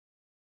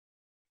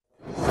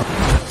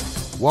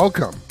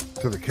Welcome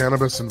to the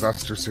Cannabis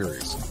Investor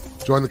Series.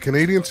 Join the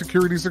Canadian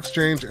Securities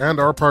Exchange and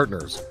our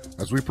partners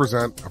as we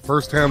present a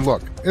first-hand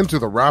look into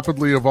the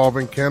rapidly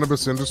evolving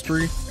cannabis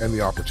industry and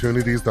the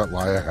opportunities that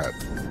lie ahead.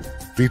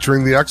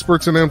 Featuring the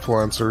experts and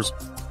influencers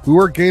who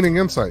are gaining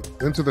insight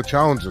into the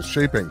challenges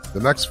shaping the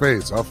next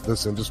phase of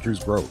this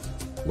industry's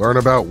growth. Learn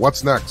about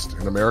what's next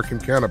in American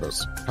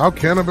cannabis, how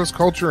cannabis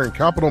culture and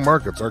capital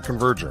markets are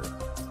converging,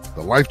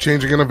 the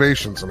life-changing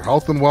innovations in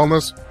health and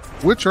wellness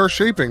which are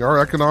shaping our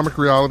economic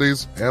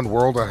realities and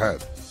world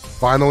ahead.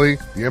 Finally,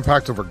 the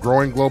impact of a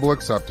growing global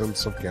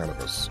acceptance of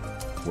cannabis.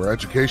 Where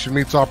education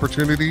meets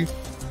opportunity,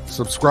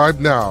 subscribe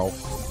now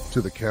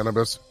to the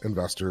Cannabis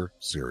Investor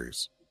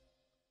Series.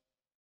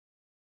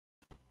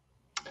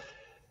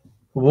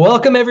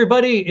 Welcome,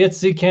 everybody.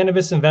 It's the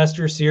Cannabis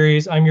Investor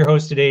Series. I'm your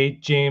host today,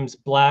 James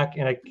Black,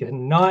 and I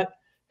cannot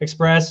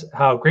express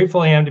how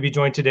grateful I am to be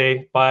joined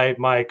today by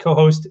my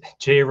co-host,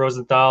 Jay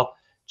Rosenthal.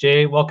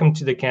 Jay, welcome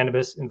to the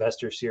Cannabis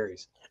Investor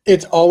Series.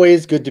 It's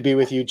always good to be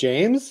with you,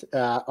 James.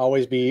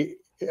 Always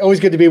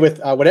good to be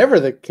with whatever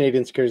the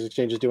Canadian Securities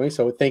Exchange is doing.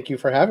 So thank you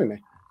for having me.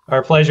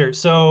 Our pleasure.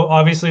 So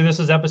obviously this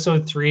is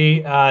episode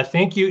 3.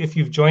 Thank you if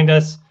you've joined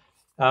us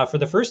for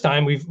the first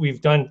time.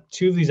 We've done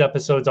 2 of these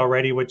episodes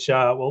already, which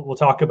we'll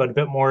talk about a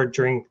bit more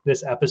during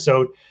this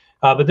episode.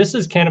 But this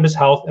is Cannabis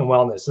Health and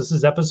Wellness. This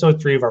is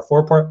episode 3 of our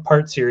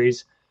 4-part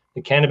series,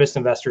 the Cannabis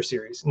Investor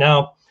Series.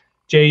 Now,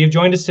 Jay, you've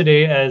joined us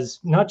today as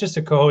not just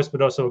a co-host,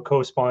 but also a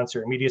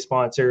co-sponsor, a media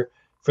sponsor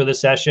for the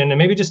session. And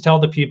maybe just tell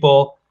the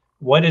people,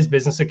 what is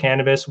Business of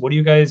Cannabis? What are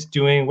you guys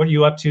doing? What are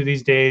you up to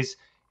these days?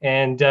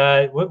 And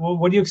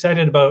what are you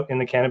excited about in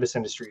the cannabis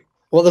industry?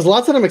 Well, there's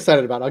lots that I'm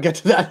excited about. I'll get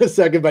to that in a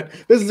second. But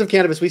Business of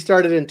Cannabis, we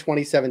started in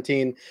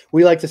 2017.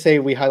 We like to say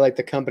we highlight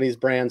the companies,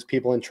 brands,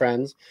 people, and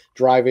trends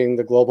driving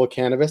the global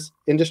cannabis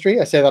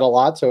industry. I say that a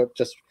lot, so it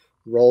just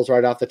rolls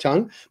right off the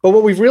tongue. But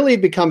what we've really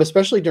become,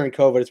 especially during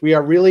COVID, is we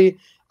are really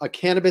a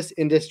cannabis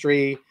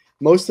industry,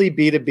 mostly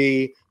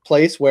B2B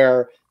place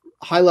where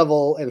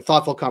high-level and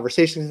thoughtful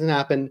conversations can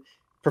happen.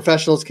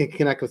 Professionals can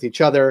connect with each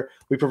other.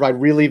 We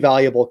provide really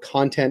valuable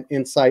content,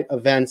 insight,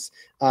 events,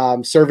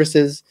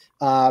 services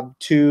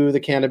to the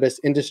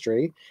cannabis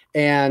industry.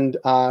 And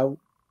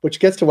which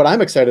gets to what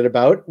I'm excited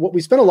about. What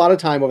we spent a lot of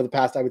time over the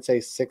past, I would say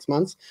 6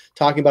 months,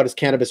 talking about is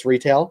cannabis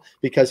retail,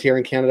 because here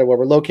in Canada, where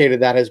we're located,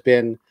 that has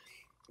been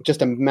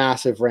just a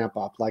massive ramp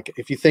up. Like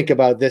if you think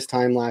about this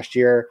time last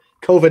year,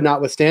 COVID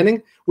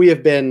notwithstanding, we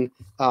have been,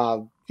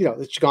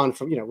 it's gone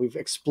from, we've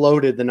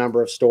exploded the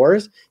number of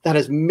stores. That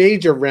has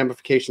major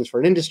ramifications for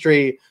an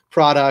industry,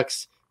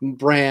 products,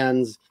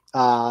 brands,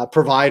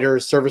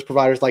 providers, service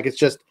providers. Like it's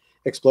just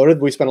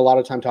exploded. We spent a lot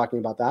of time talking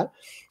about that.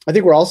 I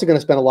think we're also going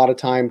to spend a lot of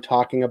time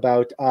talking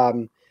about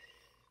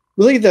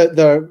really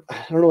the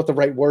I don't know what the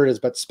right word is,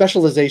 but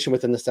specialization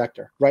within the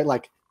sector, right?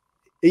 Like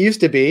it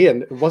used to be,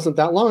 and it wasn't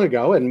that long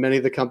ago, and many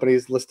of the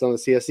companies listed on the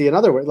CSE and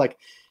other ways, like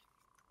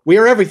we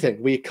are everything.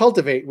 We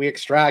cultivate, we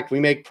extract, we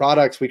make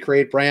products, we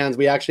create brands.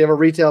 We actually have a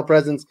retail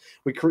presence.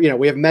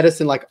 We have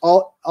medicine, like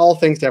all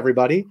things to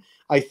everybody.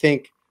 I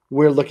think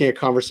we're looking at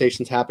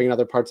conversations happening in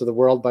other parts of the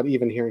world, but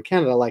even here in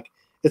Canada, like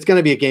it's going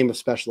to be a game of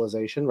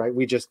specialization, right?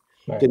 We just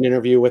did an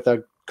interview with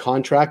a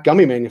contract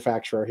gummy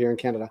manufacturer here in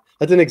Canada.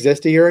 That didn't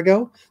exist a year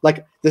ago.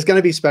 Like there's going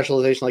to be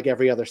specialization like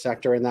every other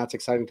sector, and that's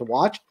exciting to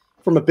watch.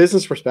 From a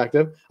business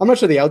perspective, I'm not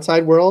sure the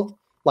outside world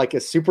like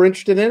is super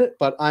interested in it,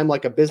 but I'm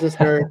like a business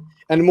nerd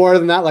and more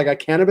than that, like a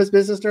cannabis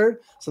business nerd.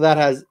 So that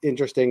has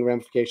interesting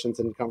ramifications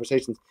and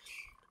conversations.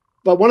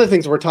 But one of the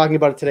things we're talking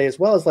about today as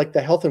well is like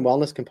the health and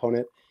wellness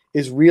component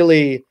is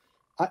really,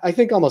 I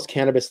think almost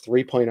cannabis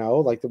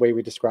 3.0, like the way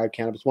we describe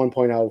cannabis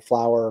 1.0,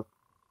 flower,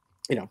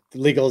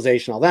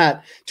 legalization, all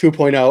that,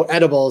 2.0,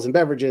 edibles and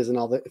beverages and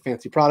all the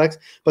fancy products.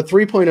 But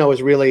 3.0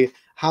 is really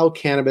how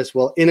cannabis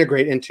will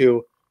integrate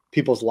into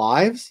people's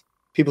lives,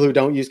 people who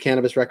don't use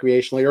cannabis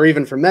recreationally or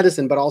even for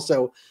medicine, but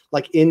also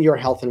like in your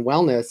health and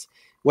wellness,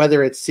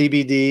 whether it's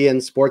CBD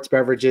and sports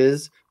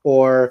beverages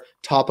or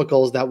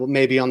topicals that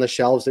may be on the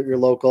shelves at your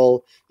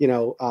local,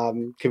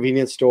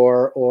 convenience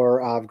store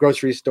or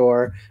grocery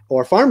store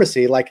or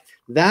pharmacy. Like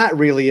that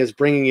really is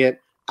bringing it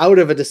out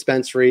of a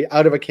dispensary,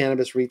 out of a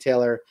cannabis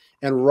retailer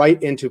and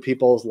right into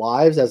people's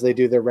lives as they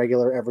do their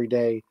regular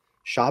everyday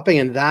shopping.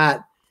 And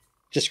that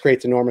just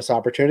creates enormous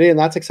opportunity. And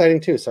that's exciting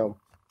too. So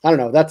I don't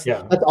know. That's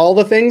all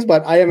the things,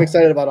 but I am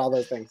excited about all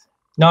those things.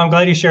 No, I'm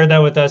glad you shared that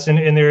with us. And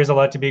there is a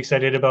lot to be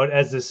excited about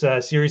as this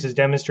series has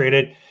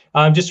demonstrated.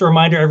 Just a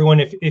reminder, everyone,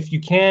 if you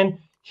can,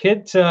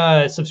 hit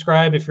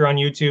subscribe if you're on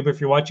YouTube,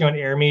 if you're watching on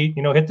AirMeet,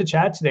 hit the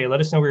chat today.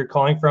 Let us know where you're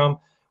calling from,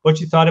 what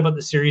you thought about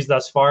the series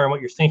thus far, and what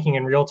you're thinking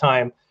in real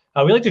time.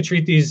 We like to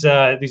treat these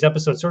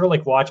episodes sort of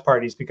like watch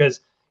parties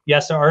because,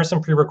 yes, there are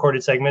some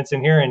pre-recorded segments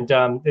in here, and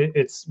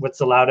it's what's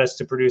allowed us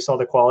to produce all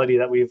the quality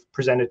that we've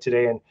presented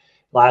today and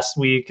last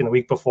week and the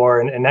week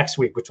before and next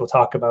week, which we'll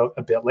talk about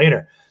a bit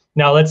later.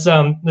 Now let's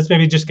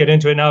maybe just get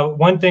into it. Now,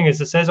 one thing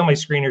is it says on my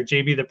screen here,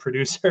 JB, the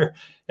producer,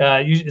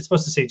 it's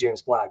supposed to say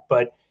James Black,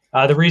 but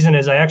the reason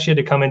is I actually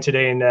had to come in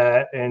today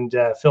and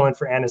fill in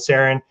for Anna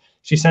Sarin.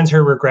 she sends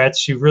her regrets.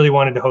 She really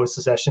wanted to host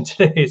the session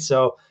today.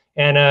 So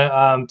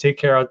Anna, take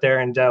care out there,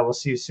 and we'll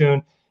see you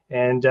soon.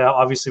 And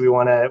obviously, we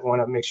want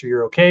to make sure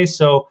you're okay.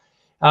 So,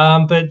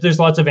 but there's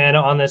lots of Anna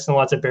on this and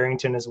lots of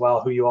Barrington as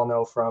well, who you all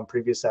know from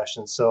previous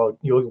sessions. So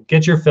you'll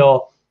get your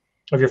fill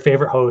of your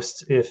favorite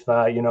hosts if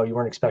you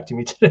weren't expecting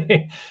me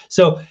today.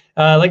 So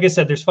like I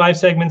said, there's 5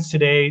 segments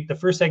today. The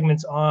first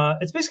segment's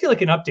it's basically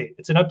like an update.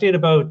 It's an update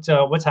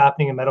about what's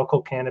happening in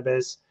medical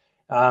cannabis.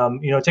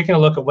 Taking a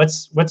look at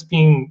what's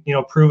being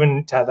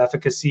proven to have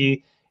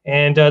efficacy,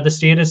 and the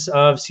status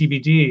of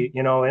CBD,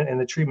 and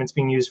the treatments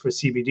being used for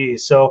CBD.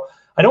 So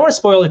I don't want to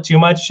spoil it too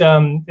much.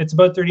 It's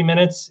about 30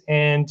 minutes,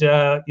 and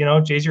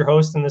Jay's your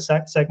host in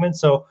the segment.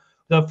 So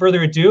without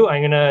further ado,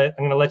 I'm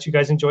gonna let you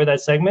guys enjoy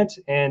that segment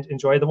and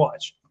enjoy the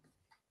watch.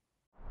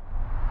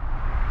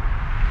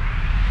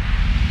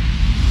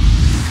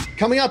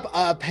 Coming up,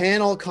 a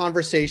panel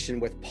conversation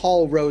with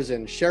Paul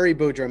Rosen, Sherry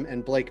Boodram,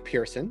 and Blake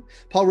Pearson.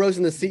 Paul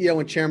Rosen, the CEO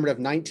and chairman of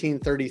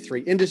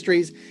 1933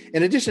 Industries.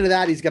 In addition to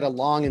that, he's got a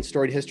long and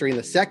storied history in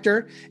the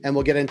sector, and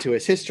we'll get into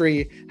his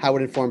history, how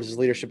it informs his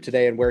leadership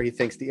today, and where he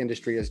thinks the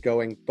industry is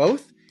going,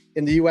 both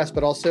in the US,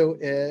 but also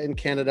in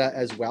Canada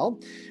as well.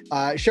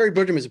 Sherry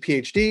Boodram is a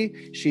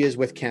PhD. She is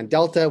with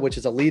CannDelta, which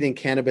is a leading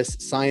cannabis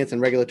science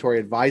and regulatory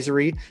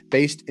advisory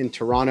based in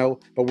Toronto,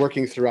 but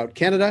working throughout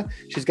Canada.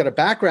 She's got a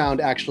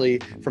background actually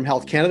from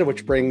Health Canada,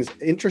 which brings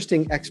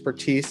interesting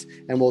expertise,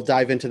 and we'll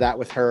dive into that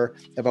with her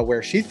about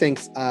where she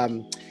thinks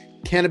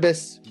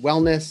cannabis,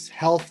 wellness,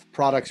 health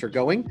products are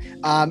going.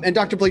 And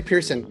Dr. Blake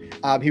Pearson,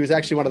 he was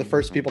actually one of the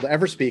first people to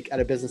ever speak at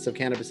a Business of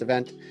Cannabis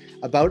event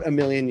about 1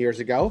 million years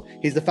ago.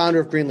 He's the founder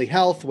of Greenleaf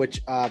Health,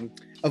 which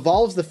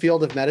evolves the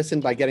field of medicine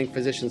by getting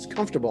physicians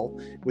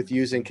comfortable with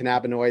using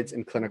cannabinoids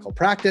in clinical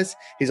practice.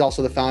 He's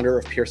also the founder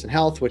of Pearson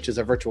Health, which is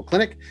a virtual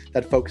clinic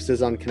that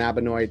focuses on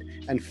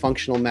cannabinoid and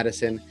functional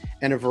medicine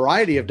and a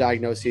variety of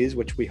diagnoses,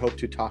 which we hope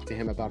to talk to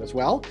him about as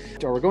well.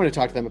 Or we're going to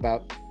talk to them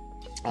about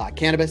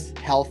cannabis,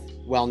 health,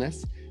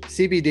 wellness,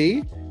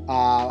 CBD,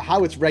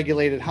 how it's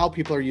regulated, how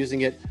people are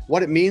using it,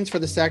 what it means for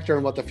the sector,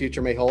 and what the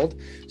future may hold.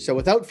 So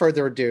without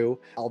further ado,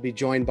 I'll be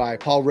joined by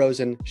Paul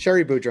Rosen,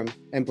 Sherry Boodram,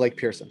 and Blake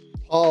Pearson.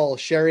 Paul,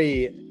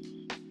 Sherry,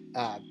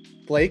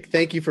 Blake,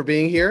 thank you for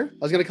being here. I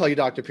was going to call you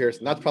Dr.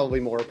 Pearson. That's probably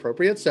more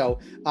appropriate. So,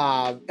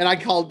 and I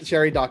called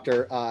Sherry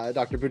Dr.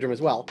 Boodram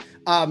as well.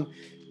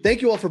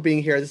 Thank you all for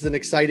being here. This is an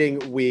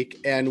exciting week,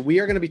 and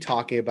we are going to be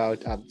talking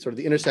about sort of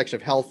the intersection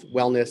of health,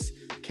 wellness,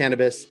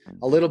 cannabis,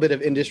 a little bit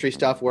of industry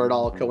stuff where it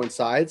all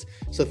coincides.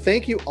 So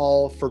thank you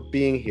all for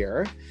being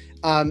here.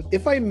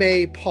 If I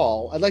may,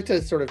 Paul, I'd like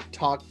to sort of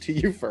talk to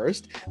you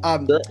first.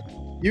 Sure.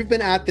 You've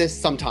been at this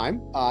some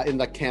time in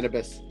the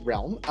cannabis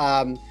realm.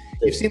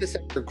 You've seen the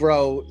sector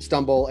grow,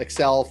 stumble,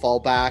 excel,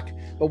 fall back.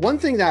 But one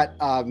thing that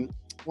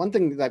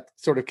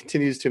sort of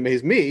continues to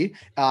amaze me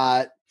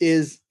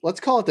is,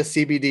 let's call it the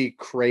CBD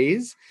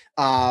craze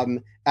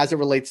as it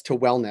relates to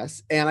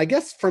wellness. And I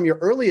guess from your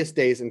earliest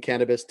days in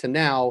cannabis to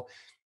now,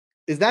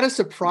 is that a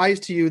surprise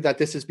to you that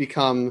this has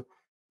become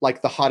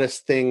like the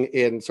hottest thing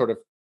in sort of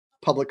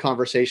public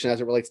conversation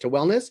as it relates to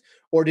wellness?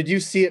 Or did you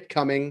see it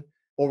coming,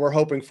 or were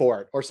hoping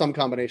for it, or some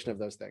combination of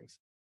those things?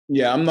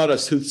 Yeah, I'm not a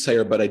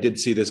soothsayer, but I did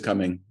see this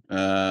coming.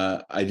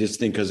 I just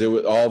think because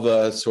all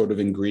the sort of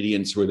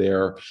ingredients were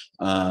there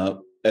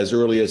as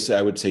early as,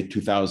 I would say,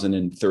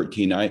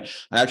 2013. I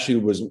actually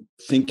was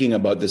thinking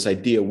about this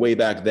idea way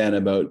back then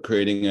about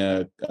creating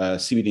a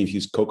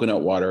CBD-infused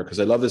coconut water, because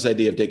I love this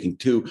idea of taking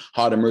two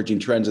hot emerging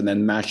trends and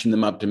then mashing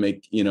them up to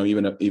make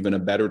even a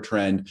better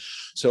trend.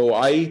 So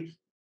I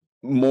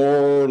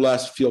more or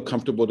less feel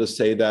comfortable to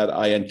say that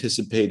I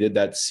anticipated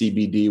that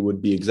CBD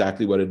would be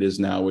exactly what it is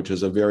now, which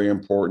is a very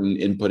important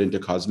input into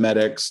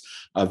cosmetics,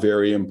 a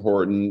very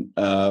important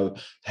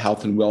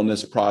health and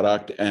wellness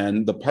product.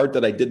 And the part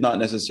that I did not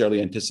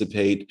necessarily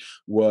anticipate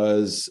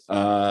was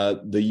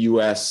the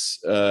US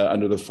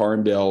under the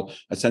Farm Bill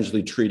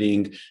essentially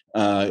treating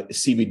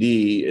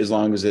CBD, as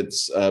long as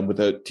it's with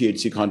a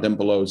THC content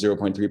below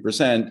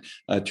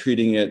 0.3%,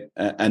 treating it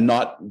and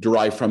not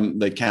derived from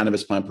the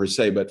cannabis plant per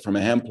se, but from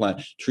a hemp plant,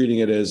 treating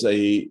it as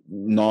a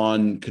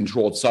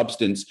non-controlled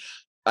substance.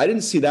 I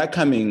didn't see that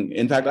coming.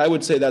 In fact, I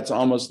would say that's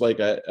almost like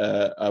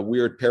a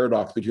weird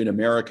paradox between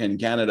America and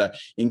Canada.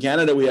 In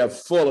Canada, we have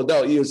full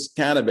adult use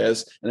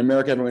cannabis. In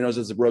America, everyone knows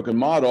it's a broken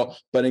model.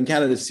 But in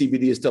Canada,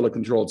 CBD is still a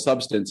controlled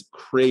substance.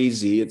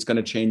 Crazy. It's going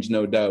to change,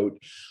 no doubt.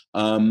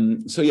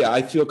 So yeah,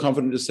 I feel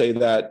confident to say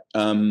that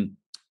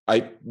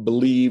I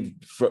believe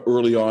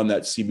early on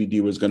that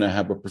CBD was going to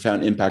have a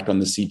profound impact on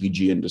the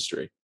CPG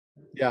industry.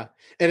 Yeah,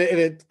 and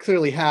it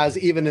clearly has,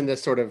 even in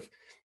this sort of,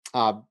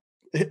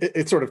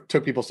 it sort of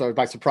took people sort of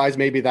by surprise,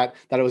 maybe that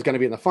it was going to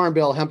be in the Farm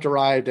Bill, hemp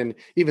derived, and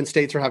even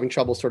states are having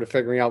trouble sort of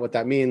figuring out what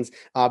that means.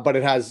 But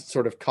it has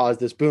sort of caused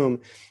this boom.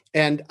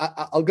 And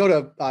I'll go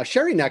to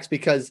Sherry next,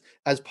 because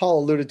as Paul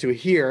alluded to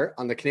here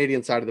on the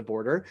Canadian side of the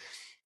border,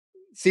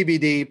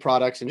 CBD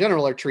products in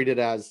general are treated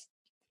as,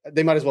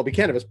 they might as well be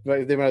cannabis,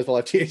 but they might as well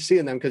have THC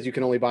in them, because you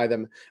can only buy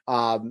them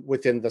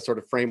within the sort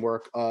of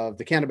framework of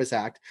the Cannabis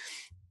Act.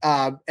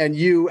 And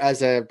you,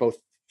 as a both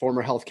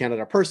former Health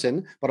Canada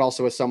person, but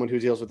also as someone who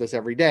deals with this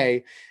every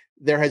day,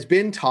 there has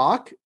been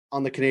talk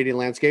on the Canadian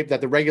landscape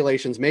that the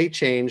regulations may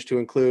change to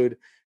include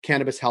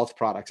cannabis health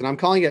products. And I'm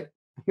calling it,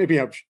 maybe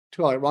I'm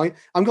calling it wrong,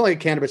 I'm calling it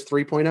cannabis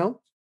 3.0.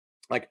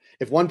 Like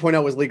if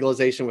 1.0 was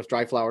legalization with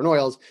dry flower and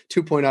oils,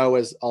 2.0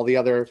 is all the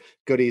other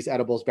goodies,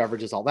 edibles,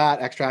 beverages, all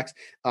that, extracts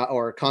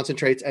or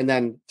concentrates. And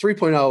then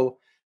 3.0,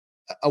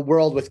 a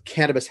world with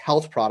cannabis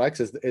health products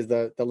is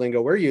the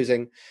lingo we're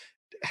using.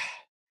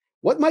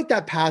 What might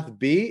that path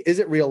be? Is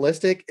it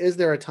realistic? Is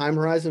there a time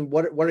horizon?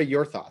 What are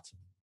your thoughts?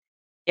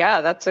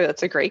 Yeah, that's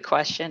a great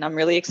question. I'm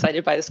really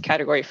excited by this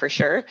category for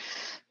sure.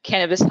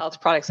 Cannabis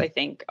health products, I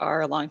think,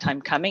 are a long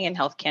time coming, and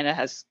Health Canada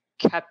has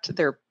kept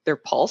their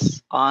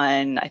pulse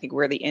on, I think,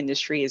 where the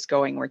industry is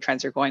going, where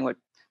trends are going, what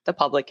the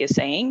public is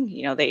saying.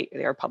 You know, they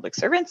are public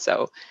servants,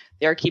 so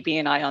they are keeping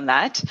an eye on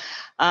that.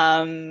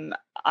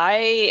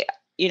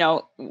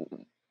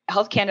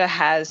 Health Canada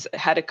has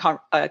had a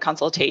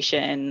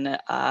consultation.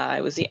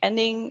 It was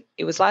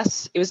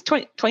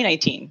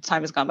 2019.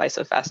 Time has gone by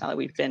so fast now that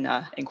we've been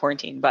in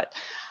quarantine, but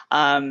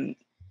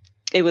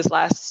it was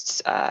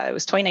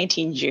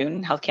 2019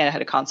 June. Health Canada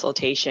had a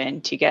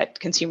consultation to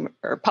get consumer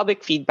or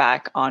public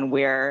feedback on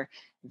where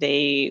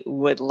they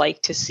would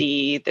like to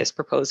see this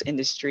proposed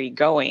industry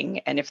going,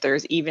 and if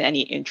there's even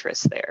any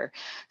interest there.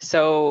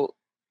 So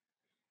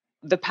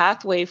the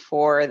pathway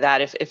for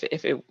that, if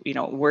it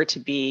were to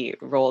be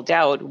rolled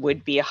out,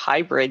 would be a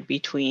hybrid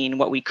between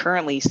what we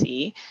currently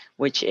see,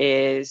 which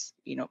is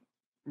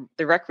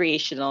the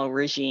recreational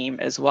regime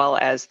as well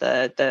as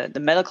the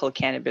medical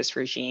cannabis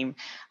regime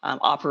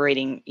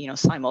operating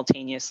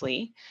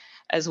simultaneously,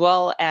 as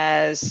well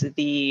as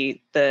the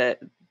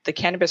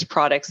cannabis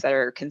products that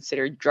are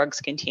considered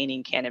drugs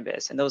containing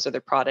cannabis. And those are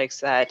the products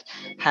that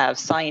have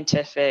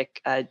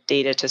scientific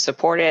data to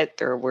support it.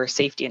 There were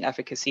safety and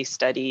efficacy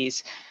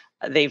studies.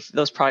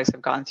 Those products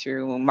have gone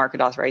through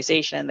market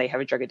authorization. They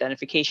have a drug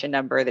identification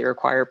number. They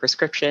require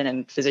prescription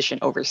and physician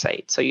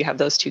oversight. So you have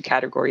those two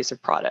categories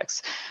of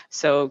products.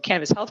 So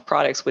cannabis health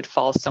products would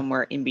fall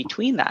somewhere in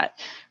between that,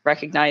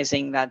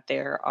 recognizing that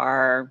there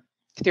are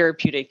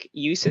therapeutic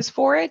uses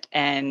for it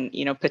and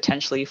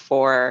potentially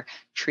for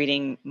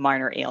treating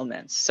minor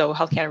ailments. So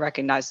Health Canada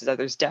recognizes that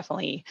there's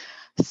definitely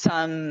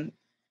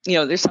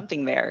there's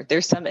something there.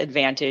 There's some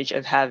advantage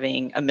of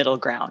having a middle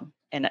ground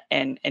and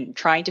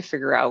trying to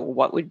figure out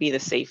what would be the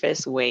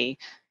safest way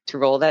to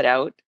roll that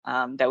out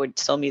that would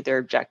still meet their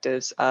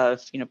objectives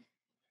of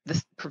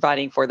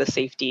providing for the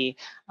safety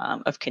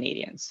of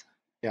Canadians.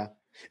 Yeah,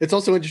 it's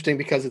also interesting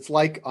because it's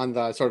like on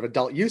the sort of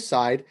adult use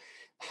side,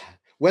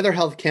 whether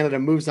Health Canada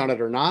moves on it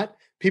or not,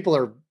 people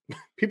are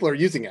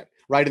using it,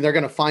 right? And they're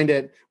going to find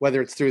it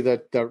whether it's through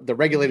the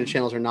regulated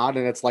channels or not.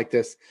 And it's like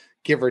this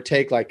give or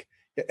take,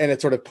 and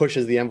it sort of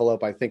pushes the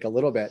envelope, I think, a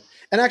little bit.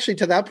 And actually,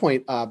 to that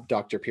point,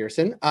 Dr.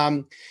 Pearson,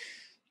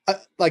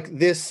 like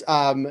this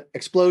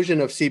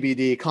explosion of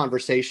CBD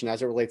conversation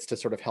as it relates to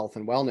sort of health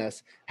and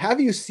wellness, have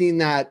you seen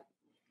that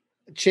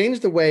change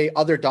the way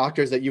other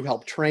doctors that you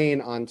help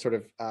train on sort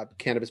of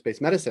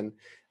cannabis-based medicine,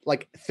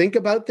 like think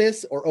about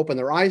this or open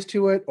their eyes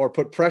to it or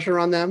put pressure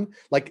on them?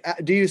 Like,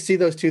 do you see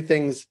those two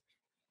things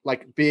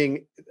like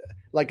being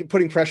like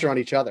putting pressure on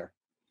each other?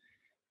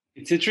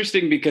 It's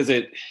interesting because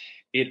it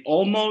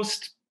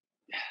almost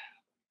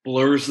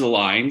blurs the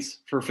lines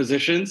for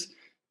physicians,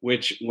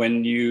 which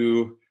when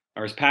you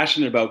are as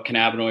passionate about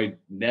cannabinoid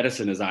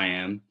medicine as I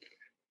am,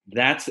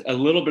 that's a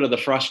little bit of the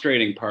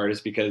frustrating part,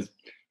 is because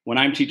when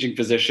I'm teaching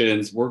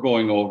physicians, we're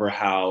going over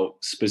how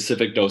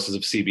specific doses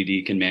of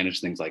CBD can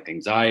manage things like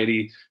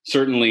anxiety,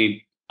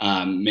 certainly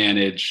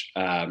manage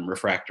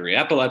refractory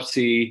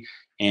epilepsy,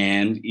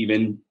 and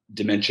even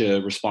dementia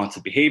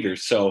responsive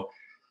behaviors. So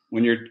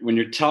when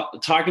you're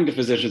talking to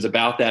physicians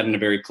about that in a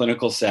very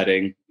clinical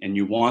setting, and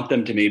you want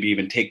them to maybe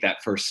even take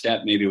that first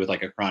step, maybe with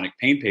like a chronic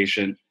pain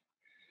patient,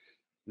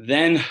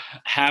 then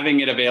having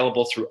it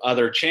available through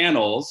other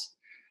channels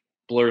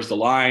blurs the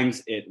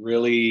lines. It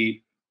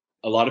really,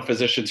 a lot of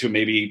physicians who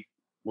maybe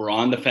were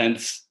on the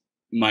fence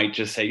might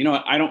just say,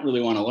 I don't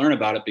really want to learn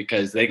about it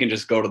because they can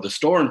just go to the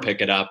store and pick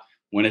it up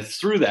when it's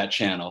through that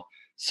channel.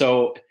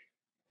 So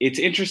it's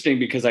interesting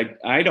because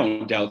I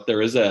don't doubt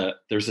there's a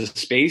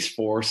space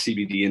for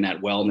CBD in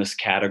that wellness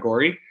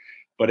category,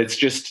 but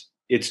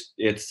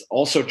it's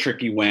also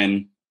tricky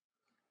when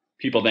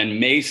people then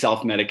may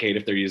self-medicate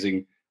if they're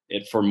using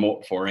it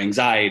for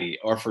anxiety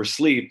or for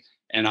sleep.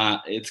 And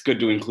it's good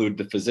to include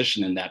the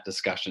physician in that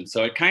discussion.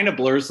 So it kind of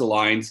blurs the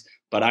lines,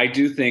 but I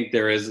do think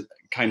there is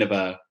kind of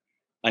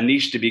a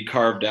niche to be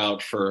carved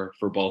out for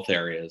both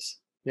areas.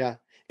 Yeah.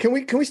 Can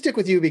we stick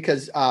with you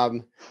because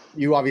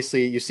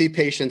you see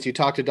patients, you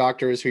talk to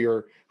doctors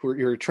who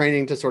you're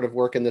training to sort of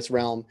work in this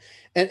realm,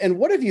 and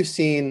what have you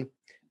seen?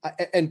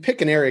 And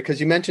pick an area, because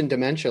you mentioned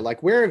dementia.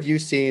 Like, where have you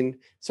seen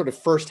sort of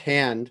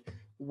firsthand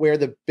where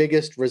the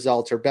biggest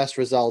results or best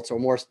results or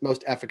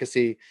most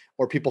efficacy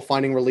or people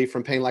finding relief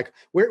from pain? Like,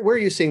 where are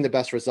you seeing the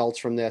best results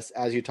from this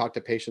as you talk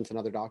to patients and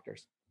other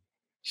doctors?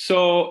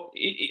 So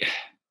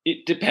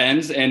It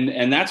depends,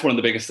 and that's one of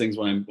the biggest things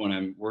when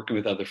I'm working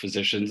with other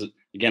physicians.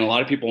 Again, a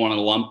lot of people want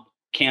to lump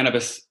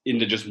cannabis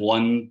into just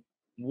one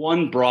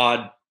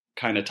broad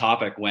kind of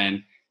topic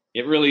when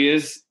it really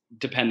is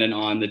dependent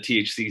on the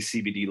THC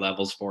CBD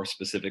levels for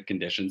specific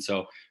conditions.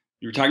 So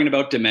you're talking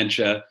about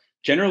dementia.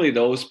 Generally,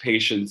 those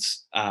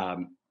patients,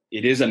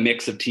 it is a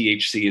mix of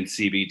THC and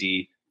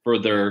CBD for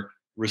their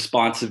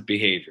responsive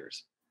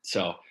behaviors.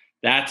 So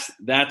that's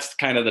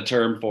kind of the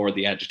term for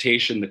the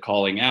agitation, the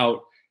calling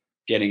out,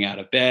 getting out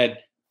of bed,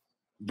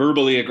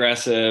 verbally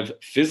aggressive,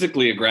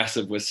 physically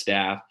aggressive with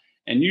staff.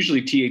 And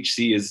usually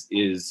THC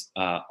is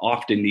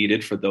often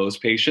needed for those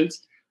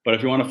patients. But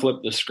if you want to flip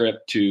the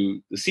script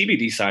to the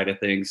CBD side of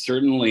things,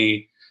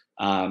 certainly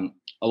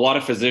a lot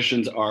of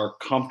physicians are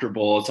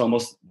comfortable. It's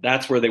almost,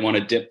 that's where they want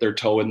to dip their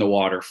toe in the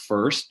water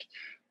first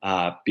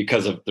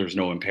because there's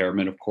no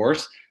impairment, of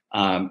course.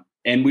 And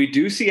we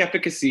do see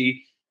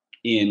efficacy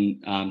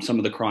in some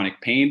of the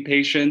chronic pain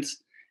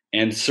patients.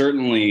 And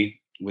certainly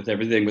with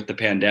everything with the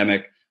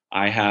pandemic,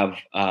 I have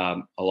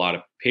a lot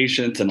of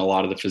patients and a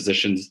lot of the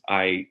physicians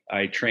I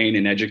train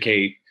and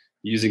educate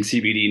using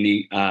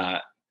CBD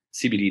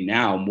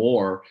now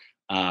more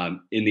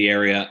in the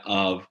area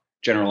of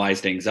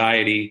generalized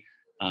anxiety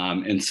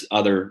and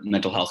other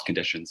mental health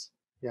conditions.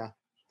 Yeah.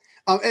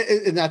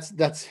 And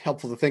that's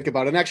helpful to think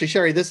about. And actually,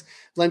 Sherry, this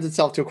lends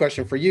itself to a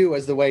question for you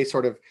as the way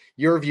sort of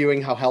you're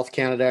viewing how Health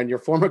Canada and your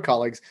former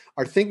colleagues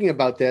are thinking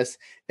about this.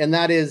 And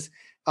that is,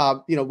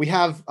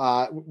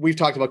 we've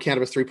talked about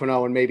Cannabis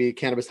 3.0 and maybe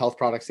cannabis health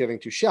products getting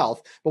to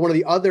shelf, but one of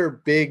the other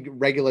big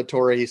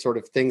regulatory sort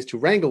of things to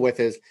wrangle with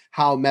is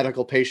how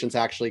medical patients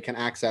actually can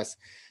access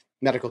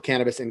medical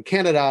cannabis in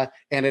Canada.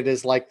 And it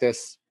is like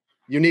this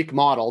unique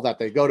model that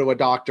they go to a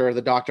doctor,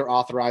 the doctor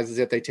authorizes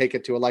it, they take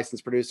it to a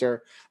licensed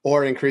producer,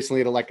 or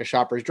increasingly to like a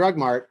Shoppers Drug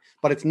Mart,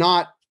 but it's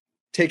not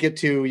take it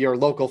to your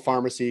local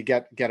pharmacy,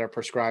 get it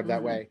prescribed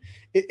that way.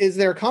 Is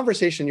there a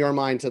conversation in your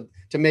mind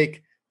to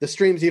make the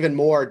streams even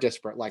more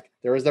disparate? Like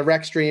there is the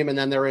rec stream and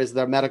then there is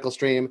the medical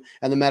stream,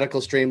 and the medical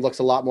stream looks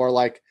a lot more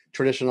like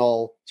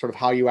traditional sort of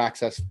how you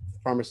access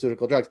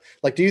pharmaceutical drugs.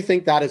 Like, do you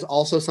think that is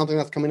also something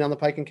that's coming down the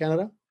pike in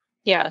Canada?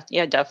 Yeah,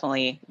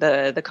 definitely.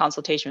 The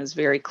consultation was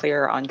very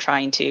clear on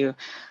trying to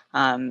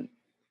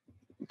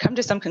come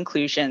to some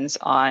conclusions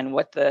on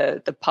what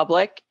the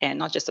public, and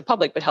not just the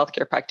public, but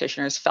healthcare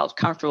practitioners felt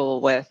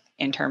comfortable with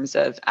in terms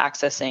of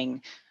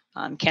accessing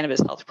cannabis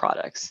health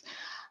products.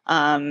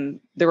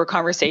 There were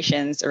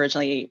conversations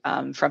originally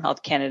from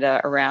Health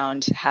Canada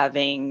around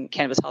having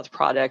cannabis health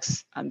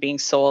products being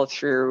sold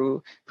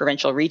through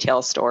provincial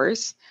retail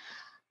stores.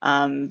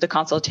 The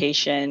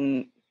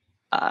consultation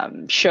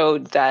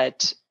showed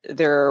that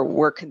there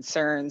were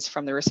concerns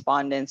from the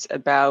respondents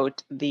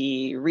about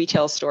the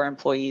retail store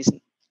employees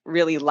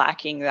really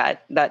lacking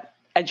that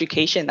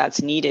education that's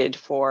needed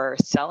for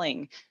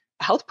selling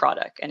a health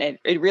product. And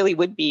it really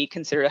would be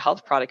considered a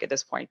health product at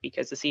this point,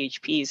 because the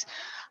CHPs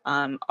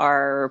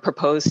are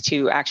proposed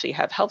to actually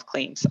have health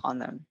claims on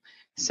them.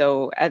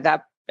 So at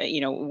that,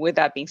 with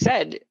that being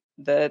said,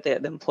 the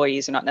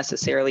employees are not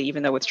necessarily,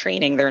 even though with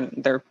training,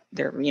 they're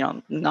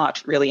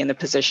not really in the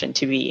position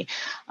to be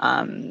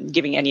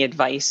giving any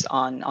advice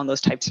on those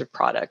types of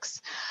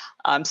products.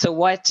 So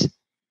what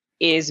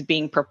is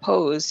being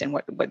proposed and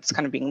what's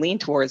kind of being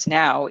leaned towards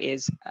now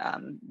is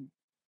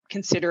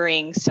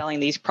considering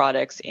selling these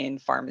products in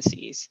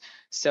pharmacies.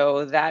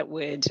 So that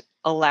would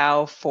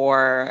allow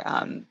for,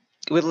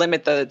 it would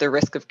limit the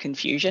risk of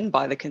confusion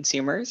by the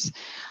consumers.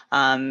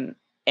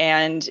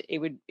 And it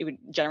would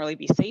generally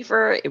be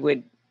safer. It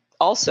would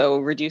also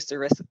reduce the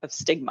risk of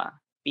stigma,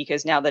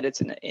 because now that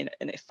it's in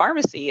a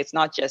pharmacy, it's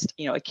not just,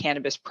 a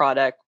cannabis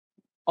product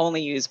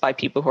only used by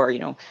people who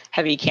are,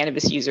 heavy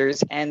cannabis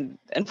users. And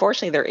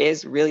unfortunately, there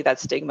is really that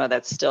stigma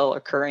that's still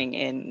occurring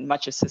in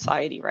much of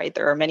society, right?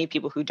 There are many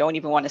people who don't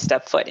even want to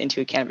step foot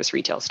into a cannabis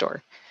retail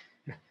store.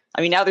 I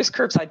mean, now there's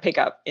curbside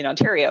pickup in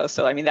Ontario.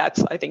 So, I mean, I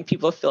think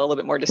people feel a little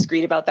bit more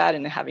discreet about that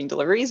and having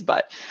deliveries.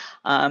 But,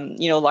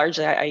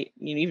 largely,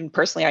 even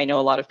personally, I know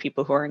a lot of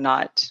people who are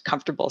not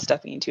comfortable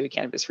stepping into a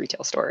cannabis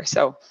retail store.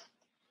 So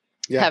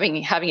having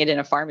it in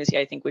a pharmacy,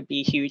 I think, would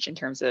be huge in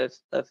terms of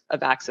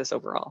access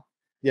overall.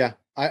 Yeah,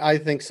 I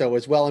think so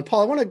as well. And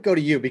Paul, I want to go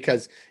to you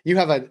because you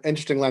have an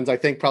interesting lens, I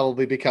think,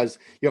 probably because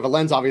you have a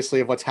lens, obviously,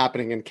 of what's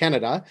happening in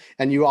Canada,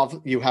 and you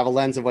have a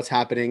lens of what's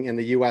happening in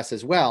the US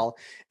as well.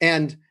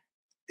 And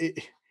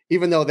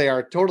even though they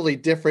are totally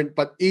different,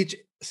 but each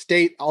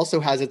state also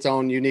has its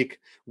own unique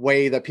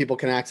way that people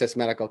can access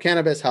medical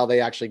cannabis, how they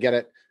actually get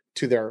it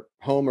to their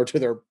home or to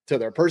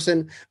their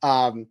person.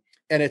 And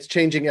it's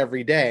changing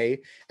every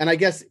day. And I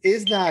guess,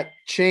 is that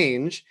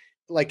change,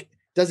 like,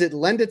 does it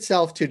lend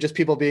itself to just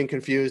people being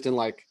confused and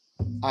like,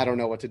 I don't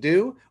know what to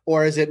do?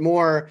 Or is it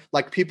more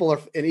like people are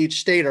in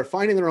each state are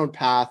finding their own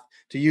path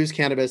to use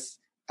cannabis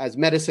as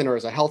medicine or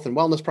as a health and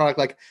wellness product?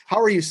 Like, how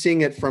are you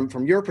seeing it from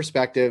your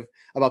perspective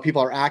about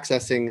people are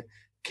accessing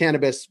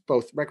cannabis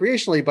both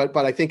recreationally, but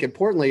I think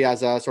importantly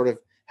as a sort of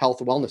health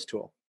wellness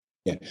tool?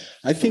 Yeah,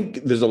 I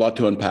think there's a lot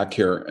to unpack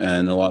here,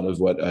 and a lot of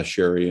what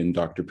Sherry and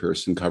Dr.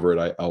 Pearson covered,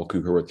 I'll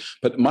concur with.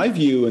 But my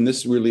view, and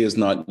this really is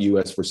not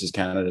US versus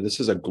Canada, this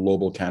is a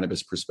global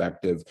cannabis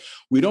perspective.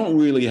 We don't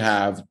really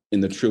have, in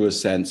the truest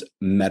sense,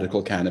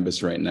 medical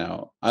cannabis right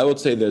now. I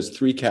would say there's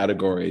three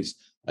categories: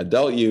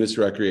 adult use,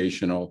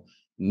 recreational,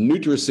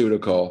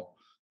 nutraceutical,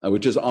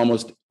 which is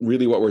almost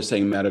really what we're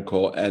saying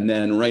medical. And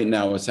then right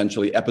now,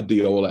 essentially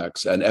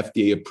Epidiolex, an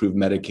FDA-approved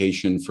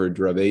medication for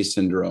Dravet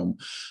syndrome,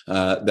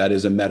 that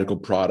is a medical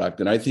product.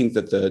 And I think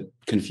that the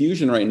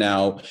confusion right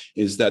now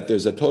is that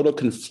there's a total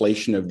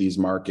conflation of these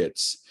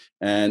markets.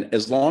 And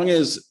as long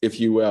as, if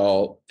you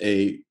will,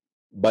 a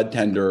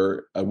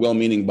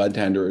well-meaning bud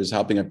tender is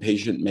helping a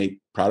patient make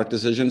product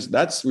decisions,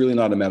 that's really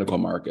not a medical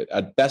market.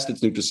 At best,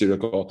 it's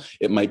nutraceutical.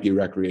 It might be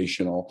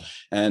recreational.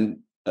 And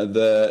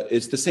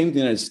it's the same in the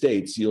United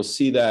States. You'll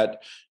see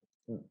that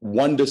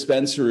one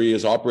dispensary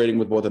is operating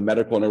with both a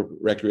medical and a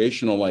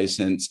recreational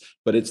license,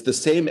 but it's the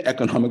same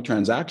economic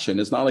transaction.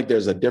 It's not like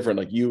there's a different,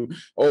 like you're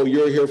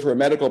here for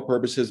medical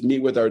purposes,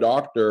 meet with our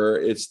doctor.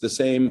 It's the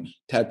same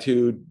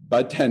tattooed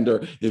bud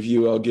tender, if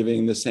you will,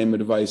 giving the same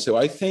advice. So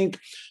I think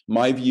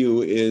my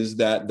view is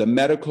that the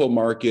medical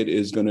market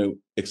is going to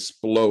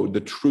explode,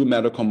 the true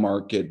medical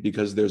market,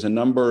 because there's a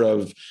number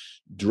of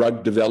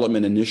drug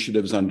development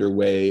initiatives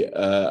underway,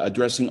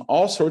 addressing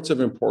all sorts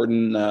of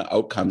important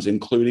outcomes,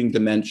 including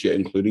dementia,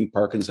 including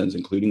Parkinson's,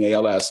 including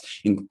ALS,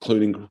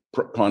 including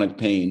chronic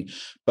pain.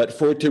 But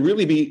for it to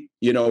really be,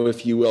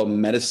 if you will,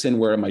 medicine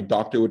where my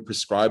doctor would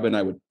prescribe and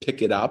I would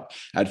pick it up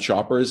at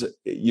Shoppers,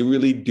 you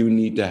really do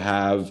need to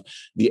have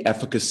the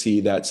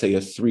efficacy that, say, a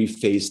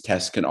 3-phase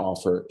test can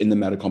offer in the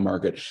medical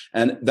market.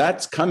 And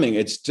that's coming.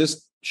 It's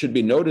just should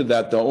be noted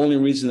that the only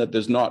reason that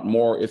there's not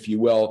more, if you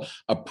will,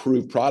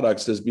 approved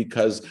products is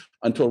because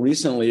until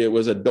recently, it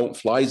was a don't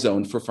fly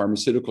zone for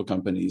pharmaceutical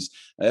companies.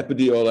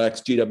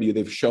 Epidiolex, GW,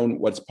 they've shown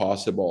what's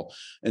possible.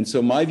 And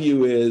so my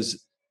view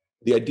is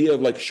the idea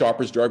of like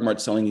Shoppers Drug Mart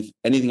selling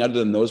anything other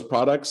than those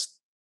products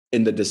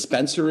in the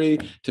dispensary,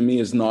 to me,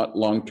 is not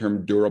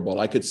long-term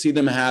durable. I could see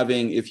them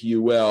having, if you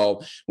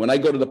will, when I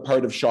go to the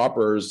part of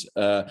Shoppers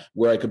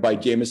where I could buy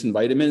Jameson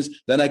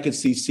vitamins, then I could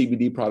see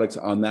CBD products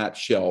on that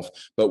shelf.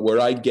 But where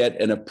I get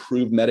an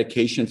approved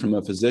medication from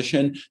a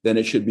physician, then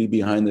it should be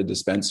behind the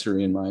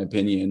dispensary, in my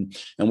opinion.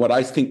 And what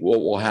I think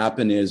what will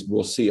happen is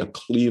we'll see a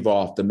cleave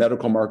off. The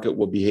medical market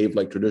will behave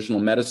like traditional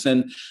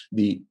medicine.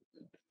 The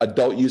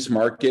adult use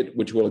market,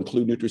 which will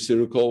include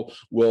nutraceutical,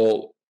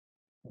 will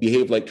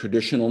behave like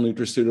traditional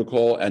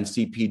nutraceutical and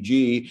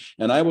CPG.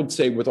 And I would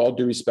say, with all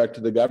due respect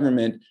to the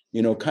government,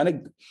 kind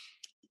of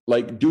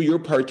like do your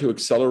part to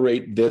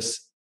accelerate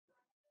this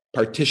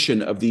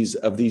partition of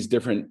these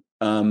different,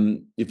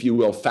 if you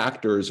will,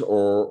 factors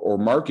or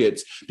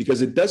markets,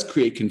 because it does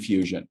create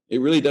confusion. It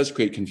really does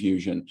create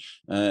confusion.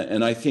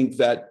 And I think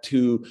that,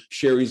 to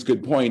Sherry's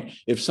good point,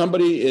 if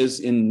somebody is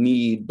in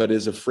need but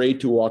is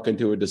afraid to walk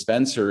into a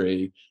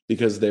dispensary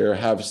because they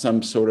have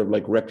some sort of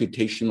like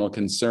reputational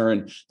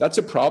concern, that's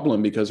a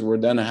problem, because we're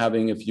then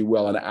having, if you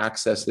will, an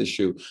access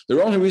issue.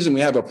 The only reason we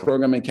have a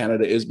program in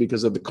Canada is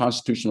because of the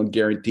constitutional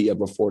guarantee of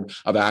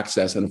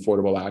access and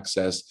affordable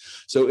access.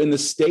 So in the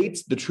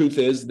States, the truth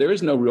is there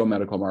is no real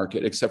medical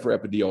market except for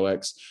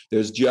Epidiolex.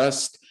 There's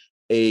just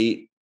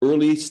a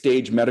early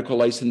stage medical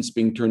license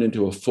being turned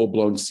into a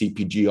full-blown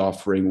CPG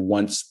offering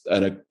once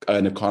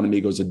an economy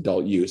goes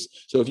adult use.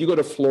 So if you go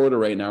to Florida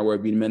right now, where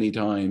I've been many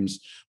times,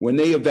 when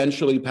they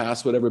eventually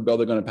pass whatever bill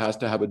they're going to pass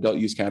to have adult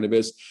use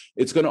cannabis,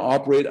 it's going to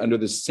operate under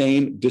the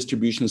same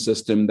distribution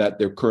system that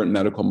their current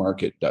medical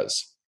market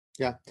does.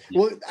 Yeah.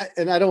 Well,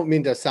 and I don't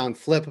mean to sound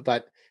flip,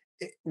 but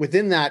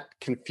within that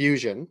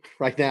confusion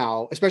right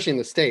now, especially in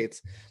the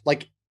States,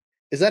 like,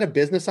 is that a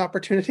business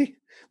opportunity?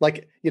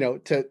 Like,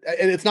 and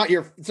it's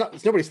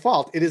nobody's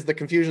fault. It is the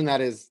confusion that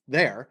is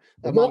there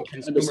among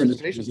consumers and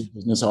patients.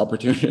 Business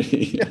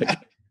opportunity. Yeah.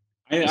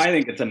 I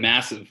think it's a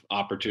massive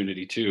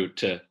opportunity too,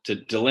 to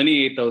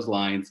delineate those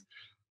lines.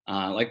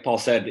 Like Paul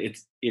said,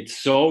 it's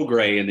so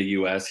gray in the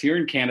US. Here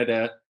in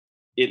Canada,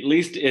 at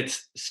least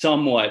it's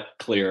somewhat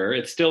clearer.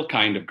 It's still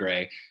kind of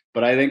gray,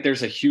 but I think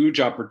there's a huge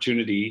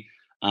opportunity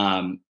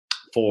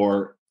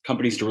for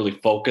companies to really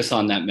focus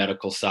on that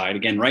medical side.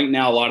 Again, right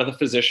now, a lot of the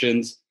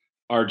physicians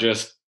are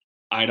just,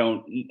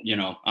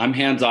 I'm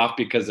hands off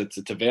because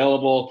it's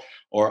available,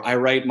 or I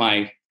write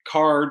my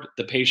card,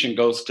 the patient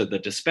goes to the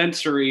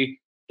dispensary.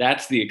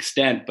 That's the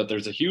extent, but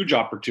there's a huge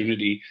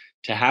opportunity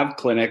to have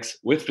clinics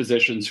with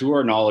physicians who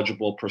are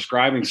knowledgeable,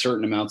 prescribing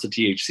certain amounts of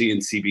THC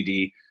and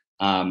CBD.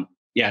 I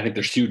think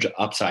there's huge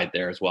upside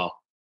there as well.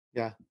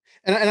 Yeah.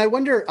 And I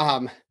wonder,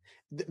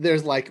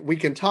 there's we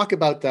can talk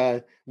about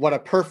what a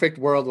perfect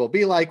world will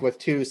be like with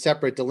two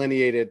separate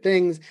delineated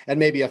things, and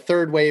maybe a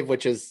third wave,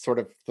 which is sort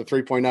of the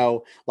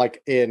 3.0,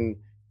 like in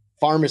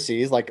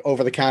pharmacies, like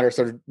over the counter,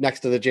 sort of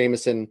next to the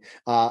Jameson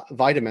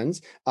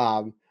vitamins,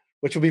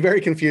 which will be very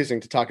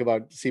confusing to talk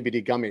about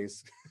CBD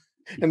gummies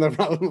and the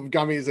problem of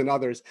gummies and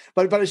others.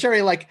 But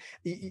Sherry,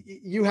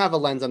 you have a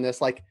lens on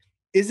this. Like,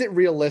 is it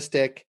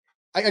realistic?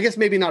 I guess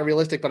maybe not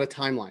realistic, but a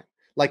timeline.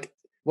 Like,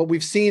 what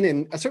we've seen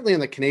in certainly on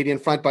the Canadian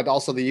front, but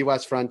also the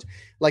US front,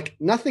 like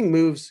nothing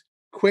moves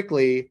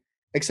quickly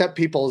except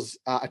people's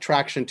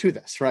attraction to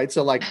this, right?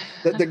 So like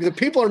the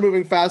people are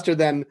moving faster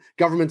than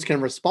governments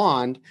can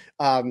respond.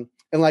 And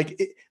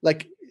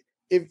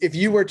if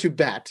you were to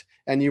bet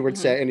and you would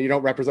say, and you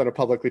don't represent a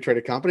publicly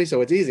traded company,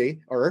 so it's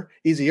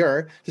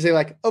easier to say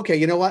like, okay,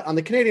 you know what, on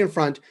the Canadian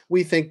front,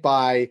 we think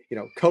by,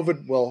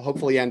 COVID will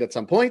hopefully end at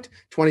some point.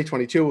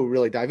 2022, we'll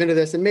really dive into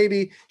this. And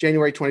maybe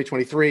January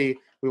 2023,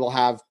 we will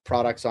have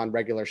products on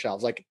regular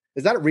shelves. Like,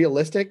 is that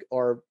realistic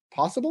or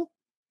possible?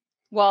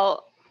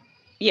 Well,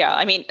 yeah,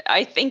 I mean,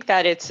 I think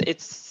that it's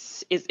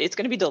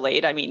going to be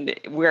delayed. I mean,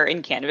 we're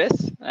in cannabis,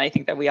 and I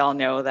think that we all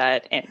know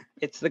that, and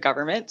it's the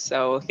government,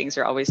 so things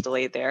are always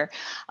delayed there.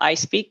 I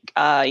speak,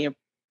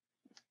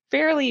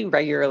 fairly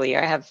regularly.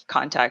 I have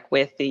contact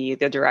with the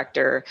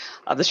director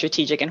of the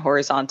Strategic and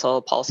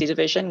Horizontal Policy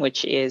Division,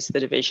 which is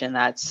the division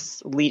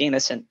that's leading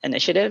this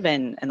initiative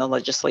and the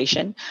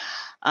legislation.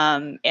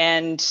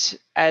 And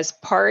as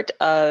part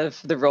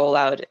of the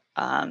rollout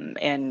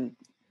and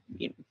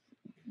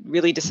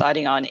really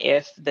deciding on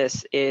if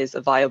this is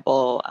a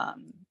viable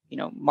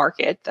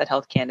market that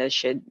Health Canada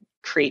should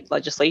create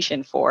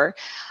legislation for,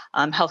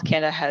 Health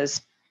Canada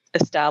has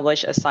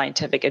established a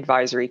scientific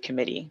advisory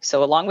committee.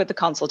 So along with the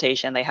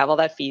consultation, they have all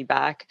that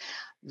feedback.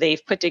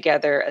 They've put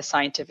together a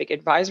scientific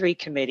advisory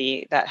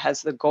committee that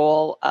has the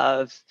goal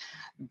of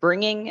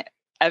bringing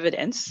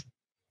evidence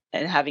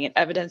and having an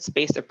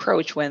evidence-based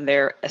approach when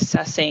they're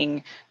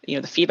assessing,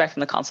 the feedback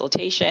from the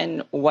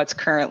consultation, what's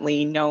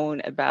currently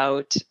known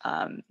about,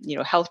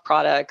 health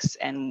products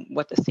and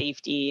what the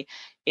safety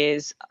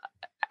is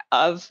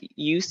of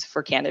use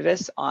for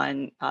cannabis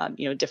on,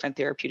 different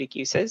therapeutic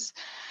uses,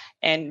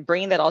 and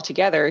bringing that all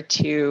together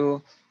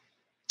to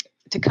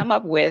come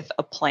up with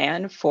a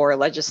plan for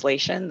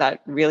legislation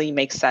that really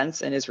makes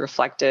sense and is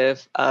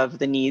reflective of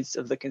the needs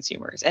of the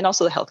consumers and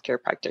also the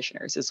healthcare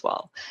practitioners as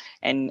well,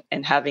 and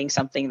having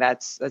something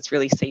that's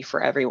really safe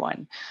for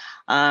everyone.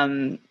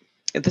 The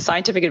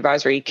Scientific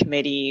Advisory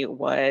Committee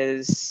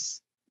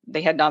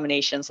they had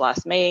nominations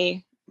last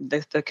May.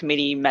 The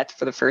committee met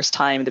for the first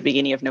time at the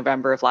beginning of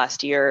November of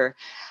last year,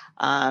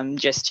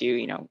 just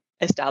to,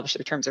 establish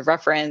their terms of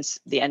reference.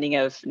 The ending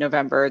of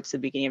November to the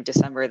beginning of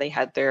December, they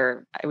had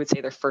their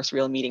first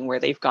real meeting where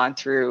they've gone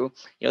through,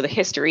 the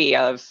history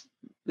of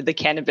the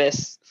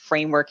cannabis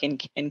framework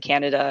in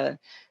Canada,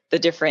 the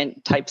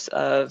different types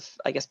of,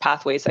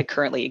 pathways that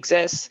currently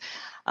exist,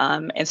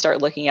 and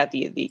start looking at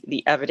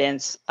the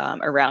evidence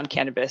around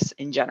cannabis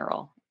in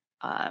general.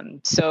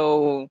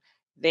 So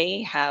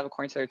they have,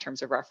 according to their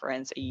terms of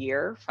reference, a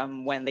year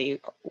from when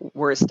they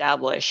were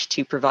established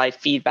to provide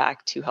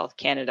feedback to Health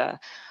Canada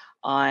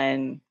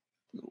on,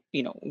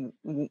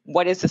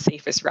 what is the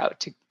safest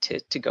route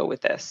to go with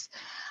this.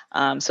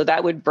 So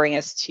that would bring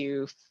us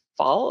to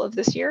fall of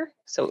this year,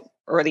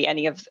 or the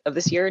ending of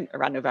this year,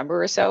 around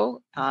November or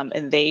so.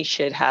 And they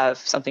should have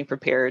something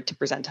prepared to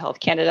present to Health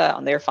Canada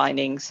on their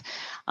findings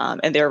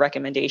and their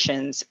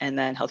recommendations. And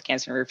then Health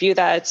Canada can review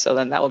that. So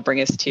then that will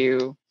bring us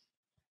to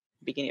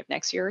beginning of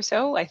next year or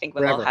so, I think,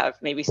 when they'll have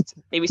maybe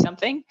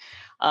something,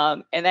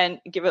 and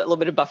then give it a little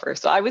bit of buffer.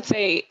 So I would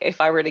say,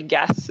 if I were to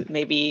guess,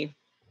 maybe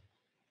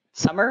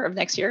summer of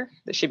next year,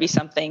 there should be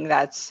something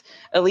that's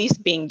at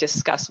least being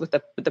discussed with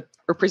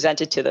or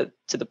presented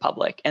to the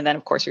public. And then,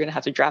 of course, you're going to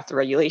have to draft the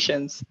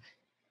regulations.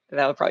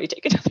 That would probably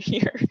take another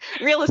year,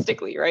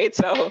 realistically, right?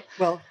 So,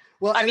 well,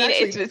 I mean,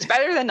 actually, it's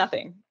better than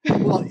nothing.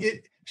 Well,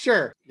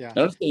 sure. Yeah.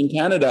 Honestly, in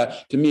Canada,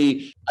 to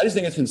me, I just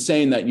think it's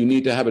insane that you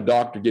need to have a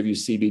doctor give you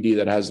CBD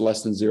that has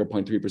less than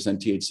 0.3%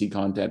 THC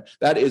content.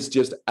 That is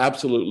just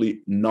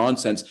absolutely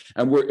nonsense.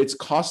 And it's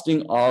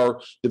costing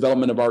our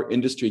development of our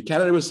industry.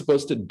 Canada was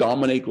supposed to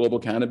dominate global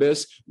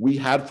cannabis. We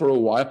had for a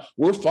while.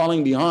 We're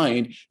falling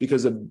behind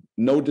because of,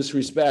 no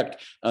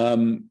disrespect,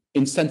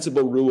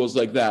 insensible rules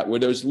like that, where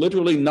there's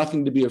literally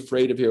nothing to be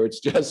afraid of here. It's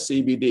just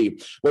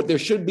CBD. What there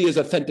should be is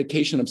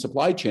authentication of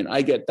supply chain.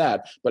 I get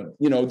that. But,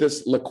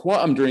 this La Croix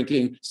I'm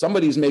drinking,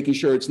 somebody's making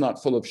sure it's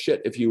not full of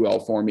shit, if you will,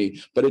 for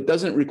me. But it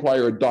doesn't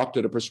require a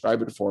doctor to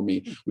prescribe it for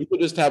me. We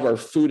could just have our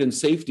food and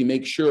safety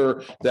make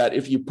sure that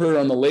if you put it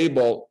on the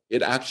label,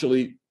 it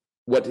actually,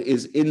 what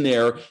is in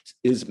there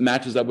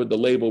matches up with the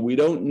label. We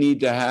don't need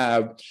to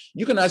have,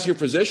 you can ask your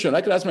physician.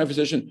 I could ask my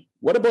physician,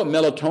 what about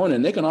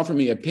melatonin? They can offer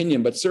me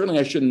opinion, but certainly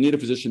I shouldn't need a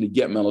physician to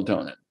get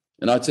melatonin.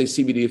 And I'd say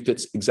CBD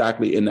fits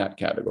exactly in that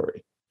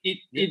category.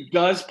 It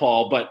does,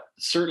 Paul, but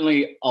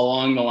certainly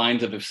along the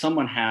lines of, if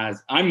someone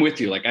has, I'm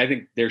with you. Like, I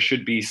think there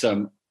should be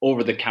some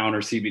over-the-counter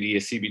CBD, a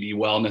CBD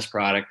wellness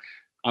product.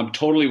 I'm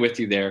totally with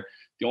you there.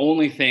 The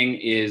only thing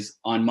is,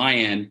 on my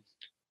end,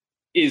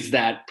 is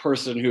that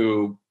person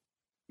who,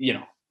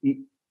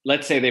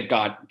 let's say they've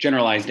got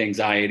generalized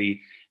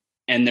anxiety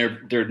and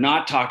they're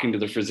not talking to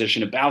the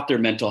physician about their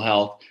mental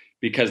health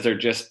because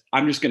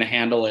I'm just going to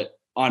handle it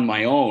on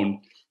my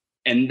own.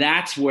 And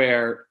that's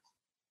where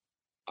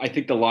I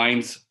think the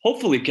lines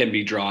hopefully can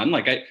be drawn.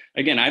 Like,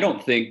 I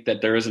don't think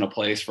that there isn't a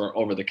place for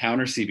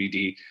over-the-counter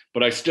CBD,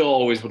 but I still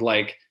always would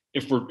like,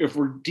 if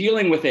we're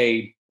dealing with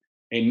a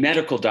a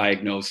medical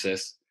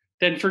diagnosis,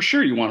 then for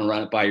sure you want to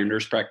run it by your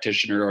nurse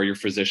practitioner or your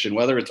physician,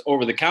 whether it's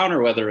over the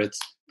counter, whether it's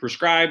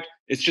prescribed.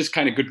 It's just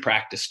kind of good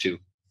practice too.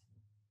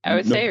 I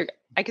would say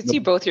I could see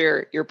both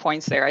your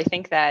points there. I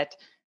think that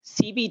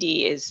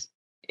CBD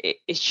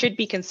it should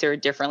be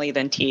considered differently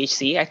than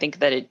THC. I think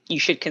that you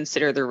should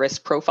consider the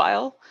risk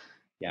profile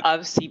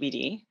of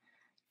CBD.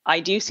 I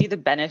do see the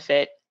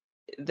benefit.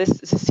 This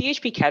is a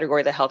CHP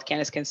category that Health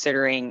Canada is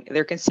considering.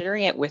 They're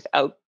considering it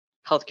without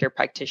healthcare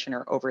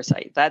practitioner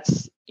oversight.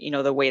 That's,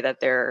 the way that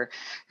they're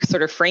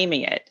sort of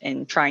framing it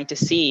and trying to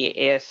see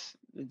if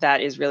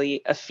that is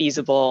really a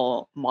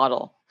feasible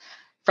model.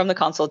 From the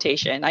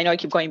consultation, I know I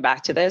keep going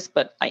back to this,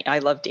 but I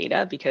love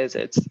data because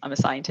I'm a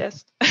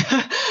scientist.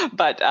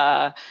 But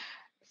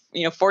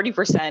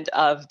 40%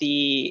 of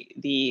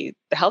the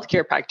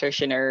healthcare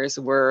practitioners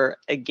were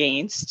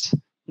against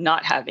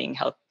not having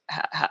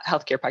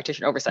healthcare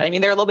practitioner oversight. I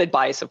mean, they're a little bit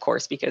biased, of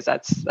course, because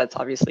that's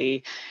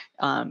obviously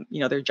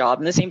their job.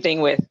 And the same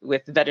thing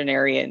with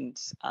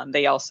veterinarians.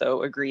 They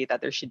also agree that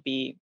there should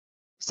be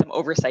some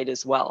oversight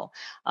as well.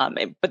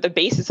 But the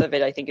basis of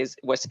it, I think, is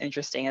what's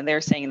interesting. And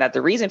they're saying that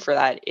the reason for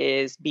that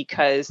is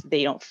because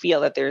they don't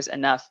feel that there's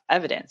enough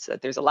evidence,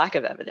 that there's a lack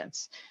of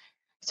evidence.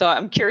 So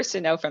I'm curious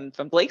to know from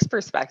Blake's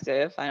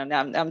perspective, I don't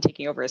know, I'm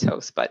taking over as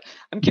host, but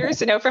I'm curious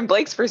to know from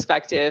Blake's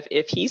perspective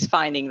if he's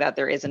finding that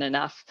there isn't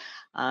enough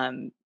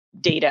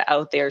data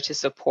out there to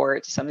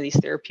support some of these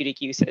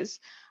therapeutic uses.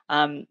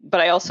 But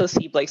I also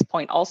see Blake's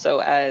point also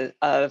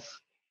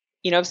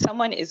if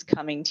someone is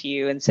coming to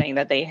you and saying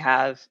that they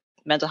have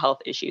mental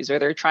health issues or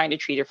they're trying to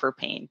treat it for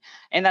pain,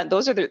 and that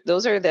those are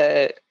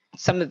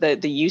some of the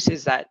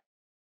uses that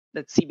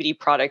CBD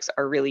products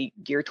are really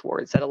geared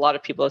towards, that a lot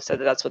of people have said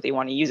that that's what they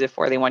want to use it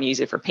for. They want to use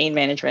it for pain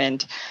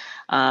management.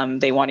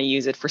 They want to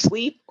use it for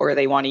sleep, or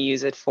they want to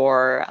use it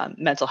for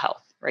mental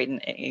health, right?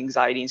 And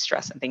anxiety and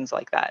stress and things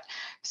like that.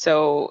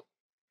 So,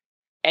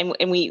 and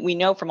we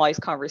know from all these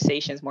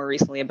conversations more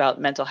recently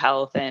about mental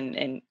health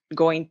and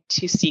going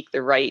to seek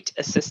the right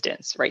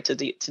assistance, right? To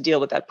deal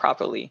with that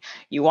properly.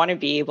 You want to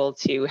be able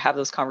to have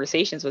those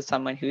conversations with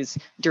someone who's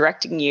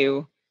directing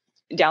you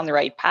down the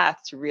right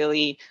path to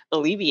really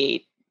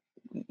alleviate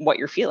what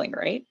you're feeling,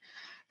 right?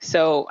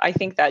 So I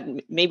think that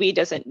maybe it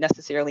doesn't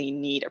necessarily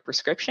need a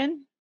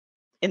prescription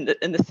in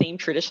the same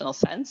traditional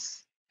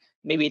sense.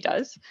 Maybe it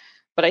does,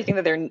 but I think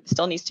that there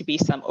still needs to be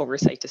some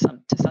oversight to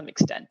some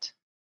extent.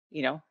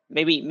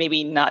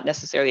 Maybe not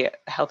necessarily a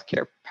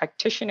healthcare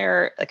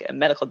practitioner, like a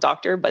medical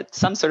doctor, but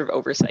some sort of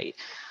oversight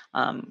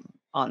on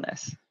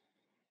this.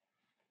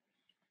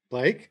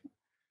 Blake?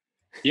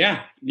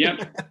 Yeah.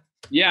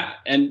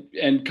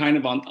 And kind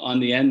of on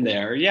the end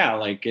there. Yeah.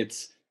 Like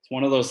it's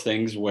one of those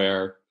things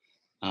where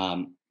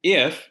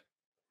if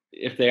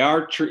they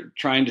are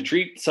trying to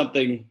treat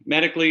something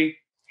medically,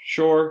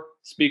 sure,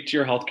 speak to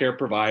your healthcare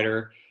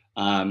provider.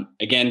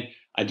 Again,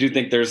 I do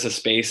think there's a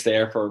space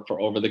there for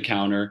over the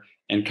counter.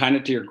 And kind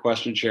of to your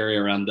question, Sherry,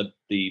 around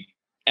the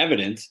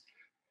evidence,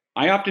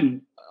 I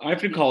often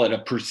call it a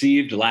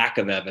perceived lack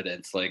of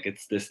evidence. Like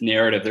it's this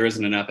narrative, there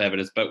isn't enough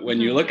evidence. But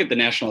when you look at the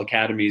National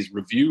Academy's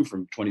review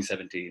from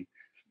 2017,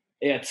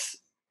 it's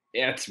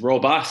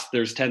robust.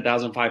 There's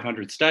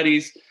 10,500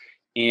 studies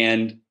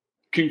and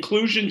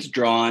conclusions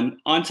drawn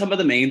on some of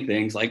the main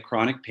things like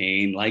chronic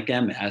pain, like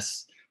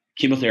MS,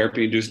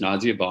 chemotherapy-induced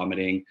nausea,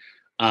 vomiting.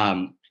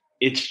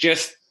 It's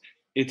just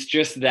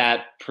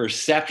that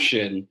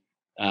perception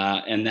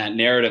and that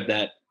narrative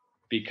that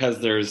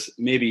because there's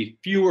maybe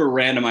fewer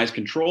randomized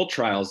control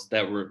trials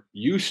that we're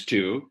used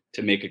to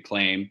make a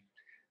claim,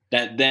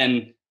 that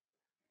then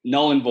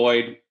null and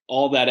void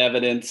all that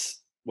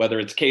evidence, whether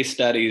it's case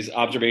studies,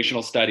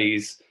 observational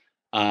studies,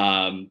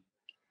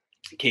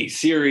 case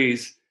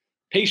series,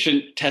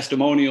 patient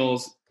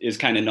testimonials, is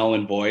kind of null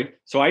and void.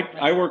 So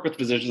I work with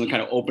physicians on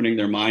kind of opening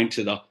their mind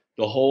to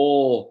the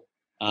whole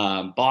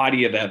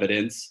body of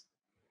evidence.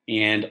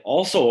 And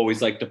also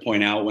always like to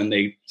point out when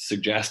they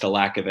suggest a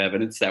lack of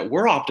evidence that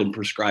we're often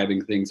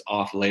prescribing things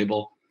off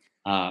label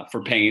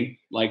for pain,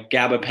 like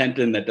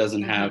gabapentin that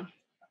doesn't have,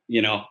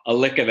 a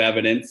lick of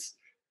evidence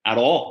at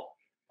all.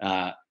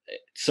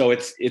 So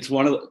it's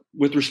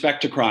with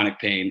respect to chronic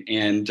pain.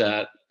 And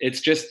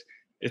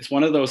it's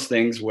one of those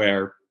things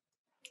where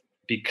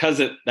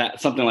because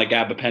that something like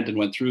gabapentin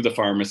went through the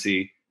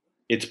pharmacy,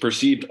 it's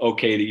perceived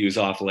okay to use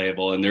off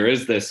label. And there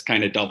is this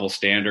kind of double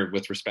standard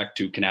with respect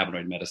to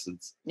cannabinoid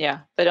medicines. Yeah,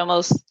 but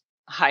almost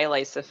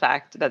highlights the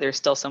fact that there's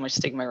still so much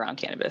stigma around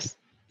cannabis,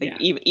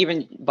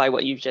 even by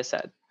what you've just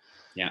said.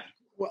 Yeah.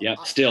 Well,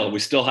 we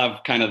still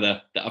have kind of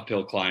the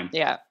uphill climb.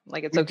 Yeah.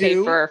 Like it's okay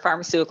for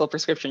pharmaceutical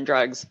prescription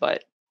drugs,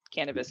 but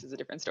cannabis is a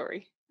different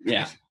story.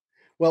 Yeah.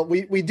 Well,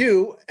 we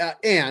do.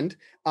 And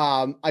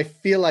I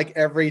feel like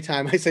every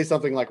time I say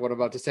something like what I'm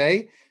about to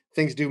say,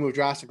 things do move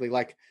drastically.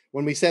 Like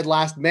when we said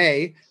last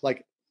May,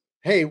 like,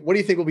 hey, what do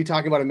you think we'll be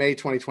talking about in May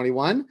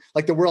 2021?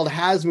 Like the world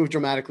has moved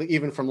dramatically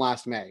even from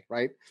last May,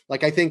 right?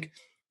 Like I think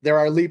there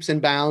are leaps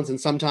and bounds.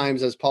 And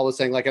sometimes, as Paul was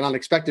saying, like in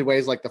unexpected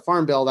ways, like the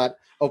Farm Bill that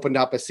opened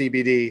up a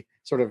CBD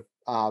sort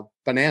of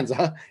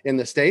bonanza in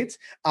the States.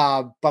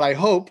 But I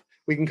hope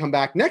we can come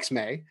back next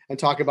May and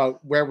talk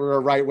about where we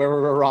were right, where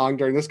we were wrong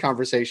during this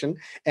conversation.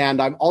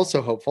 And I'm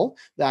also hopeful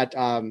that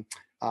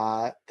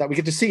that we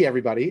get to see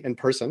everybody in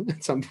person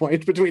at some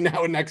point between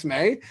now and next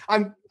May.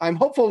 I'm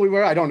hopeful we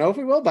will. I don't know if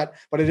we will, but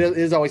it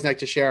is always nice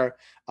to share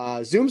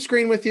Zoom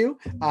screen with you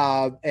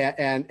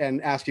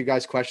and ask you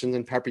guys questions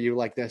and pepper you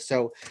like this.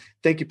 So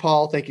thank you,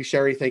 Paul. Thank you,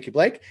 Sherry. Thank you,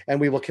 Blake. And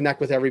we will connect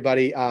with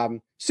everybody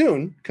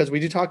soon, because we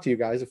do talk to you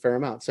guys a fair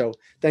amount. So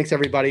thanks,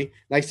 everybody.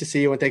 Nice to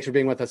see you, and thanks for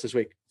being with us this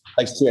week.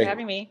 Thanks, Thanks for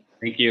having me.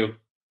 Thank you.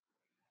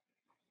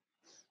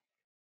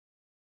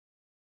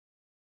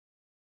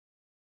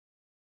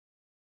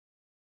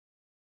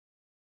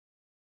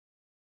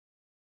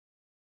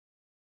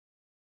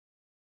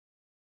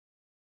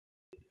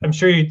 I'm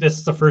sure this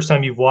is the first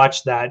time you've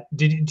watched that.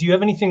 Do you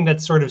have anything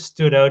that sort of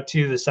stood out to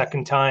you the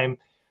second time,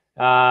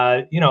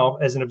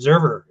 as an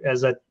observer,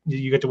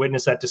 you get to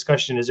witness that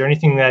discussion? Is there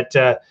anything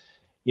that,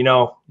 you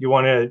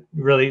want to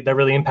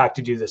really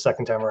impacted you the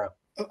second time around?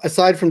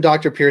 Aside from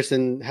Dr.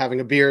 Pearson having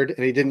a beard,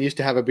 and he didn't used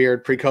to have a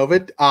beard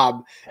pre-COVID,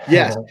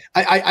 yes,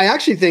 I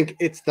actually think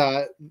it's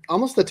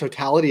almost the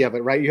totality of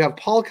it, right? You have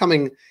Paul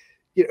coming.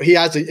 He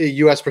has a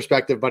U.S.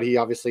 perspective, but he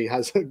obviously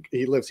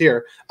he lives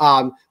here.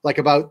 Like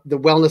about the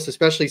wellness,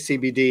 especially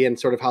CBD, and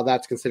sort of how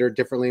that's considered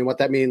differently and what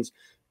that means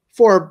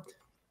for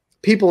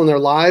people in their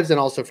lives and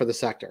also for the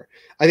sector.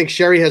 I think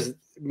Sherry has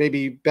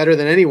maybe better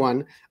than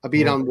anyone a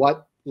beat on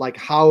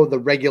how the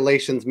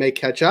regulations may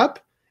catch up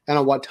and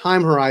on what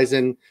time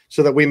horizon,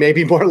 so that we may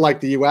be more like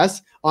the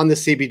U.S. on the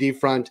CBD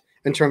front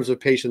in terms of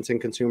patients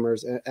and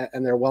consumers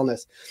and their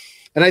wellness.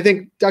 And I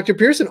think Dr.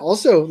 Pearson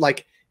also,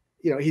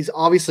 he's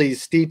obviously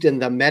steeped in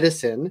the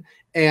medicine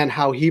and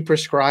how he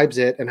prescribes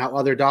it and how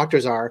other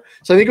doctors are.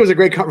 So I think it was a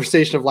great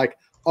conversation of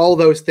all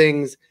those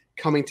things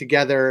coming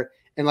together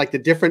and the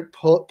different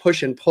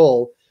push and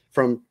pull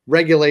from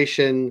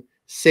regulation,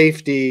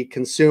 safety,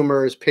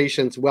 consumers,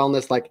 patients,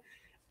 wellness.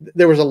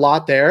 There was a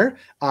lot there.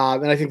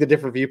 And I think the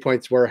different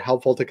viewpoints were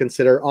helpful to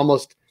consider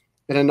almost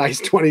in a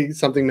nice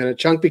 20-something minute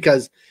chunk,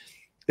 because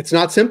it's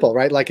not simple,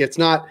 right? It's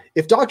not,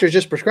 if doctors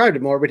just prescribed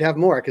it more, we'd have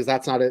more, because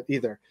that's not it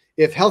either.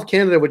 If Health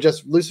Canada would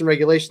just loosen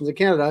regulations in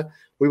Canada,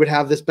 we would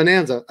have this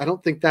bonanza. I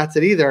don't think that's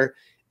it either.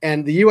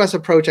 And the U.S.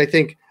 approach, I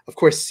think, of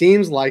course,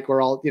 seems like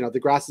we're all, the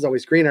grass is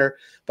always greener,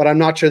 but I'm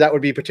not sure that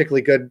would be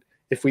particularly good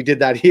if we did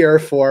that here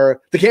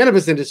for the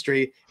cannabis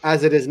industry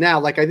as it is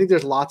now. I think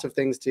there's lots of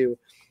things to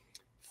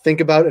think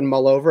about and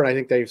mull over, and I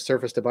think they've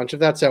surfaced a bunch of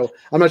that. So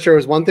I'm not sure it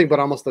was one thing, but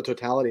almost the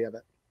totality of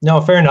it.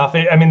 No, fair enough.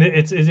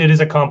 It is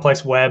a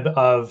complex web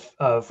of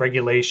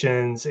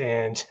regulations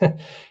and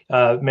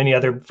many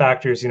other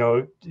factors.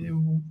 2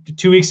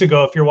 weeks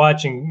ago, if you're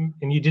watching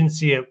and you didn't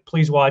see it,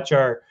 please watch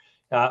our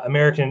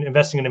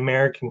Investing in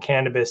American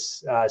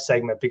Cannabis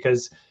segment,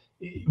 because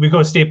we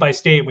go state by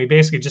state. And we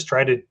basically just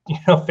try to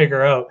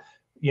figure out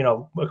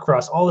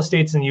across all the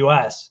states in the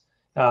U.S.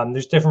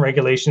 There's different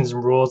regulations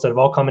and rules that have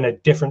all come in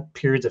at different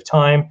periods of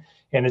time.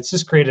 And it's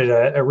just created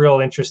a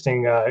real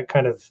interesting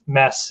kind of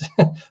mess,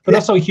 but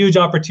also a huge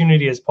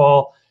opportunity, as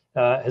Paul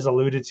has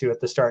alluded to at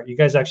the start. You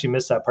guys actually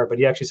missed that part, but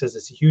he actually says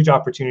it's a huge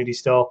opportunity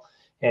still,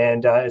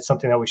 and it's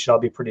something that we should all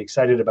be pretty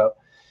excited about.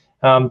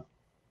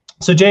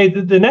 So Jay,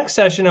 the next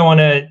session I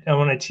want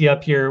to tee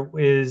up here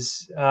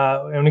is,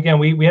 and again,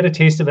 we had a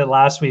taste of it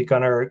last week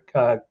on our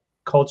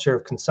culture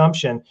of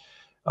consumption.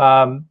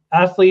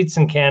 Athletes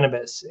and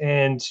cannabis,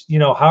 and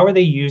how are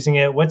they using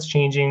it? What's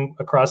changing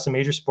across the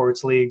major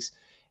sports leagues?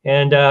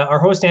 And our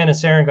host, Anna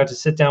Saren, got to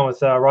sit down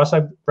with Ross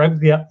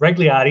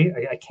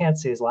Regliati. I can't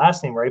say his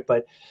last name right,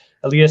 but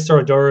Elias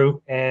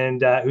Sorodoru,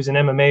 and who's an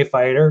MMA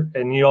fighter.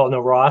 And you all know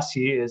Ross.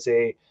 He is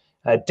a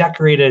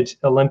decorated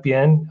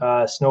Olympian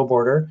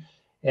snowboarder.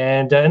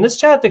 And in this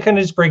chat, they kind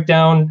of just break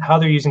down how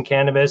they're using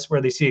cannabis, where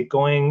they see it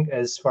going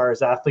as far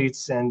as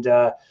athletes. And,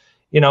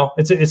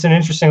 it's an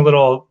interesting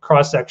little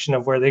cross-section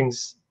of where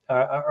things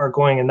are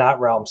going in that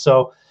realm.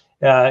 So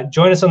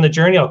join us on the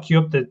journey. I'll cue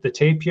up the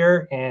tape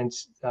here and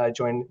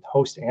join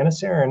host Anna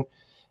Saren,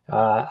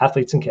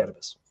 Athletes in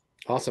Cannabis.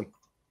 Awesome.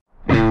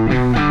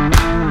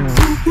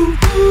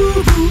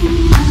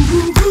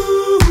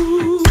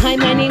 Hi,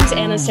 my name's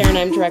Anna Saren.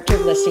 I'm Director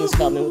of Listings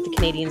Development with the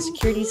Canadian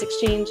Securities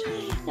Exchange,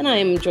 and I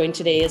am joined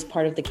today as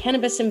part of the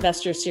Cannabis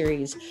Investor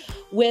Series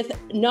with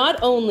not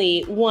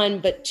only one,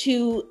 but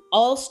two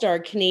all-star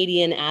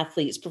Canadian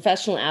athletes,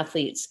 professional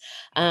athletes,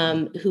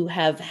 who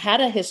have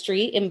had a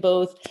history in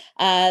both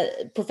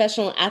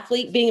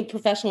being a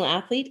professional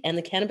athlete and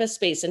the cannabis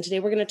space. And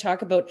today we're going to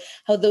talk about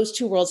how those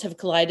two worlds have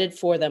collided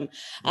for them.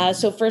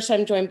 So first,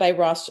 I'm joined by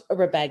Ross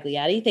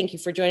Regliati. Thank you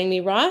for joining me,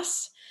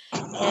 Ross.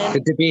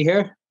 Good to be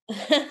here.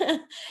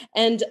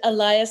 And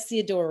Elias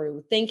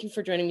Theodoru. Thank you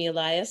for joining me,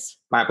 Elias.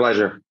 My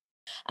pleasure.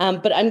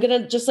 But I'm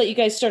going to just let you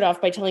guys start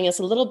off by telling us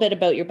a little bit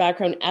about your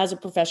background as a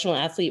professional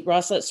athlete.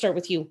 Ross, let's start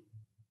with you.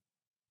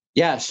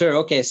 Yeah, sure.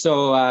 Okay.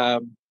 So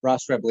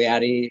Ross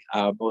Regliati,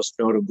 most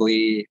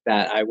notably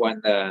that I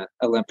won the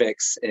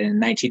Olympics in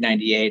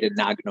 1998 in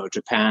Nagano,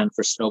 Japan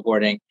for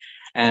snowboarding,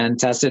 and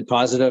tested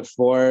positive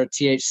for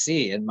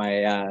THC in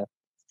my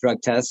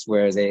drug test,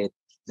 where they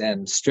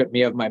then stripped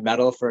me of my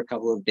medal for a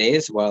couple of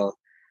days while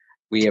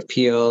we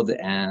appealed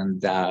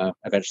and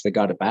eventually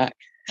got it back.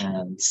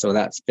 And so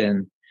that's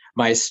been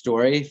my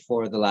story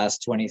for the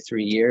last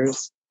 23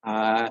 years.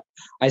 I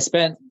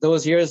spent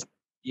those years,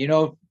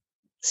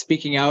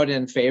 speaking out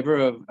in favor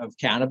of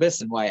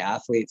cannabis and why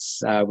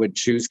athletes would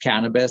choose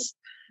cannabis.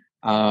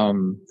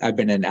 I've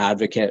been an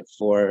advocate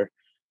for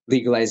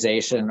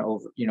legalization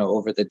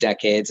over the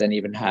decades, and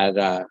even had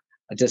a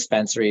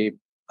dispensary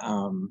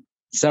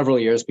several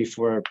years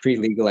before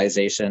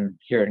pre-legalization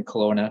here in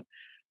Kelowna.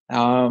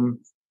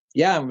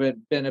 It's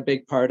been a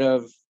big part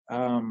of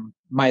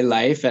my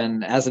life,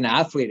 and as an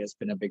athlete, it's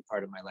been a big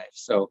part of my life.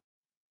 So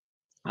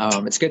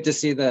it's good to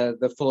see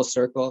the full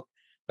circle.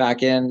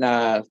 Back in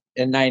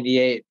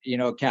 '98,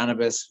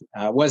 cannabis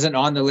wasn't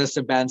on the list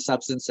of banned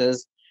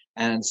substances,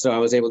 and so I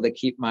was able to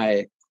keep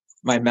my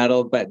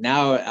medal. But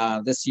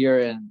now this year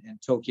in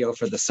Tokyo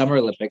for the Summer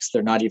Olympics,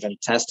 they're not even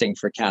testing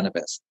for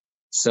cannabis.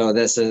 So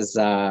this is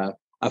a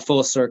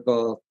full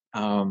circle.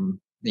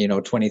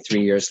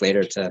 23 years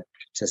later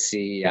to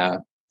see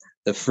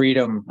the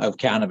freedom of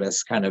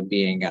cannabis kind of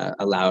being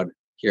allowed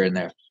here and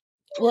there.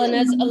 Well, and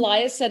as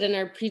Elias said in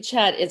our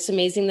pre-chat, it's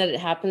amazing that it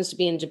happens to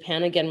be in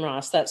Japan again,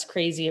 Ross. That's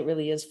crazy. It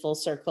really is full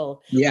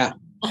circle. Yeah.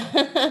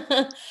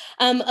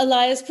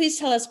 Elias, please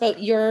tell us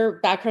about your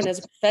background as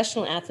a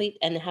professional athlete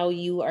and how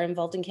you are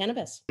involved in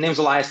cannabis. My name's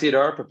Elias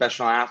Theodore,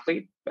 professional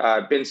athlete.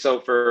 Been so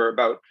for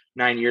about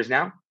 9 years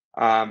now.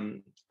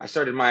 I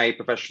started my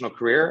professional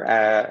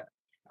career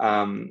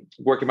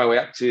working my way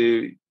up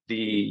to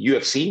the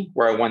UFC,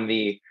 where I won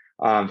the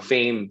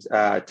famed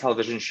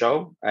television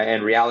show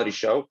and reality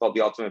show called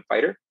The Ultimate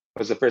Fighter. I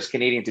was the first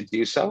Canadian to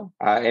do so.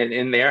 And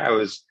in there, I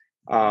was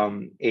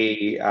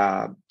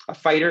a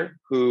fighter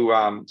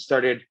who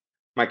started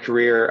my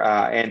career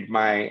and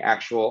my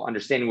actual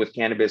understanding with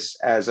cannabis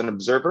as an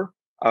observer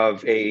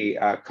of a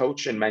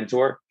coach and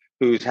mentor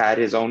who's had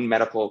his own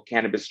medical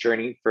cannabis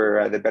journey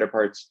for the better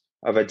parts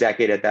of a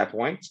decade at that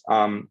point.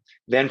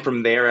 Then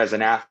from there, as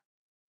an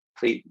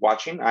athlete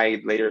watching, I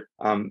later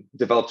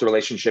developed a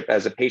relationship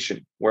as a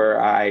patient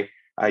where I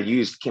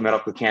used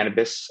medical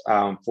cannabis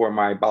for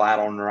my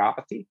bilateral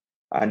neuropathy,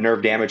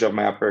 nerve damage of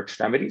my upper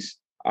extremities.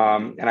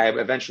 And I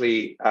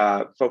eventually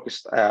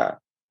focused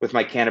with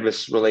my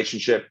cannabis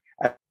relationship,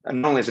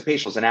 not only as a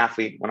patient, as an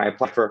athlete, when I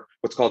applied for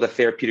what's called a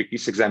therapeutic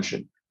use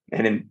exemption.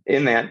 And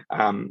in that,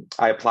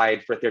 I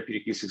applied for a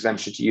therapeutic use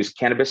exemption to use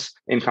cannabis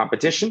in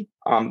competition.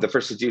 The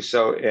first to do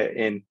so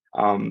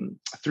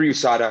through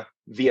USADA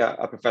via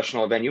a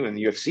professional venue in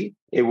the UFC.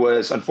 It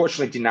was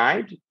unfortunately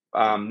denied,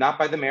 not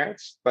by the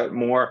merits, but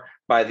more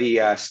by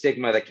the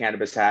stigma that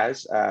cannabis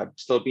has,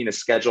 still being a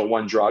Schedule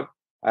I drug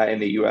in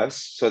the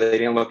US. So they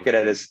didn't look at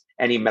it as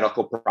any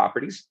medical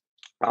properties.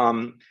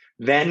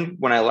 Then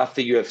when I left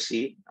the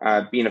UFC,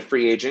 being a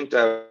free agent,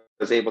 I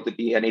was able to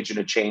be an agent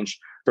of change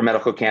for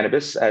medical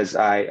cannabis as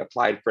I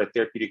applied for a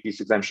therapeutic use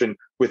exemption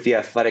with the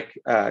Athletic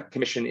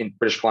Commission in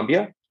British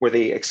Columbia, where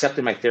they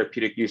accepted my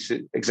therapeutic use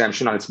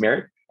exemption on its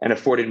merit and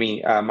afforded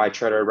me my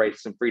charter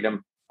rights and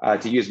freedom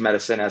to use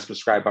medicine as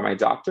prescribed by my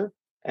doctor.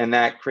 And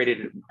that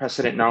created a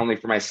precedent not only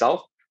for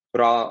myself,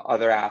 but all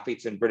other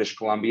athletes in British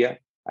Columbia,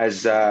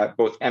 as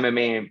both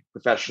MMA and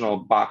professional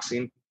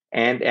boxing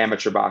and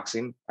amateur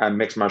boxing,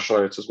 mixed martial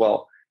arts as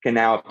well, can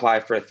now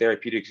apply for a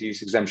therapeutic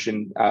use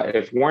exemption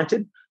if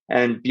warranted.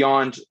 And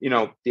beyond,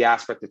 the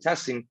aspect of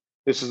testing,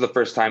 this is the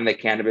first time that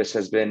cannabis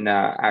has been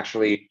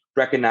actually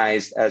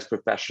recognized as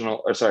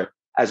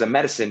as a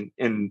medicine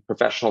in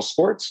professional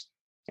sports.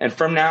 And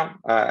from now,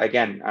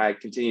 again, I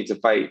continue to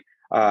fight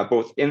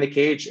both in the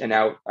cage and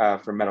out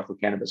for medical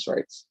cannabis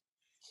rights.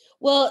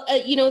 Well,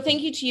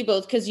 thank you to you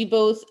both, because you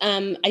both,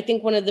 I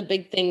think one of the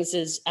big things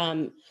is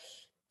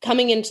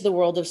coming into the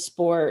world of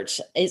sport,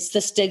 it's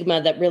the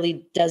stigma that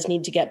really does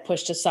need to get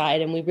pushed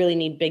aside. And we really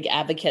need big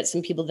advocates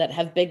and people that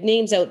have big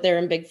names out there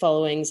and big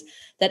followings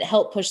that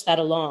help push that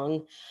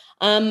along.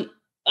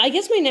 I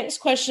guess my next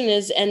question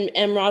is,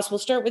 and Ross, we'll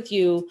start with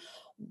you.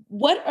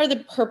 What are the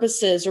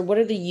purposes or what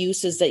are the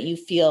uses that you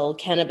feel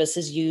cannabis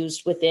is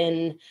used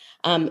within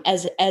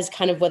as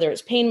kind of, whether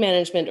it's pain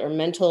management or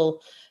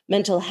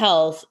mental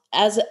health?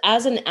 As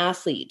an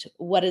athlete,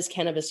 what is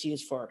cannabis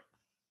used for?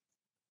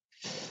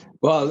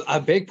 Well, a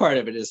big part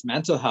of it is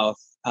mental health.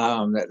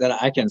 That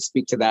I can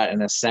speak to that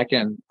in a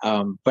second.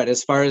 But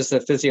as far as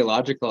the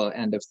physiological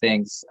end of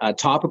things,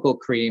 topical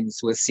creams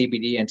with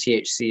CBD and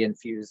THC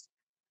infused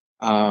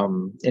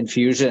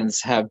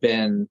infusions have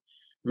been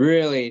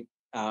really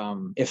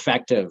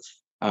effective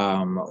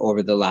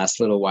over the last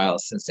little while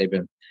since they've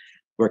been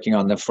working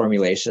on the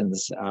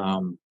formulations.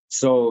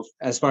 So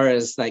as far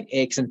as like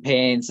aches and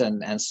pains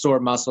and sore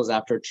muscles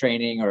after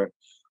training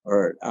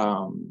or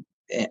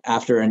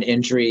after an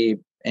injury,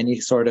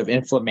 any sort of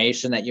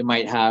inflammation that you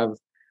might have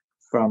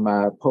from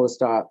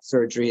post-op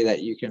surgery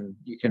that you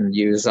can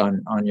use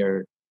on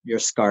your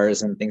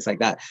scars and things like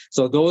that.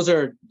 So those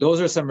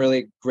are some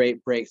really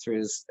great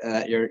breakthroughs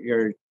that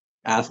your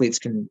athletes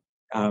can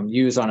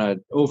use on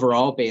an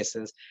overall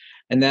basis.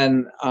 And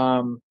then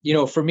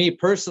for me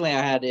personally,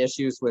 I had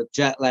issues with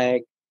jet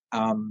lag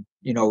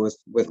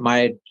With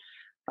my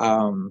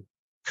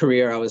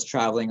career, I was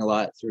traveling a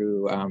lot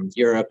through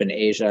Europe and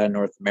Asia and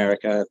North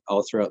America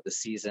all throughout the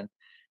season.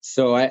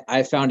 So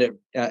I found it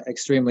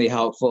extremely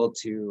helpful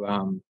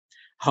to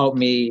help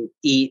me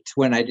eat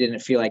when I didn't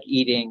feel like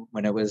eating,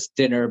 when it was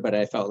dinner, but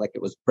I felt like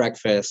it was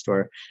breakfast,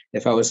 or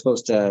if I was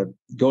supposed to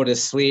go to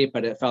sleep,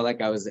 but it felt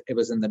like it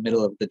was in the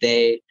middle of the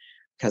day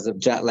because of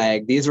jet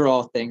lag. These are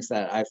all things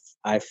that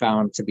I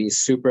found to be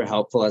super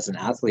helpful as an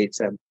athlete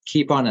to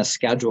keep on a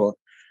schedule.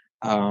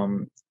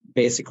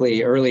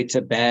 Basically early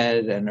to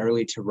bed and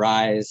early to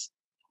rise,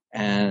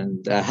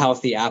 and a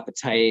healthy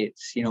appetite.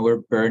 We're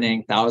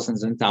burning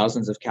thousands and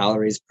thousands of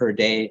calories per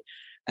day,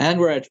 and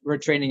we're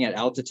training at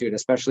altitude,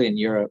 especially in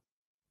Europe.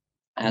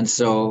 And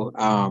so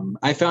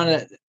I found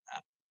it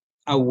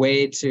a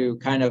way to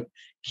kind of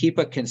keep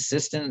a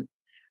consistent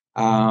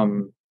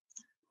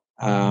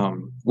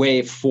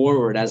way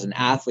forward as an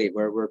athlete,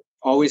 where we're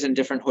always in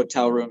different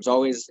hotel rooms,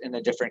 always in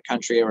a different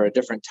country or a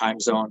different time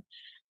zone.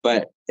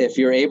 But if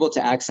you're able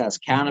to access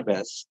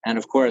cannabis, and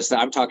of course,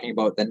 I'm talking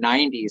about the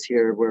 90s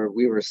here, where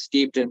we were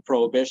steeped in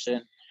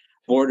prohibition,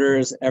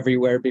 borders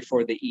everywhere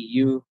before the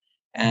EU,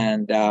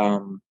 and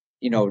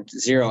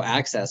zero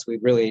access.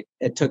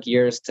 It took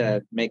years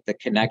to make the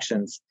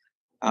connections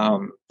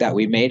that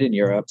we made in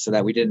Europe, so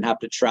that we didn't have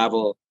to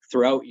travel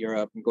throughout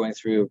Europe and going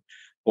through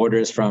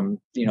borders from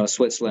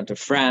Switzerland to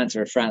France,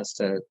 or France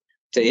to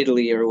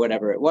Italy, or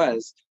whatever it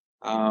was.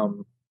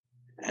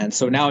 And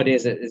so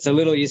nowadays it's a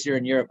little easier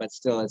in Europe, but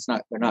still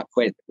they're not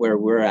quite where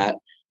we're at.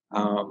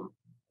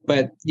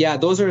 But yeah,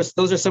 those are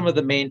some of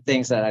the main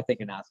things that I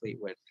think an athlete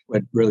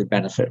would really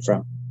benefit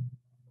from.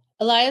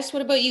 Elias,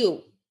 what about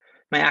you?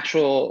 My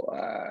actual,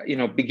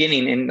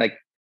 beginning and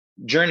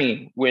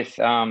journey with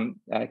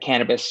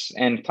cannabis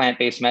and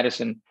plant-based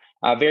medicine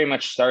very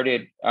much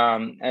started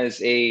as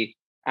a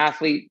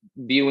athlete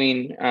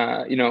viewing,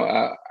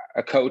 a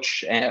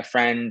coach, a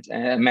friend,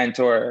 a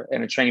mentor,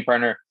 and a training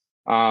partner,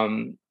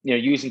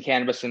 using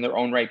cannabis in their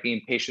own right,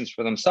 being patients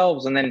for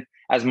themselves. And then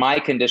as my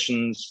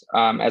conditions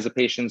as a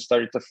patient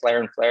started to flare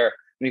and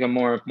become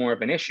more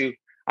of an issue,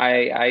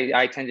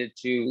 I tended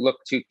to look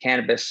to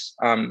cannabis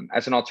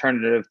as an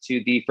alternative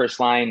to the first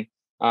line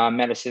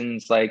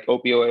medicines like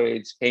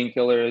opioids,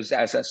 painkillers,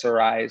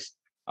 SSRIs.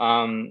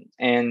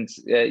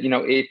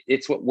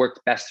 It's what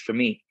worked best for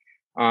me.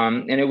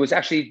 And it was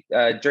actually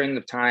during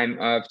the time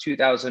of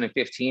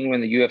 2015 when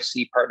the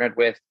UFC partnered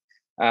with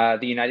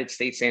the United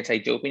States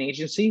Anti-Doping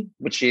Agency,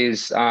 which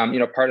is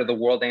part of the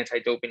World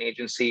Anti-Doping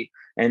Agency,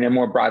 and then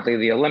more broadly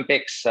the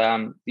Olympics.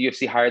 The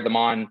UFC hired them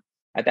on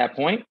at that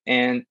point,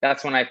 and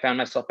that's when I found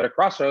myself at a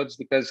crossroads,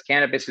 because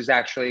cannabis is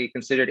actually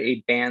considered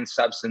a banned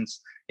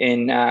substance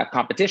in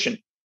competition.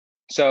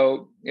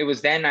 So it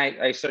was then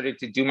I started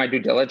to do my due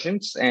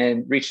diligence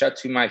and reached out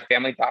to my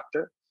family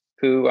doctor,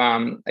 who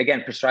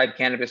again prescribed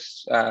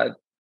cannabis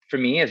for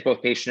me as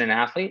both patient and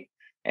athlete.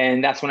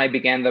 And that's when I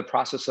began the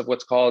process of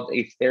what's called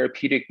a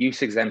therapeutic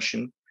use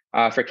exemption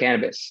for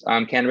cannabis.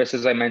 Cannabis,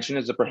 as I mentioned,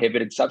 is a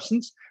prohibited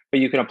substance,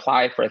 but you can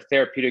apply for a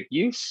therapeutic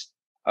use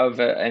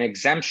of an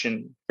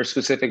exemption for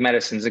specific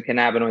medicines, and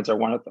cannabinoids are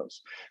one of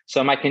those.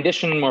 So my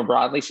condition, more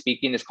broadly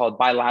speaking, is called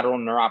bilateral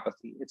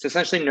neuropathy. It's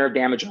essentially nerve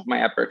damage of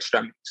my upper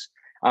extremities.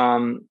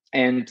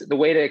 And the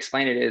way to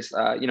explain it is,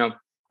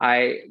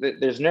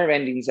 there's nerve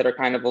endings that are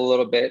kind of a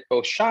little bit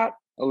both shot,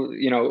 a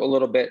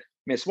little bit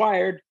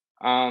miswired.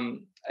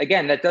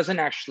 Again, that doesn't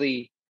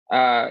actually,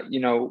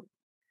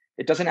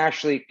 it doesn't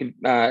actually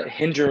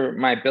hinder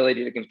my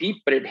ability to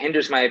compete, but it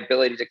hinders my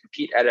ability to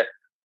compete at a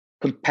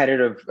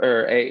competitive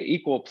or a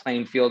equal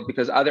playing field,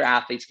 because other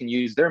athletes can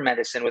use their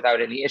medicine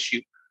without any issue.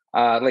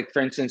 Like,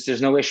 for instance,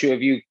 there's no issue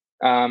of you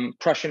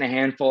crushing a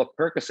handful of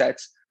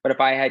Percocets, but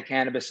if I had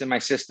cannabis in my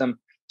system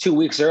 2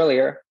 weeks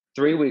earlier,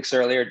 3 weeks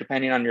earlier,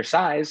 depending on your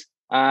size,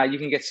 you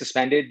can get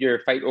suspended, your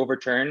fight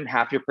overturned,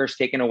 half your purse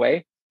taken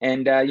away,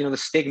 and the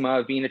stigma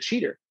of being a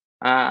cheater.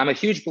 I'm a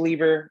huge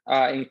believer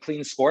in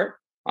clean sport.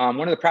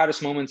 One of the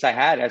proudest moments I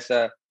had as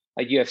a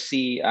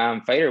UFC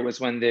fighter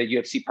was when the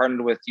UFC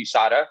partnered with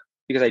USADA,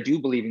 because I do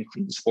believe in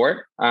clean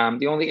sport.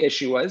 The only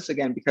issue was,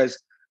 again, because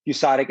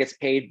USADA gets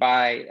paid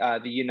by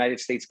the United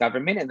States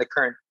government, and the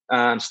current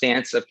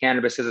stance of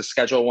cannabis as a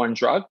Schedule I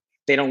drug,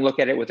 they don't look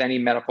at it with any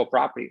medical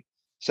property.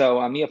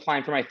 So me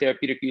applying for my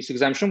therapeutic use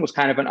exemption was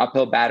kind of an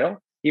uphill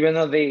battle, even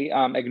though they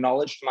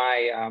acknowledged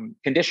my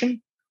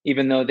condition,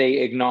 even though they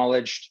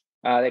acknowledged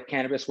that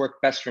cannabis worked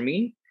best for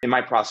me. In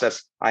my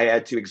process, I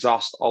had to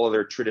exhaust all of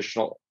their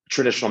traditional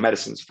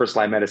medicines, first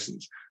line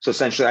medicines. So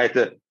essentially,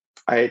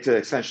 I had to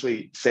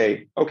essentially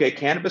say, okay,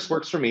 cannabis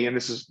works for me, and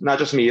this is not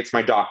just me; it's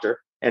my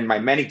doctor and my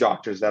many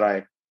doctors that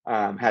I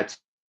had to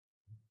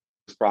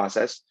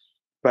process.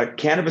 But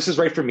cannabis is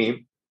right for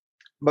me.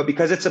 But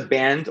because it's a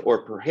banned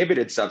or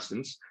prohibited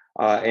substance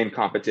in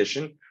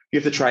competition,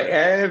 you have to try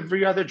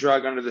every other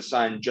drug under the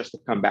sun just to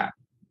come back.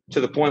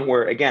 To the point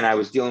where, again, I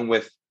was dealing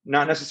with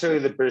not necessarily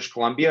the British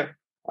Columbia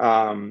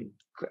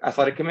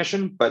Athletic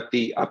Commission, but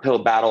the uphill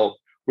battle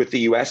with the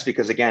US,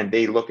 because, again,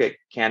 they look at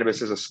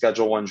cannabis as a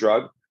Schedule I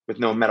drug with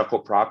no medical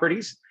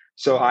properties.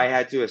 So I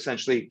had to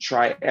essentially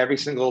try every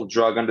single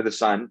drug under the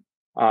sun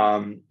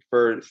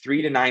for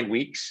 3 to 9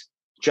 weeks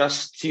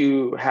just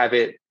to have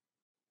it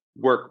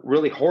work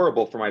really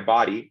horrible for my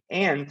body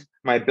and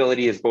my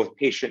ability as both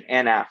patient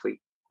and athlete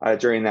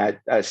during that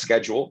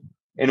schedule,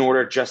 in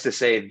order just to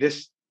say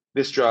this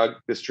drug,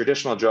 this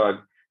traditional drug,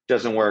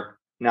 doesn't work.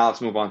 Now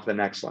let's move on to the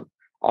next one,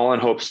 all in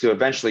hopes to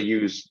eventually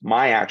use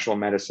my actual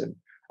medicine,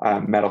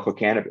 medical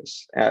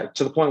cannabis,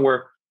 to the point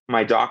where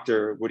my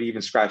doctor would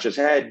even scratch his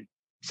head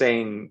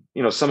saying,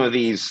 some of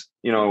these,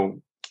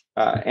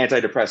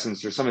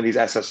 antidepressants or some of these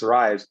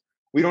SSRIs,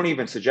 we don't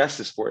even suggest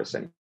this for us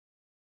anymore.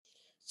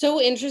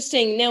 So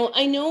interesting. Now,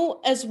 I know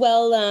as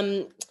well,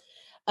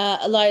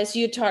 Elias,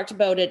 you talked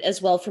about it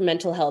as well for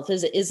mental health.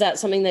 Is that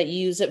something that you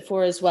use it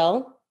for as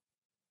well?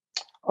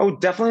 Oh,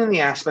 definitely in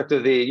the aspect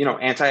of the,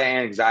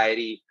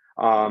 anti-anxiety,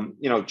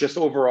 just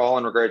overall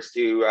in regards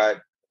to,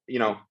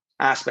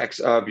 aspects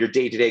of your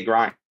day-to-day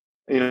grind.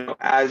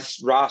 As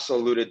Ross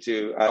alluded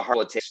to, how hard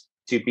it takes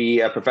to be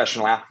a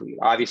professional athlete.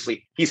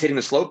 Obviously, he's hitting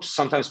the slopes.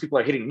 Sometimes people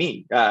are hitting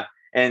me.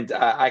 And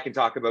I can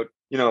talk about,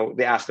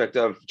 the aspect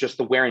of just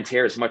the wear and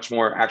tear is much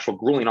more actual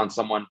grueling on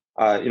someone,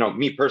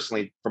 me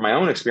personally, from my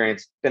own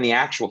experience, than the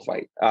actual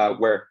fight,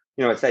 where,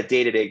 it's that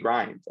day-to-day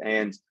grind.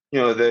 And,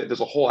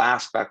 there's a whole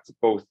aspect of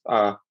both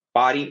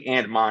body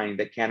and mind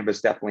that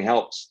cannabis definitely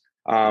helps.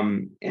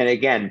 And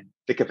again,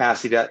 the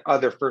capacity that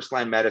other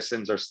first-line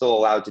medicines are still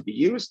allowed to be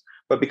used,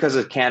 but because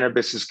of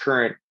cannabis's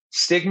current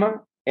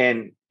stigma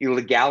and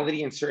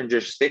illegality in certain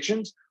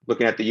jurisdictions,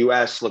 looking at the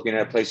US, looking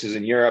at places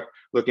in Europe,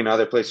 looking at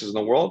other places in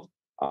the world,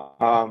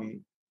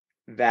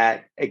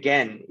 that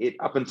again, it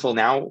up until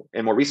now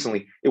and more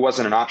recently, it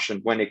wasn't an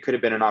option when it could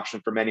have been an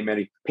option for many,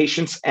 many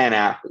patients and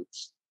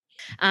athletes.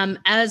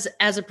 As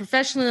a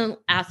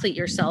professional athlete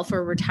yourself, or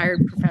a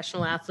retired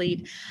professional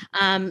athlete,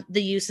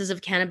 the uses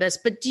of cannabis,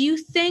 but do you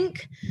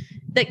think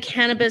that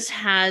cannabis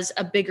has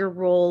a bigger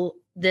role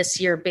this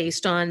year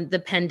based on the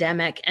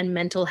pandemic and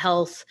mental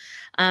health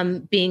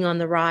being on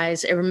the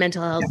rise, or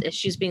mental health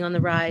issues being on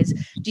the rise?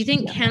 Do you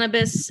think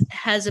cannabis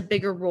has a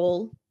bigger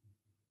role?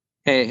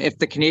 Hey, if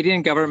the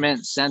Canadian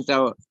government sent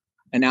out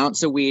an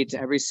ounce of weed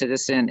to every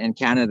citizen in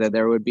Canada,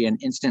 there would be an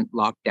instant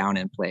lockdown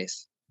in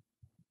place.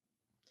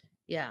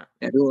 Yeah.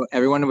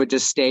 Everyone would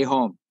just stay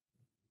home.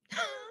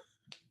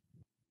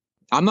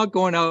 I'm not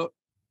going out.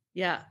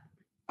 Yeah.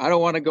 I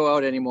don't want to go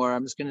out anymore.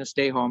 I'm just going to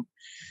stay home.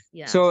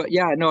 Yeah. So,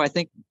 I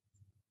think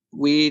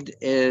weed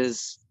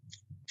is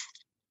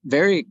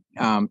very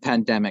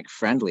pandemic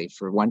friendly.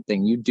 For one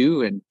thing, you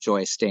do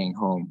enjoy staying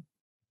home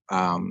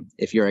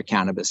if you're a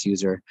cannabis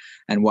user,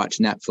 and watch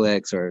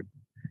Netflix or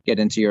get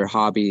into your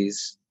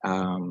hobbies.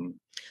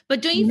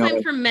 But don't you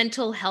find for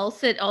mental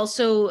health, it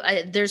also,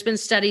 there's been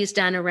studies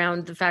done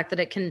around the fact that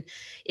it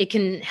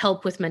can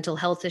help with mental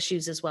health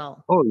issues as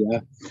well? Oh, yeah.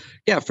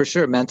 Yeah, for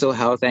sure. Mental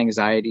health,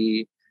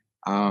 anxiety,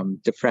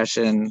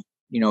 depression,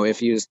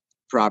 if used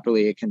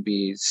properly, it can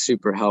be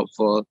super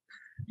helpful.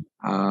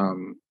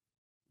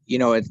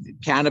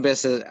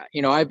 Cannabis is,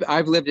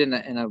 I've lived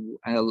in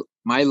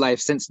my life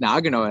since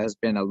Nagano has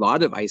been a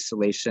lot of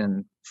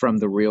isolation from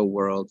the real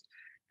world.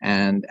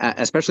 And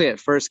especially at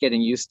first, getting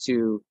used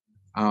to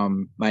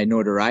my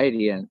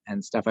notoriety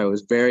and stuff, I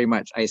was very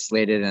much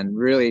isolated and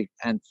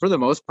for the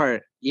most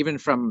part, even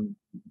from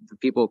the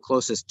people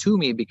closest to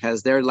me,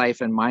 because their life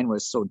and mine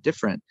was so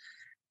different.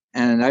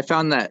 And I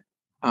found that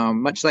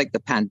much like the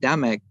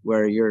pandemic,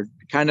 where you're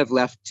kind of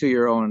left to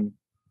your own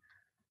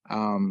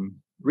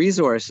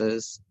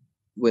resources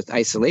with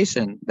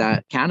isolation,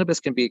 that cannabis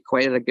can be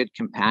quite a good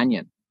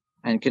companion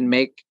and can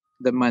make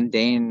the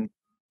mundane,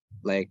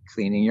 like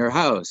cleaning your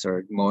house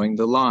or mowing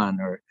the lawn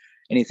or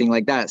anything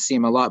like that,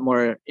 seem a lot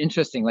more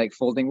interesting, like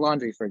folding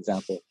laundry, for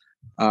example.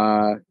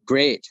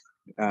 Great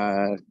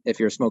if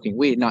you're smoking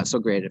weed, not so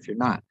great if you're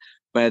not.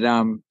 But,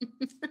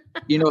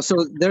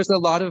 so there's a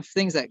lot of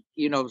things that,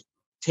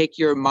 take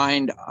your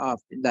mind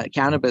off, that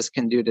cannabis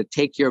can do to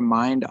take your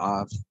mind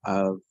off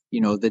of,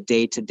 the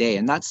day to day.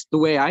 And that's the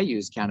way I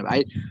use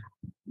cannabis.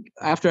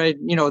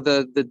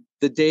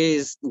 The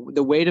days,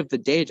 the weight of the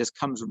day just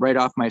comes right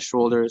off my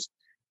shoulders.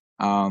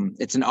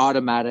 It's an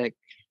automatic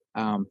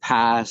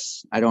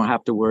pass. I don't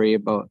have to worry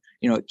about,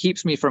 it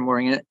keeps me from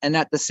worrying. And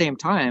at the same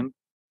time,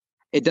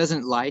 it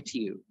doesn't lie to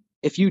you.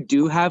 If you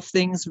do have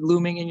things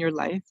looming in your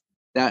life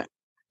that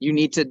you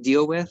need to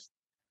deal with,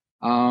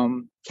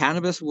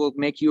 cannabis will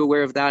make you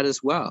aware of that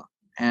as well.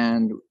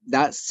 And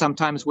that's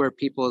sometimes where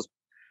people's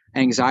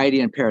anxiety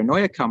and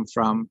paranoia come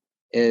from,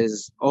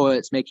 is,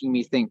 it's making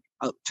me think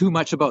too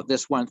much about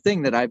this one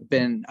thing that I've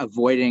been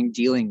avoiding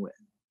dealing with.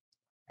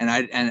 And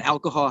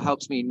alcohol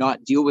helps me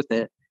not deal with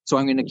it. So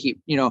I'm going to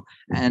keep,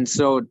 and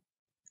so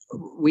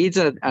weed's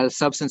a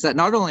substance that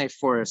not only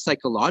for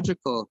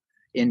psychological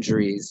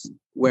injuries,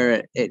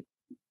 where it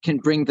can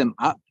bring them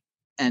up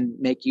and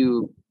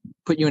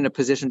put you in a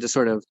position to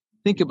sort of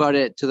think about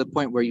it to the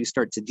point where you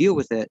start to deal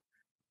with it.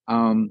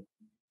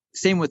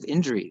 Same with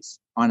injuries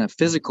on a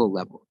physical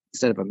level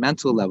instead of a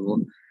mental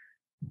level.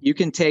 You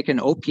can take an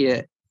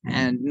opiate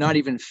and not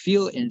even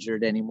feel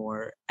injured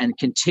anymore and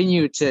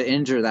continue to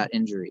injure that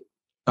injury.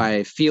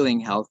 by feeling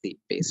healthy,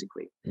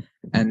 basically,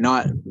 and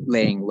not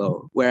laying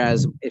low.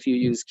 Whereas if you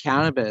use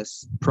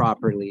cannabis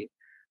properly,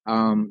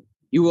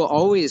 you will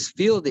always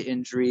feel the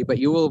injury, but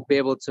you will be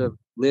able to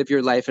live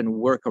your life and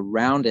work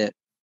around it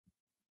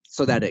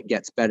so that it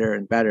gets better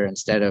and better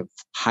instead of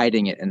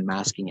hiding it and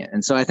masking it.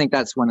 And so I think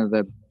that's one of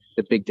the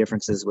big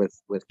differences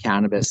with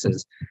cannabis,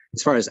 is,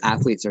 as far as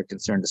athletes are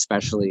concerned,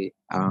 especially,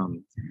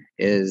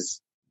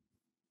 is,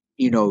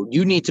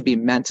 you need to be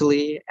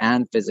mentally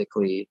and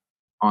physically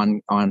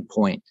on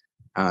point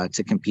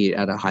to compete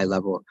at a high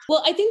level.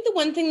 Well, I think the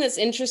one thing that's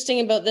interesting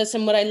about this,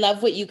 and what I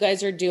love what you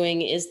guys are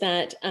doing, is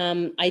that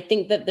I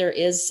think that there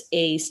is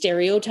a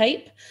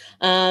stereotype.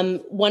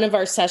 One of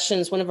our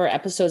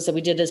episodes that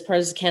we did as part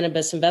of the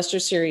Cannabis Investor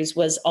Series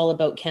was all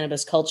about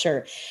cannabis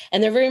culture.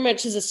 And there very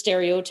much is a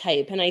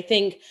stereotype. And I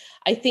think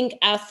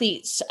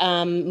athletes,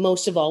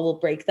 most of all, will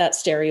break that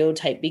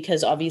stereotype,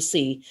 because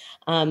obviously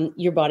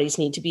your bodies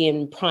need to be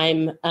in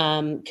prime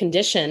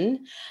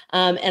condition.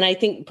 And I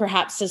think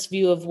perhaps this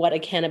view of what a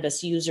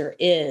cannabis user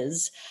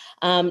is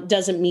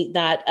doesn't meet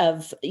that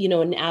of,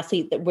 an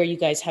athlete where you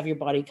guys have your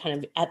body kind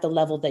of at the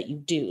level that you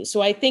do.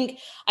 So I think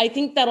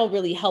that'll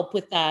really help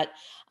with that.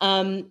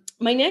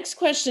 My next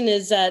question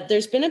is,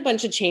 there's been a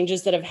bunch of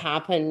changes that have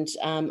happened.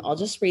 I'll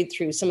just read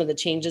through some of the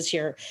changes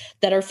here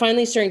that are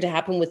finally starting to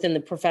happen within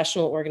the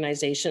professional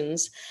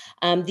organizations.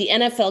 The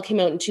NFL came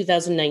out in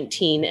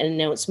 2019 and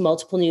announced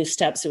multiple new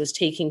steps it was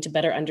taking to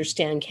better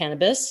understand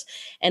cannabis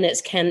and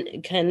its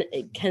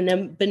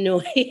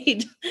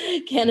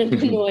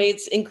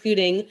cannabinoids,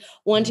 including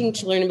wanting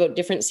to learn about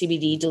different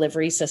CBD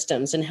delivery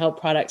systems and how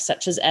products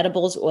such as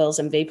edibles, oils,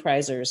 and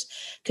vaporizers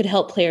could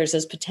help players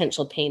as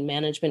potential pain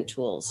management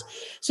tools.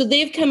 So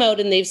they've come out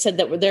and they've said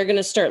that they're going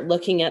to start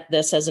looking at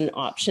this as an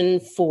option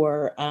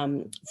for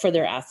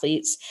their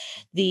athletes.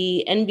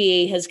 The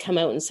NBA has come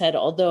out and said,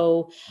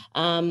 although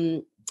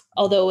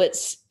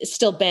it's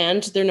still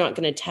banned, they're not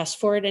going to test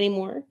for it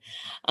anymore.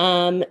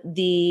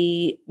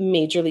 The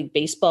Major League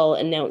Baseball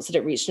announced that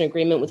it reached an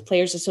agreement with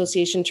Players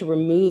Association to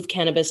remove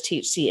cannabis,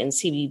 THC, and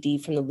CBD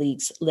from the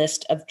league's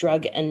list of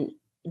drug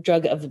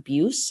of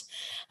abuse.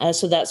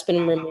 So that's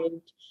been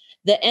removed.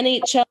 The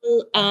NHL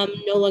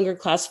no longer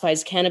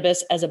classifies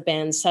cannabis as a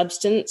banned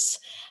substance,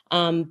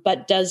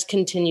 but does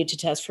continue to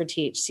test for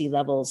THC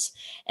levels.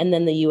 And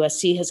then the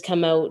USC has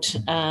come out,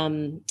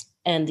 and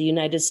the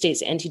United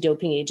States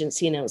Anti-Doping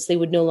Agency announced they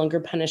would no longer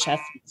punish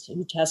athletes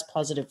who test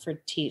positive for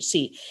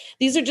THC.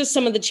 These are just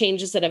some of the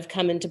changes that have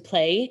come into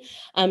play.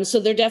 So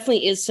there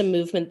definitely is some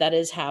movement that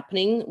is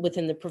happening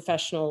within the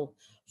professional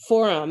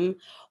forum.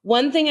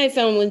 One thing I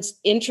found was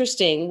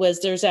interesting was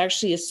there's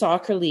actually a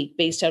soccer league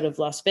based out of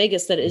Las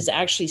Vegas that is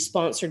actually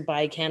sponsored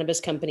by a cannabis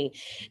company.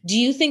 Do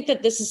you think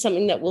that this is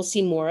something that we'll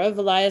see more of?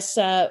 Elias,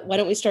 why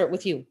don't we start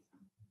with you?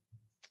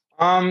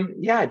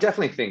 Yeah, I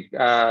definitely think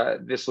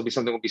this will be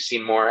something we'll be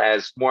seeing more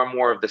as more and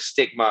more of the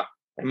stigma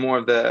and more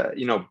of the,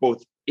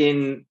 both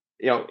in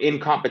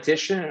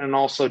competition and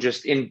also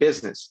just in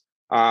business.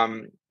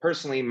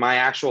 Personally, my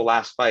actual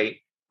last fight,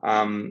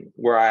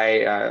 where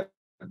I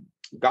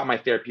got my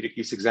therapeutic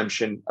use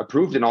exemption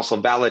approved and also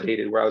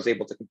validated, where I was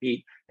able to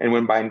compete and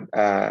win by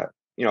a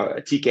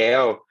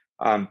TKO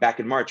back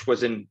in March,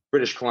 was in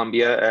British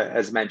Columbia,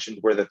 as mentioned,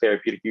 where the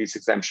therapeutic use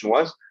exemption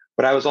was.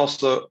 But I was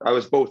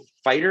both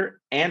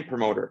fighter and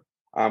promoter,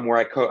 where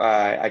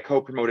I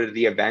co-promoted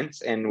the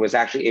event and was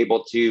actually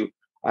able to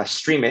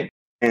stream it.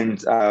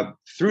 And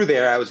through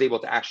there, I was able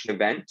to actually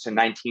event to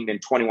 19 and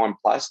 21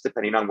 plus,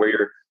 depending on where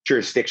your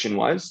jurisdiction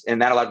was.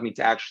 And that allowed me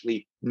to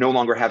actually no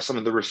longer have some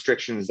of the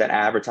restrictions that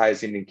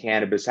advertising and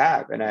cannabis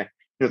have. And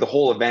the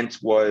whole event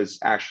was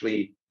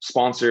actually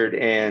sponsored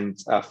and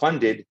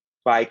funded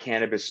by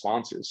cannabis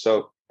sponsors.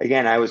 So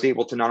again, I was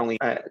able to not only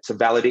to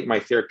validate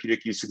my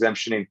therapeutic use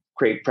exemption and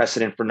create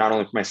precedent for not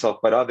only for myself,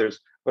 but others,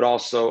 but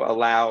also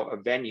allow a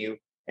venue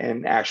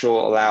and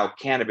allow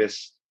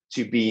cannabis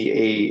to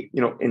be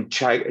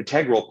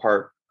integral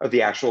part of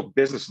the actual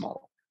business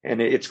model.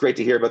 And it's great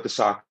to hear about the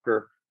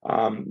soccer,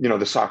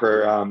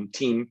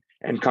 team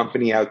and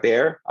company out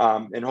there.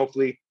 And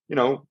hopefully,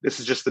 this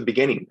is just the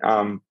beginning.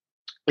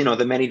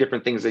 The many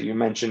different things that you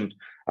mentioned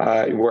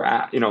were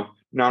at,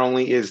 not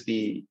only is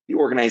the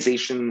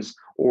organizations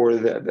or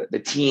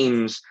the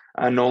teams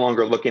no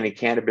longer looking at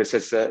cannabis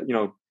as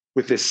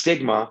with this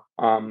stigma,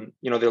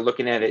 they're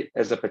looking at it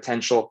as a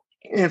potential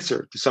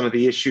answer to some of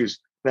the issues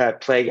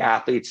that plague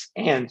athletes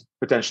and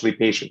potentially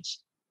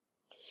patients.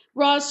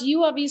 Ross,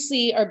 you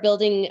obviously are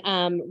building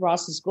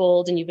Ross's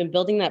Gold, and you've been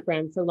building that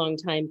brand for a long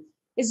time.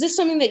 Is this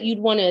something that you'd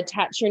want to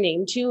attach your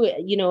name to,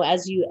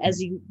 as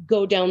you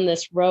go down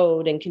this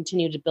road and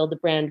continue to build the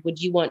brand?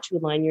 Would you want to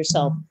align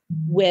yourself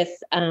with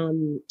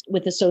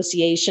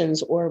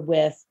associations or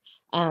with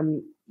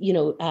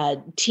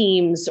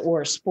teams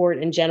or sport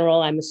in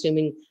general? I'm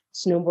assuming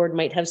snowboard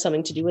might have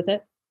something to do with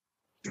it.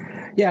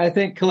 Yeah, I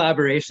think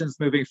collaborations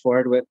moving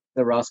forward with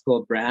the Ross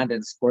Gold brand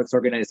and sports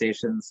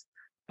organizations,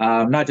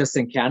 not just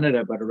in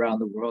Canada, but around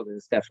the world,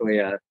 is definitely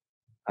a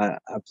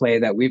play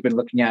that we've been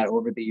looking at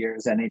over the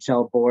years.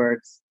 NHL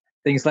boards,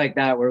 things like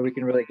that, where we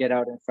can really get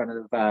out in front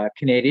of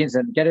Canadians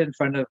and get in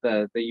front of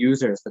the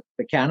users,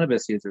 the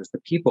cannabis users, the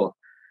people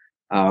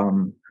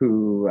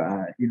who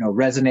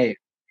resonate,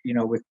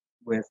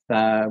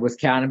 with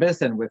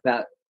cannabis and with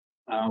that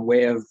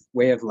way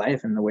of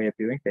life and the way of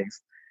doing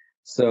things.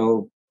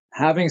 So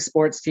having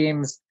sports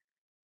teams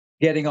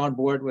getting on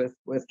board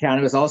with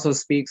cannabis also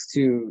speaks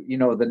to,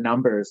 the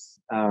numbers,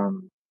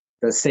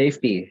 the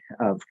safety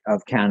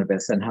of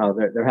cannabis, and how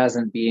there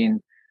hasn't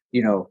been,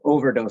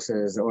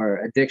 overdoses or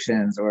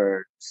addictions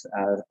or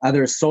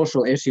other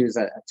social issues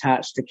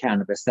attached to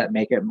cannabis that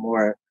make it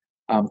more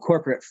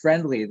corporate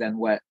friendly than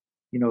what,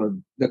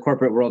 the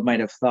corporate world might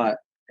have thought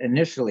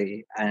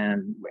initially.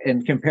 And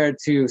compared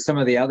to some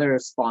of the other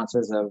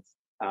sponsors of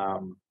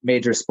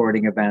major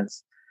sporting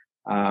events,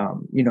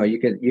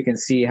 you can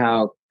see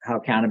how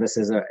cannabis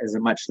is a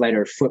much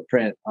lighter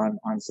footprint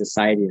on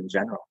society in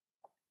general.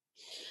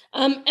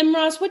 And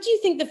Ross, what do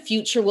you think the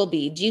future will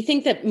be? Do you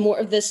think that more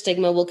of this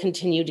stigma will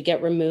continue to get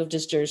removed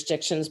as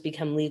jurisdictions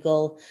become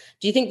legal?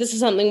 Do you think this is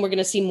something we're going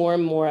to see more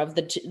and more of,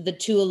 the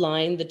two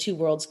align, the two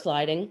worlds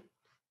colliding?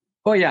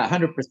 Oh yeah,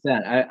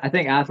 100%. I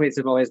think athletes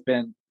have always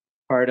been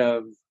part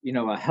of,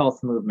 a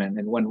health movement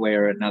in one way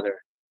or another.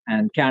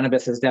 And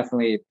cannabis has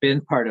definitely been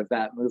part of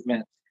that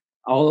movement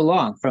all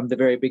along from the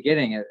very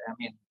beginning. I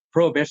mean,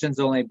 prohibition's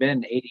only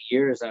been 80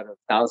 years out of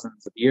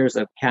thousands of years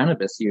of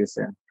cannabis use,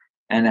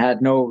 and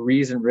had no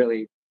reason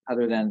really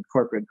other than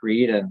corporate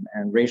greed and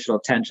racial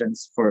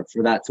tensions for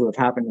that to have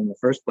happened in the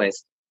first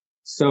place.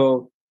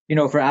 So,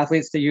 for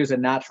athletes to use a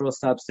natural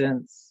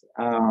substance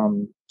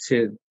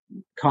to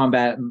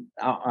combat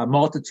a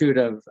multitude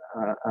of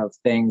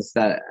things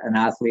that an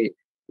athlete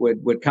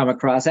would come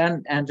across,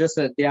 and just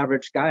the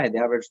average guy, the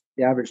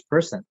average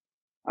person,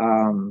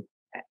 in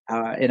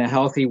a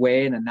healthy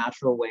way, in a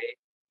natural way,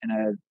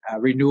 in a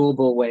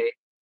renewable way.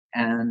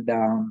 And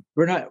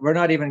we're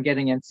not even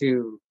getting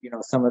into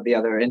some of the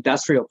other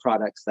industrial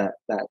products that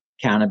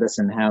cannabis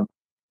and hemp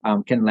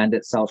can lend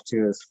itself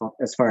to,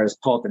 as far as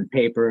pulp and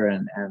paper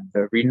and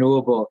the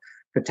renewable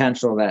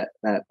potential that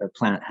the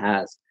plant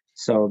has.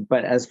 So,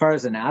 but as far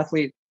as an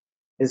athlete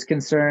is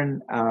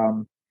concerned,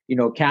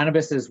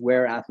 cannabis is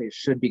where athletes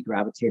should be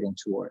gravitating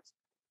towards.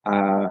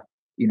 The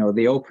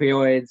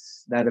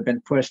opioids that have been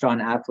pushed on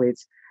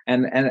athletes,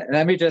 and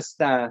let me just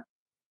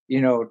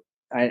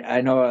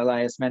I know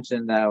Elias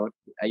mentioned that,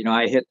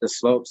 I hit the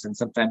slopes and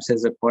sometimes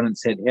his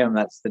opponents hit him.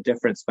 That's the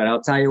difference. But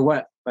I'll tell you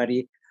what,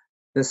 buddy,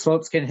 the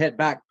slopes can hit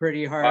back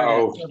pretty hard.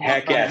 Oh,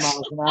 heck yes.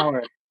 Miles an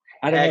hour.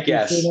 I don't know if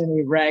you've seen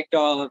any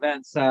ragdoll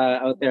events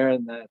out there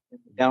in the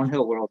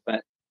downhill world,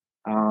 but,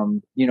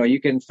 you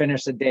can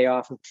finish a day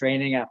off of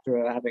training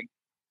after having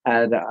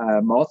had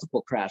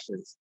multiple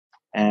crashes.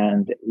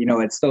 And,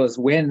 it's those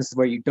wins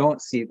where you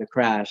don't see the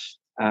crash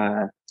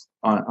on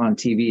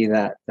TV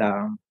that,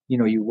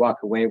 you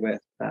walk away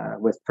with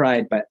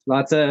pride, but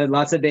lots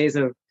of days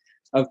of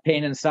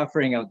pain and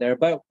suffering out there,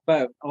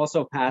 but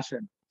also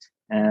passion.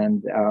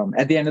 And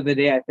at the end of the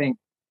day, I think,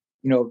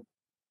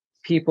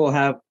 people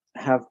have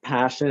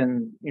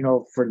passion,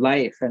 for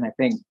life. And I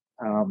think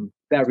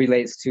that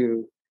relates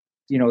to,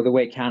 the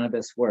way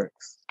cannabis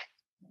works.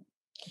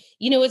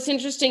 It's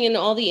interesting, in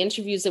all the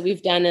interviews that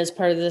we've done as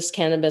part of this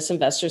Cannabis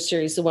Investor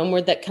Series, the one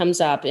word that comes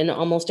up in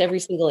almost every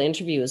single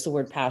interview is the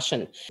word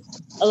passion.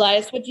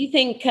 Elias, what do you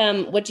think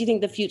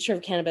the future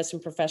of cannabis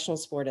and professional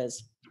sport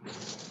is?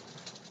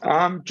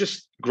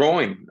 Just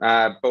growing,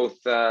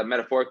 both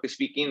metaphorically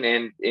speaking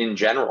and in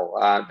general.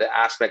 The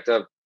aspect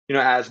of,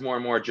 as more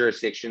and more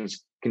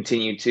jurisdictions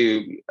continue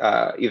to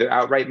either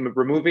outright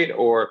remove it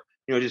or,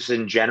 just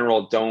in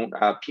general don't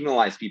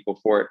penalize people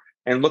for it,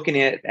 and looking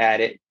at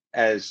it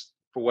as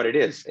for what it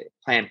is,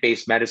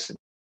 plant-based medicine.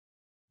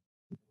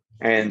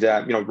 And,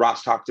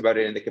 Ross talked about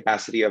it in the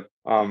capacity of,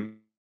 the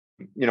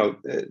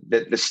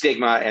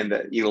stigma and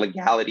the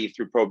illegality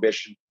through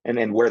prohibition, and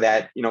then where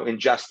that,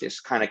 injustice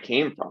kind of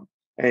came from.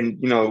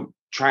 And,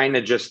 trying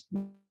to just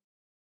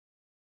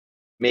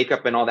make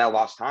up in all that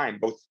lost time,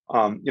 both,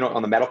 on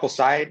the medical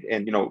side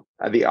and,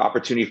 the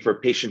opportunity for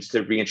patients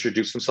to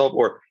reintroduce themselves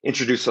or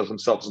introduce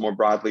themselves more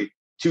broadly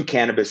to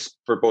cannabis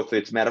for both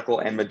its medical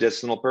and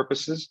medicinal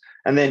purposes,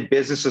 and then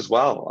business as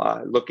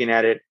well, looking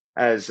at it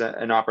as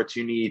an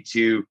opportunity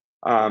to,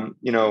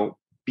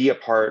 be a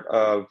part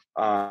of,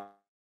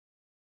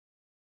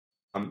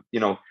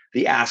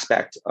 the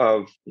aspect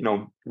of,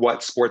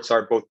 what sports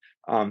are, both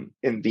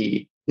in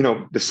the,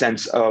 the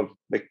sense of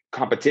the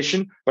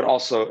competition, but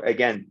also,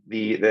 again,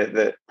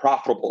 the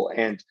profitable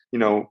and,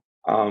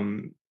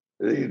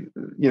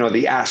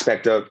 the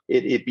aspect of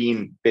it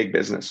being big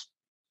business.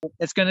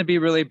 It's going to be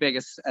really big,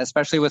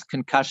 especially with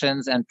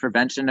concussions and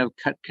prevention of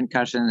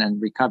concussion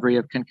and recovery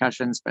of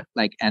concussions, but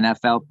like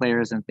NFL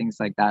players and things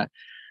like that.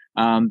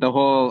 The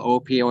whole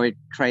opioid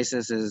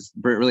crisis is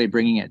really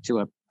bringing it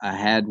to a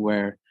head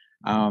where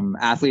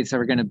athletes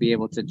are going to be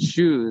able to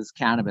choose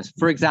cannabis.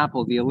 For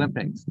example, the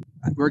Olympics.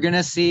 We're going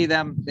to see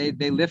them.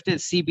 They lifted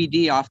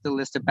CBD off the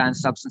list of banned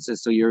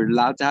substances, so you're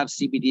allowed to have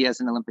CBD as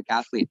an Olympic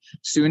athlete.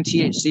 Soon,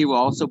 THC will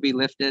also be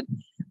lifted.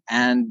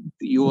 and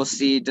you will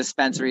see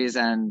dispensaries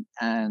and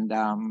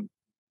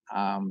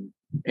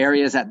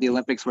areas at the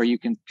Olympics where you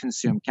can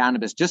consume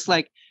cannabis, just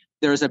like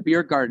there's a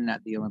beer garden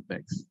at the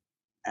Olympics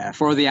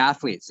for the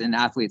athletes in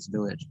Athletes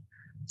Village.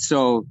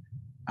 So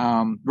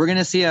we're going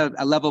to see a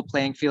level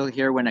playing field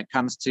here when it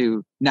comes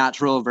to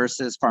natural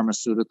versus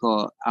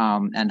pharmaceutical,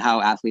 and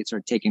how athletes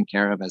are taken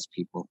care of as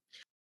people.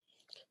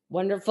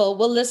 Wonderful.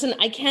 Well, listen,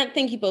 I can't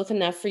thank you both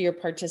enough for your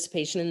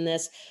participation in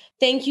this.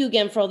 Thank you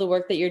again for all the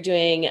work that you're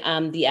doing,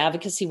 the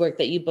advocacy work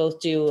that you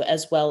both do,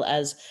 as well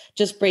as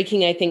just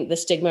breaking, I think, the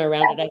stigma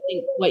around it. I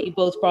think what you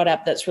both brought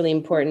up that's really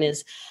important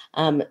is,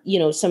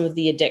 some of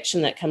the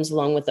addiction that comes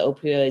along with the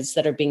opioids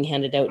that are being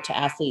handed out to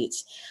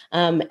athletes.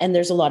 And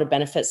there's a lot of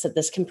benefits that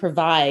this can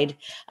provide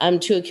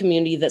to a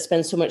community that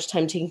spends so much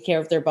time taking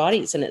care of their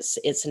bodies, and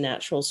it's a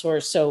natural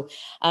source. So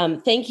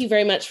thank you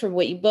very much for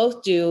what you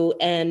both do,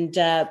 and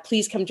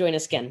please come join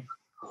us again.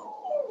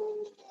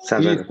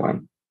 Sounds like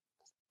fun.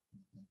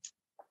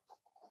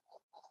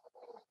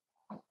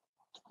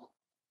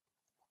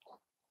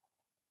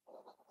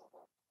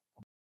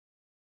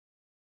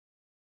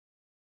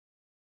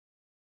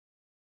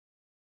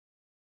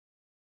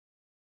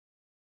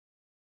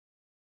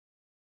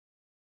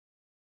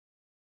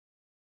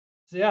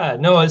 Yeah,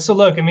 no, so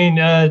look, I mean,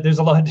 there's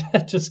a lot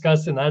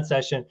discussed in that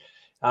session,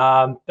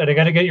 but I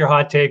got to get your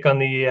hot take on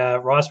the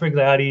Ross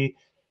Rigliotti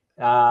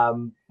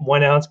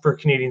 1 ounce per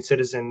Canadian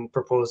citizen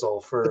proposal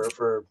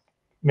for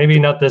maybe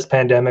not this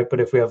pandemic, but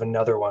if we have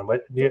another one.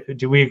 What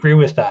do we agree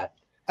with that?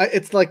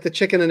 It's like the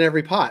chicken in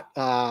every pot.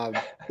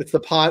 It's the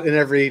pot in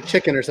every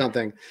chicken or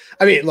something.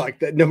 I mean, look,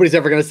 nobody's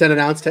ever going to send an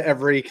ounce to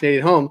every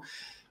Canadian home.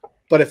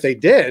 But if they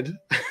did,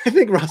 I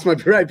think Ross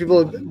might be right.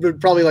 People would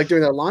probably like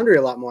doing their laundry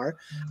a lot more.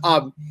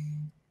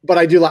 But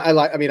I do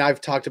I mean,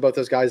 I've talked about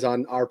those guys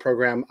on our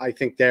program. I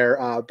think they're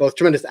both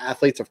tremendous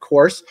athletes, of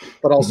course,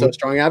 but also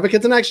strong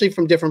advocates, and actually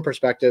from different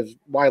perspectives,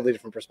 wildly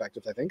different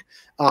perspectives, I think.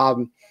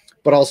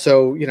 But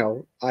also,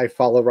 I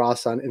follow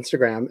Ross on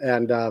Instagram,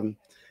 and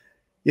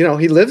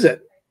he lives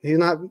it. He's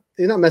not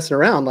messing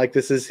around. Like,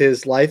 this is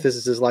his life. This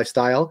is his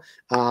lifestyle.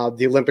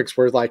 The Olympics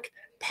were like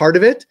part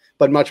of it,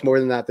 but much more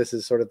than that. This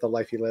is sort of the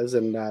life he lives.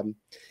 And,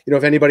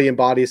 if anybody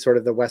embodies sort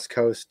of the West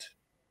Coast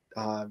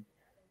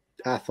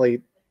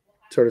athlete,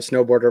 sort of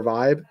snowboarder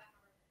vibe,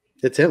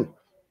 it's him.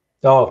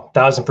 Oh,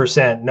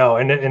 1,000%. No.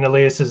 And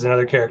Elias is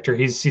another character.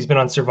 He's been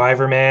on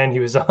Survivor, man. He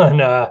was on,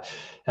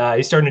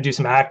 he's starting to do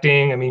some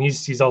acting. I mean,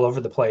 he's all over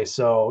the place.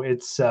 So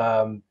it's,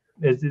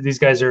 these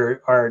guys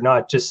are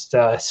not just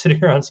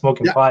sitting around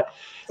smoking pot,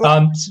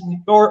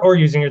 or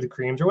using the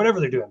creams or whatever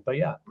they're doing. But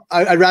yeah,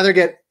 I'd rather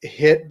get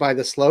hit by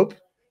the slope.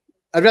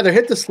 I'd rather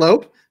hit the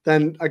slope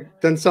than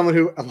someone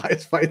who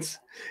Elias fights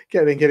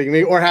hitting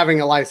me, or having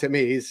Elias hit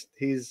me.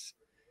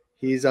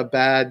 He's a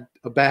bad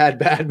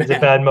man. He's a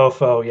bad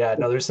mofo. Yeah,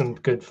 no, there's some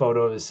good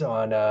photos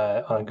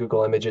on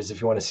Google Images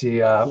if you want to see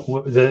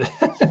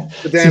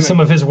see some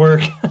of his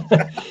work.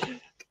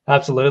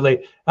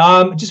 Absolutely.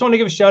 Just want to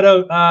give a shout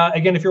out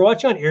again. If you're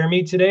watching on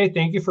AirMeet today,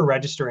 thank you for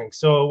registering.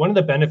 So one of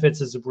the benefits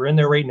is we're in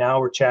there right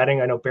now. We're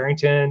chatting. I know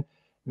Barrington,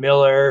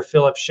 Miller,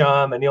 Philip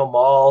Shum, Anil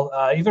Mall,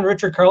 even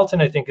Richard Carlton,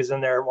 I think, is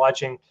in there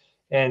watching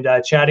and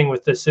chatting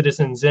with the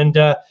citizens. And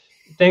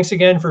thanks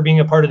again for being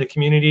a part of the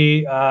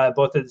community,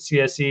 both at the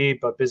CSE,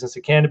 but business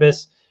of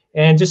cannabis,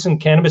 and just in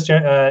cannabis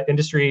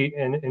industry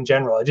in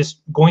general. I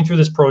just going through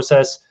this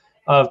process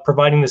of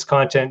providing this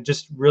content,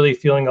 just really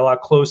feeling a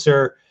lot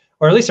closer,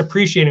 or at least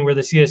appreciating where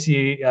the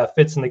CSE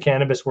fits in the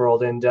cannabis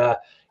world. And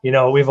we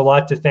have a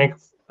lot to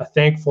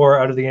thank for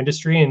out of the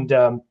industry.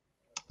 And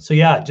so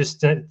yeah,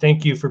 just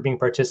thank you for being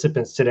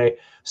participants today.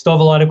 Still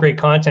have a lot of great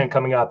content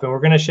coming up, and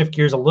we're going to shift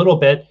gears a little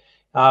bit.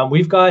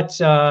 We've got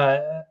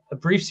a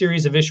brief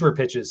series of issuer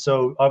pitches.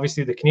 So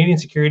obviously the Canadian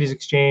Securities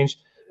Exchange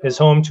is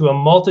home to a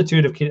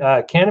multitude of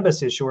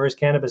cannabis issuers,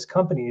 cannabis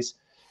companies.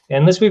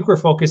 And this week we're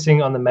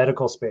focusing on the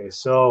medical space.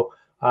 So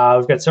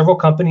we've got several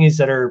companies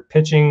that are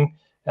pitching,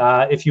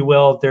 if you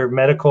will, their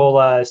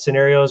medical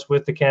scenarios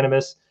with the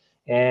cannabis.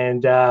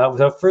 And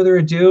without further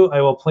ado,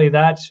 I will play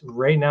that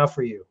right now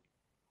for you.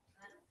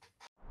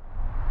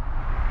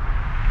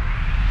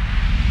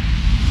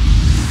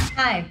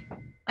 Hi,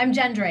 I'm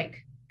Jen Drake,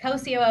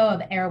 co-COO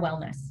of Air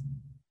Wellness.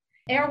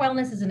 Air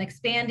Wellness is an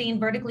expanding,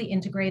 vertically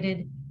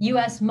integrated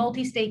U.S.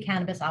 multi-state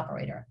cannabis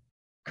operator,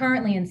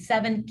 currently in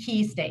 7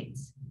 key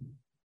states,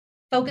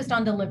 focused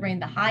on delivering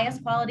the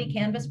highest quality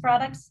cannabis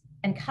products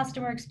and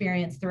customer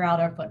experience throughout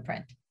our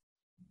footprint.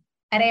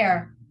 At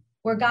Air,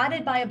 we're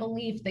guided by a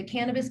belief that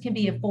cannabis can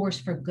be a force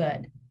for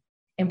good,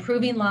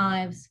 improving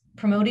lives,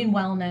 promoting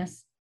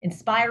wellness,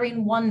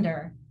 inspiring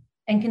wonder,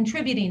 and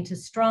contributing to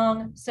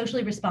strong,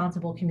 socially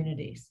responsible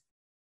communities.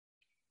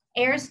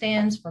 AIR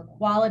stands for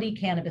quality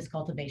cannabis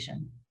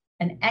cultivation,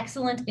 an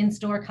excellent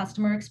in-store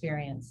customer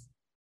experience,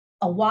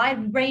 a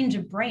wide range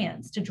of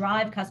brands to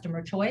drive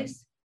customer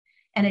choice,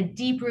 and a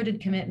deep-rooted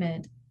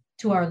commitment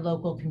to our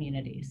local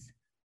communities.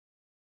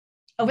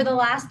 Over the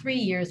last 3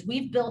 years,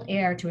 we've built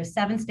AIR to a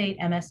 7-state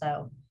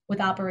MSO with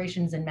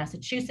operations in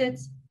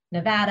Massachusetts,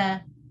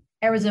 Nevada,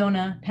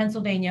 Arizona,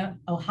 Pennsylvania,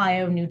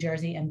 Ohio, New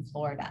Jersey, and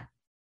Florida.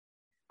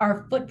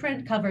 Our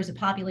footprint covers a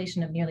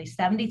population of nearly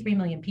 73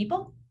 million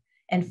people,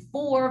 and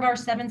 4 of our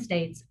 7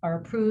 states are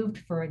approved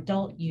for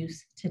adult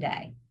use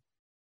today.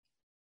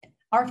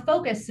 Our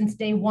focus since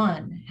day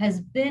one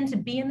has been to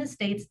be in the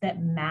states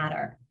that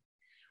matter,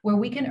 where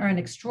we can earn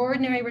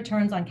extraordinary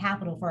returns on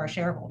capital for our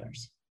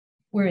shareholders.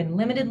 We're in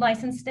limited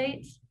license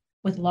states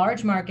with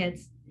large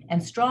markets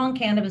and strong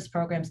cannabis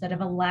programs that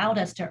have allowed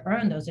us to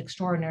earn those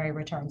extraordinary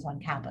returns on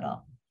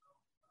capital.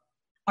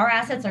 Our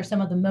assets are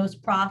some of the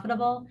most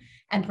profitable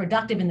and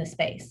productive in the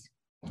space,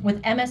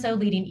 with MSO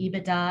leading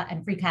EBITDA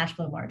and free cash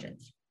flow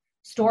margins,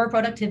 store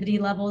productivity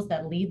levels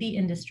that lead the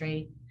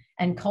industry,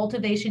 and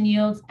cultivation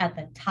yields at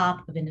the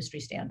top of industry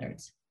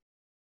standards.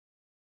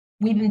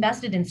 We've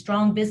invested in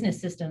strong business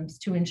systems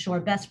to ensure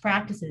best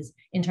practices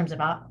in terms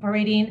of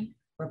operating,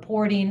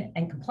 reporting,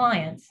 and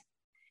compliance,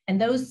 and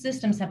those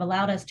systems have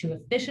allowed us to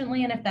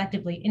efficiently and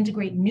effectively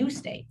integrate new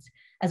states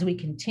as we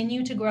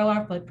continue to grow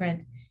our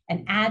footprint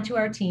and add to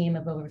our team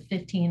of over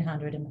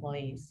 1,500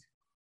 employees.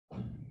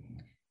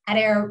 At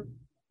AIR,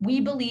 we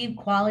believe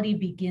quality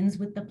begins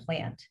with the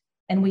plant,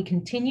 and we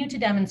continue to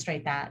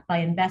demonstrate that by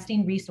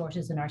investing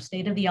resources in our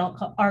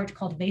state-of-the-art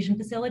cultivation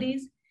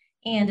facilities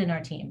and in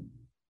our team.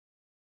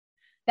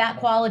 That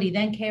quality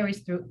then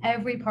carries through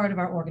every part of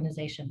our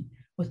organization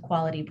with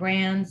quality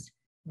brands,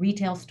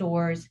 retail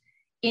stores,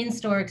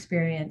 in-store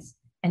experience,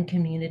 and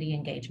community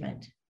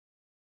engagement.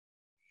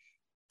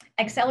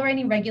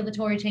 Accelerating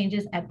regulatory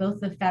changes at both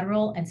the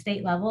federal and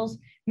state levels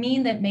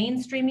mean that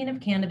mainstreaming of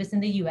cannabis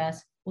in the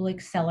US will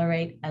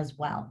accelerate as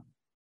well.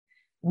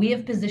 We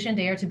have positioned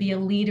AIR to be a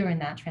leader in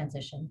that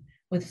transition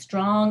with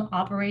strong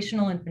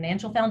operational and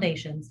financial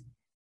foundations,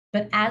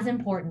 but as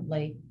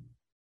importantly,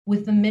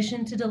 with the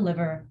mission to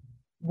deliver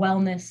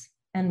wellness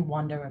and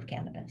wonder of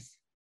cannabis.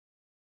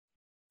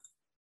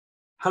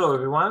 Hello,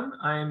 everyone.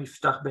 I am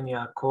Yiftach Ben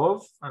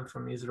Yaakov. I'm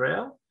from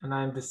Israel, and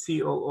I'm the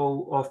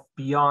COO of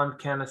Beyond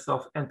Cannabis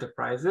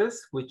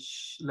Enterprises,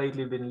 which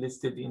lately been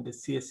listed in the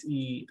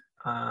CSE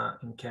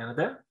in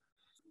Canada.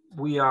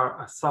 We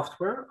are a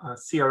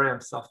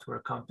CRM software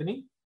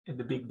company in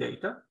the big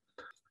data.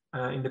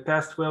 In the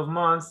past 12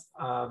 months,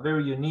 a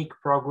very unique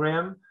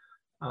program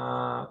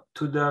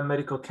to the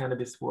medical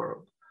cannabis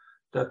world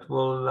that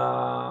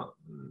will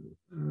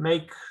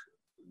make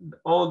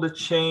all the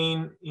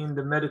chain in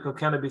the medical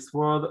cannabis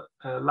world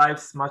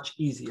lives much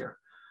easier.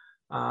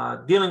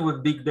 Dealing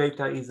with big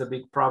data is a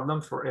big problem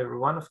for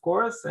everyone, of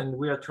course, and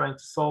we are trying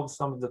to solve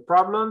some of the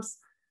problems,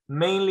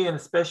 mainly and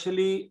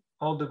especially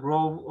all the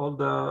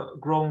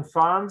grown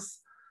farms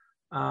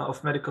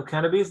of medical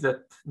cannabis that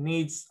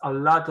needs a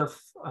lot of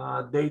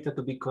data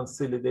to be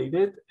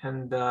consolidated,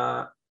 and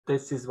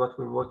this is what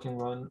we're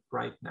working on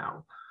right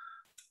now.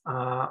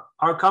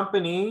 Our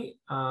company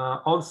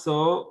also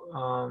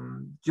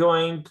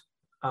joined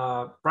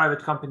a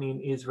private company in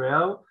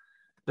Israel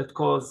that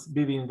calls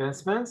BB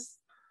Investments.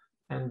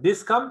 And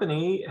this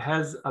company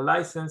has a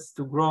license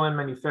to grow and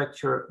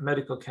manufacture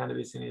medical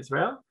cannabis in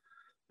Israel.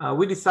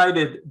 We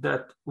decided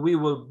that we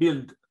will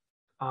build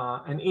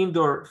an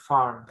indoor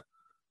farm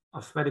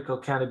of medical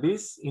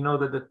cannabis in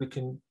order that we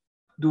can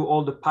do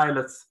all the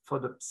pilots for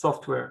the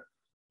software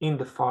in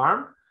the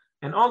farm,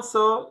 and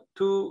also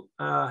to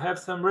have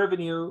some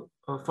revenue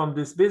from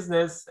this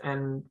business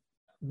and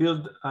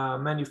build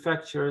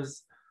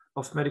manufacturers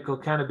of medical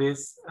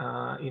cannabis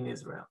in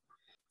Israel.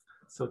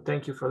 So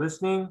thank you for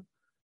listening,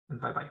 and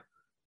bye-bye.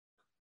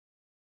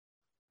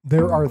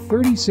 There are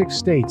 36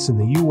 states in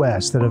the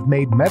U.S. that have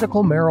made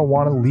medical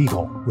marijuana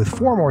legal, with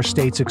 4 more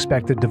states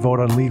expected to vote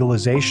on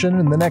legalization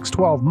in the next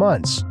 12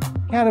 months.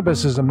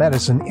 Cannabis as a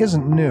medicine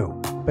isn't new,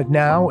 but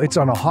now it's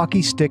on a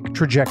hockey stick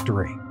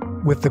trajectory,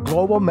 with the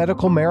global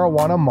medical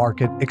marijuana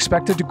market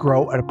expected to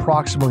grow at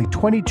approximately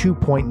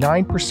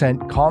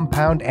 22.9%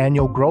 compound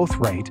annual growth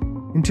rate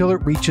until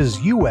it reaches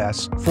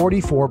US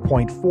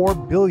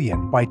 $44.4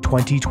 billion by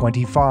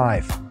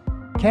 2025.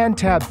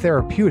 CannTab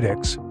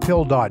Therapeutics,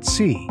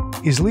 Pill.C,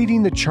 is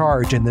leading the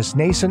charge in this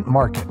nascent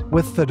market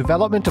with the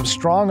development of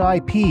strong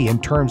IP in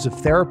terms of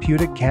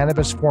therapeutic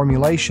cannabis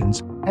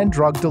formulations and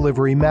drug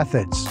delivery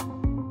methods.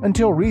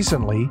 Until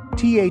recently,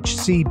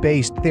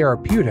 THC-based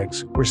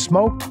therapeutics were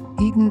smoked,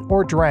 eaten,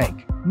 or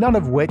drank, none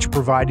of which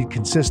provided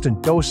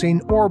consistent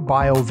dosing or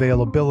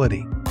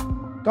bioavailability.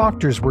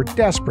 Doctors were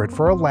desperate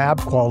for a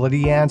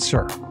lab-quality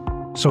answer,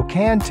 so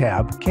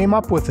CannTab came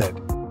up with it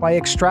by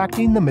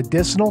extracting the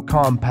medicinal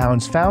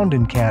compounds found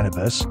in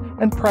cannabis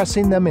and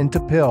pressing them into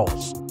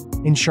pills,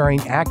 ensuring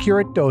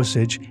accurate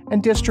dosage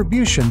and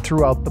distribution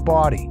throughout the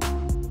body.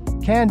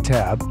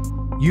 CannTab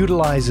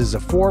utilizes a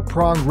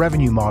 4-pronged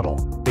revenue model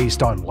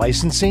based on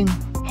licensing,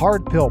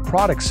 hard pill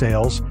product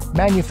sales,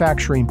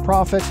 manufacturing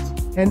profit,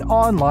 and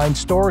online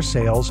store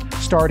sales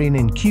starting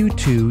in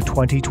Q2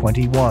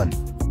 2021.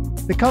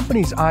 The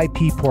company's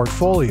IP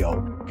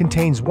portfolio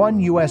contains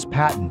 1 U.S.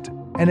 patent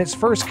and its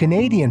first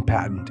Canadian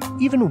patent,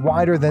 even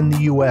wider than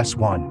the US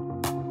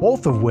one,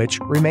 both of which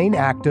remain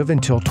active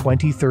until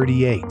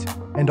 2038,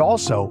 and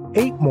also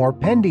 8 more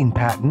pending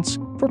patents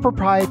for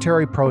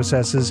proprietary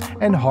processes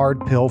and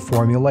hard pill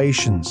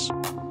formulations.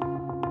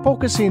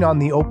 Focusing on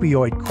the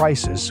opioid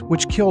crisis,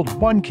 which killed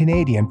 1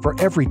 Canadian for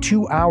every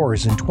 2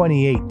 hours in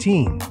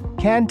 2018,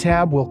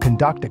 CannTab will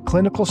conduct a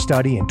clinical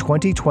study in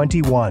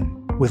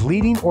 2021 with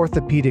leading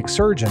orthopedic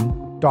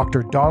surgeon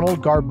Dr.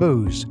 Donald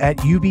Garbuz at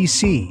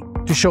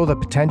UBC to show the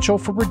potential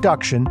for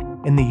reduction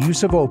in the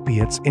use of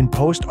opiates in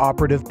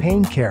post-operative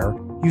pain care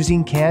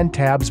using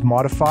CannTab's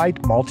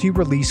modified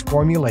multi-release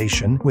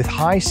formulation with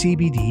high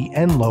CBD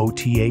and low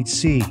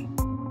THC.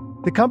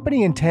 The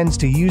company intends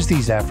to use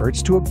these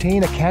efforts to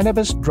obtain a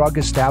cannabis drug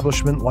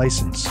establishment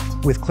license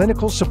with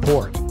clinical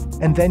support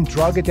and then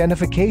drug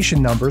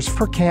identification numbers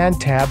for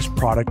CannTab's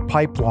product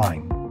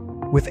pipeline.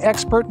 With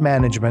expert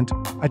management,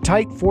 a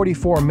tight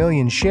 44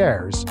 million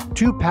shares,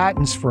 2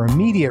 patents for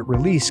immediate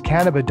release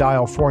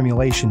cannabidiol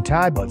formulation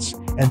tablets,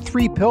 and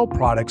 3 pill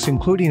products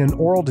including an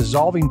oral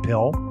dissolving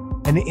pill,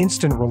 an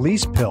instant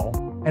release pill,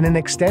 and an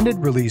extended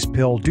release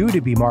pill due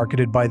to be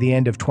marketed by the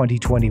end of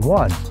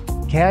 2021,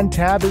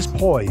 CannTab is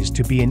poised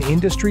to be an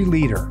industry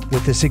leader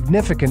with a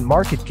significant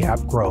market cap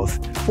growth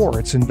for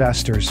its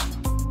investors.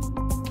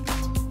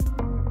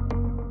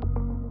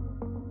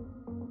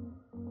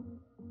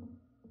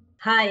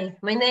 Hi,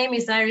 my name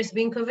is Iris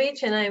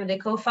Binkovic and I am the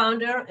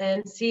co-founder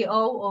and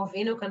CEO of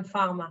Inocan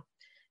Pharma.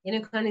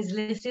 Inocan is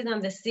listed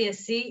on the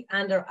CSE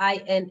under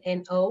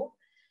INNO,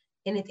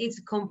 and it is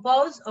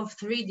composed of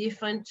 3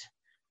 different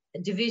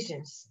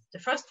divisions. The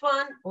first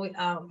one, we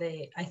are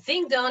I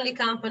think the only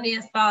company,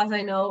 as far as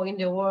I know, in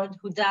the world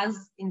who does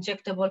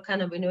injectable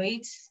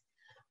cannabinoids.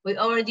 We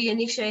already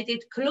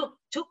initiated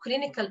 2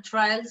 clinical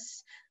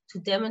trials to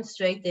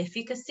demonstrate the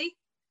efficacy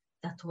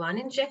that 1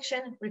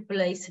 injection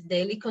replaces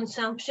daily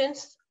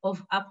consumptions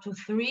of up to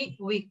 3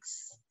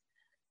 weeks.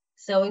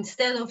 So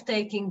instead of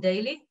taking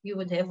daily, you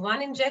would have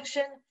 1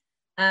 injection.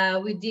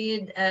 We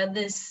did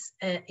this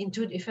in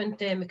 2 different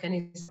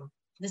mechanisms.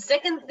 The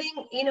second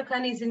thing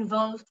Inocan is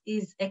involved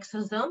is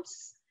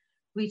exosomes,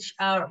 which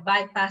are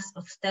bypass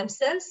of stem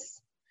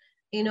cells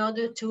in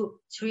order to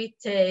treat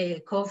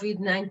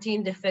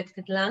COVID-19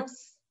 affected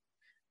lungs.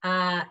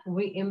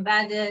 We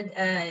embedded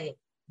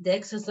the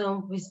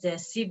exosome with the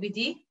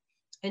CBD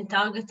and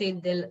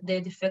targeted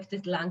the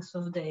affected lungs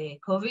of the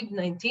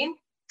COVID-19.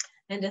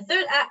 And the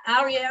third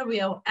area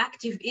we are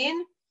active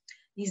in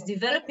is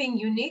developing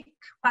unique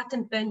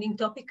patent pending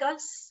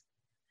topicals.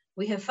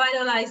 We have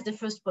finalized the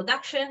first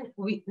production.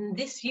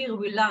 This year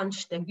we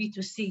launched the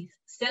B2C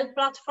cell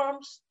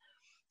platforms,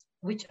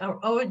 which are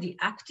already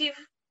active.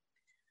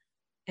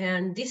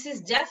 And this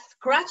is just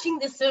scratching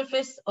the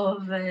surface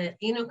of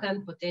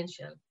Inocan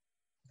potential.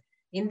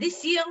 In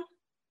this year,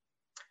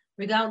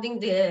 regarding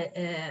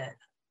the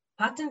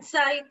patent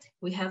side,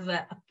 we have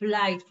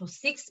applied for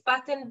 6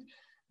 patent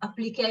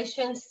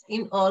applications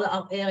in all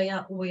our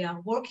area we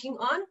are working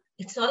on.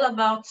 It's all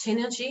about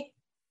synergy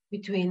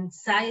between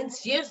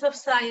science, years of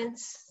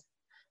science,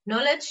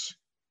 knowledge,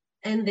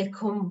 and the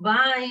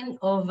combine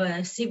of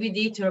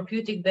CBD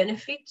therapeutic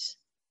benefits.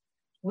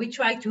 We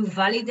try to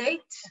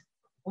validate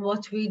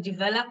what we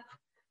develop.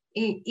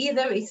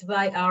 Either it's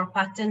by our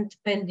patent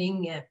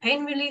pending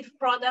pain relief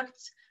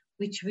products,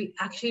 which we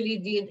actually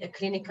did a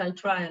clinical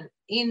trial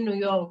in New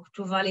York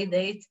to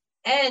validate.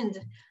 And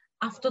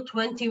after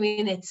 20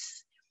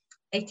 minutes,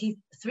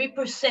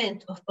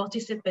 83% of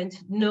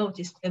participants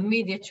noticed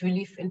immediate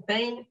relief in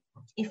pain.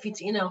 If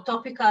it's in our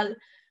topical,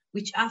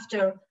 which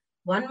after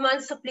 1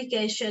 month's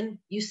application,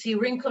 you see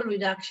wrinkle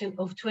reduction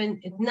of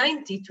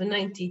 90 to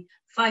 95%,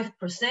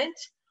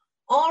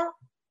 or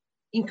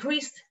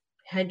increased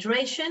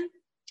hydration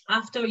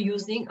after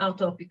using our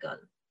topical.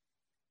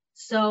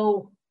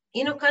 So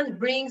Inocan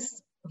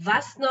brings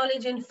vast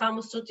knowledge in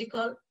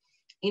pharmaceutical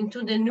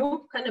into the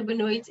new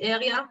cannabinoids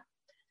area,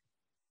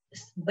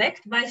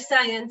 backed by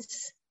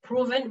science,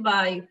 proven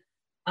by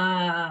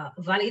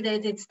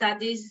validated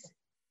studies.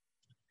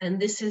 And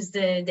this is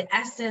the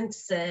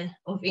essence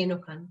of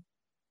Inocan.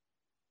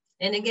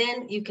 And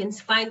again, you can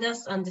find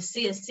us on the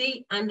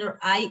CSE under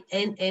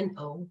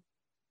INNO.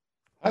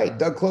 Hi,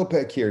 Doug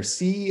Klopek here,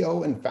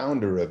 CEO and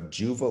founder of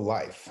Juva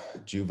Life.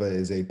 Juva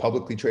is a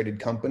publicly traded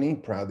company,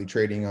 proudly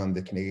trading on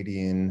the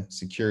Canadian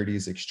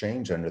Securities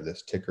Exchange under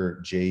this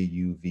ticker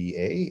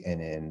JUVA,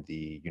 and in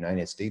the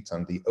United States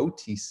on the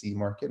OTC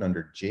market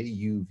under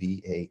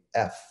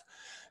JUVAF.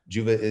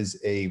 Juva is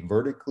a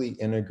vertically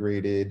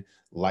integrated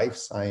life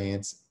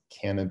science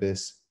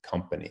cannabis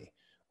company.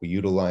 We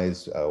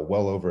utilize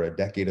well over a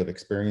decade of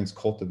experience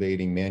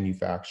cultivating,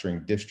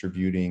 manufacturing,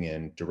 distributing,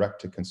 and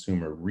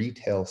direct-to-consumer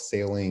retail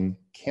selling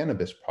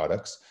cannabis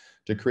products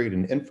to create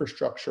an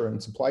infrastructure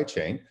and supply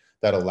chain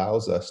that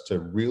allows us to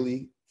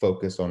really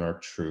focus on our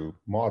true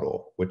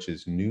model, which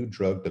is new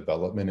drug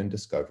development and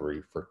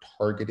discovery for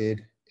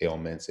targeted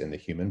ailments in the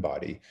human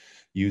body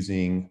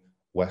using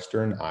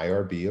Western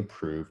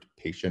IRB-approved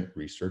patient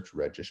research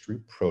registry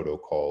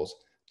protocols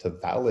to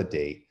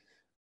validate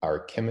our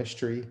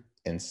chemistry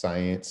and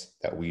science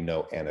that we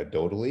know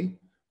anecdotally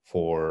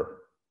for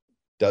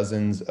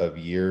dozens of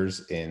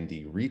years in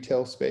the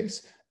retail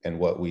space, and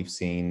what we've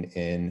seen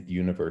in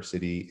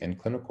university and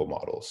clinical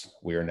models.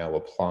 We are now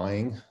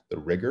applying the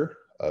rigor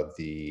of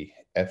the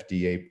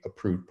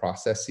FDA-approved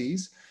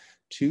processes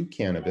to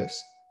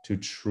cannabis to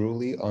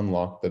truly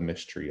unlock the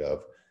mystery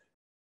of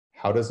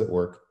how does it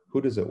work,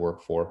 who does it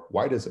work for,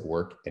 why does it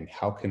work, and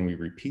how can we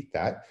repeat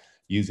that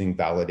using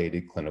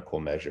validated clinical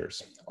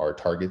measures. Our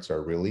targets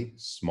are really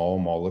small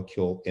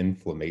molecule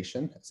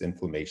inflammation, as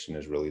inflammation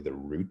is really the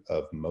root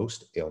of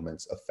most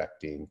ailments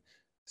affecting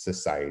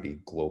society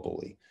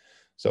globally.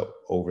 So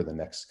over the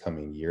next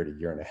coming year to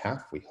year and a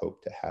half, we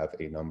hope to have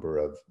a number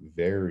of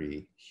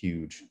very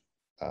huge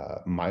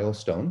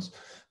milestones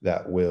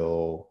that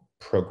will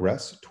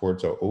progress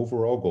towards our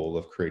overall goal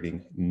of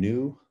creating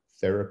new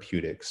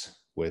therapeutics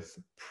with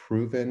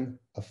proven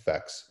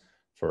effects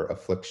for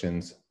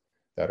afflictions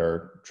that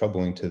are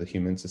troubling to the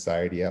human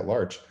society at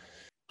large.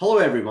 Hello,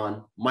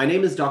 everyone. My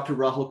name is Dr.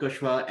 Rahul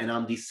Kushwaha, and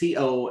I'm the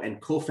COO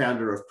and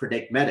co-founder of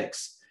Predict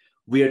Medics.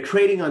 We are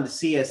trading on the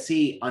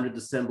CSE under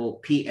the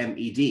symbol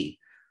PMED.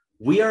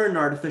 We are an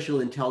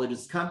artificial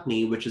intelligence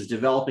company which is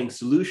developing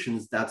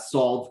solutions that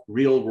solve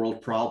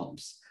real-world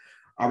problems.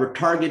 Our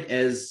target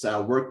is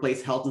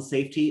workplace health and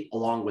safety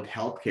along with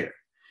healthcare.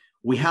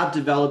 We have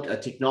developed a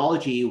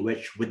technology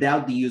which,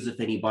 without the use of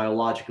any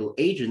biological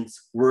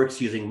agents, works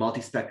using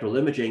multispectral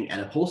imaging and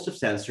a host of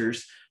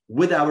sensors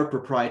with our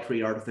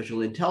proprietary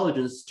artificial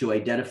intelligence to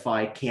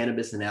identify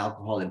cannabis and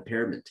alcohol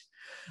impairment.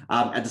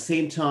 At the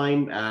same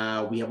time,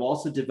 we have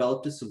also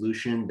developed a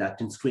solution that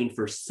can screen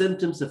for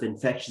symptoms of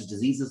infectious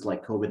diseases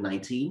like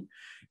COVID-19.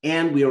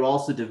 And we are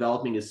also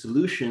developing a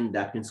solution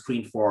that can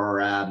screen for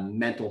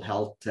mental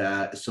health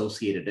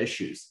associated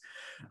issues.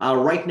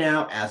 Right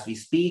now, as we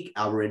speak,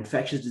 our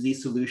infectious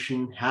disease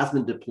solution has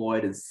been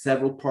deployed in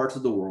several parts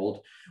of the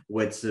world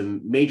with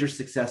some major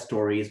success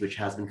stories, which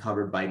has been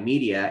covered by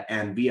media.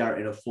 And we are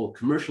in a full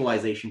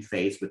commercialization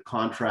phase with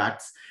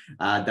contracts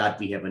that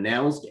we have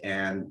announced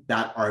and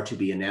that are to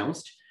be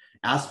announced.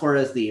 As far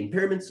as the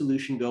impairment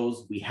solution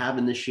goes, we have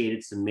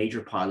initiated some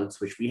major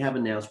pilots, which we have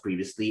announced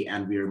previously,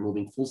 and we are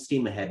moving full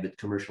steam ahead with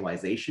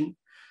commercialization.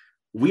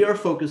 We are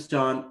focused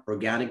on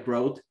organic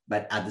growth,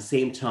 but at the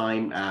same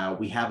time,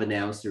 we have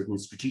announced certain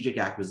strategic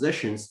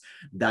acquisitions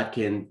that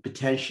can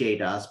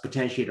potentiate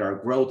our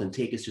growth and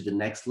take us to the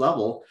next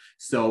level.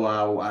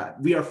 So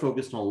we are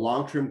focused on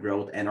long-term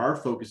growth, and our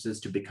focus is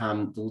to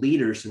become the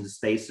leaders in the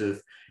space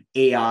of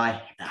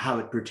AI, how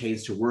it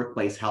pertains to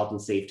workplace health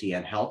and safety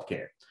and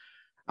healthcare.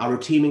 Our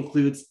team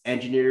includes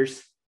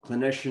engineers,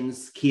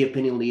 clinicians, key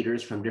opinion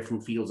leaders from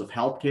different fields of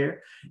healthcare.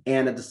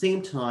 And at the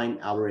same time,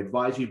 our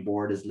advisory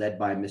board is led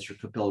by Mr.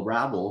 Kapil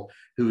Rabel,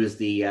 who is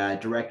the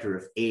director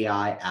of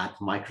AI at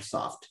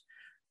Microsoft.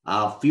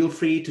 Feel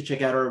free to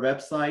check out our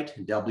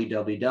website,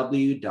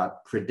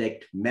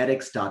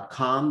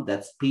 www.predictmedics.com.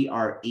 That's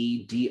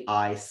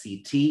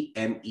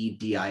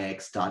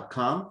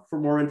PREDICTMEDIX.com for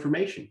more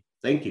information.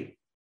 Thank you.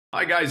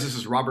 Hi, guys. This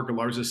is Robert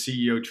Galarza,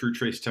 CEO,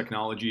 TrueTrace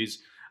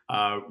Technologies.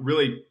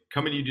 Really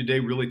coming to you today,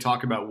 really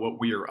talk about what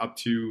we are up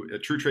to.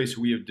 At TrueTrace,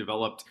 we have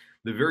developed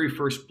the very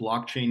first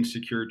blockchain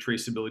secure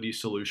traceability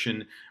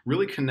solution,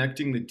 really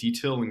connecting the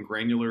detail and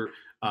granular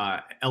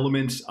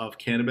elements of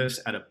cannabis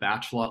at a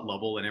batch lot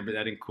level, and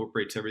that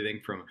incorporates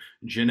everything from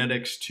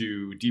genetics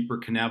to deeper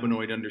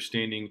cannabinoid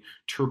understanding,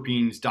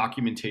 terpenes,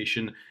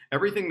 documentation,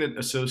 everything that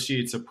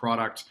associates a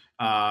product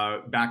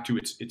back to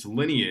its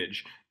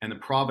lineage and the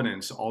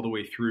provenance all the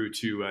way through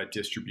to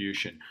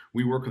distribution.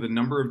 We work with a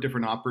number of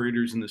different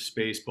operators in the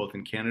space, both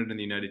in Canada and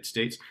the United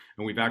States,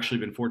 and we've actually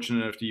been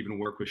fortunate enough to even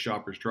work with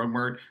Shoppers Drug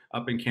Mart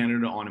up in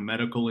Canada on a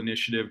medical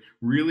initiative,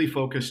 really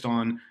focused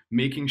on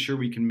making sure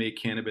we can make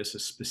cannabis a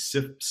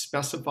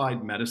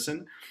specified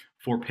medicine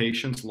for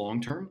patients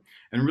long-term,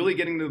 and really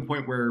getting to the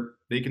point where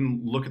they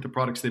can look at the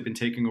products they've been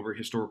taking over a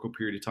historical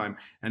period of time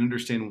and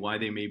understand why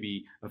they may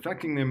be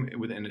affecting them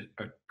within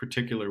a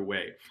particular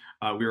way.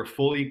 We are a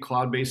fully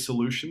cloud-based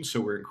solution, so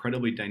we're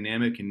incredibly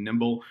dynamic and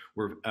nimble.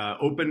 We're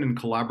open and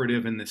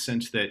collaborative in the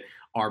sense that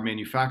our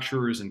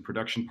manufacturers and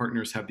production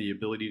partners have the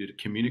ability to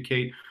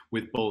communicate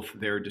with both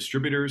their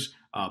distributors,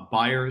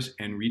 buyers,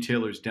 and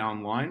retailers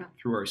downline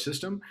through our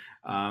system,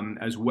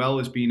 as well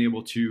as being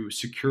able to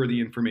secure the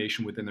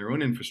information within their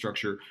own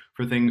infrastructure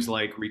for things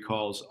like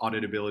recalls,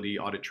 auditability,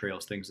 audit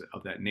trails, things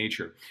of that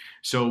nature.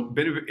 So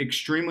been an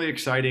extremely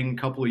exciting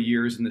couple of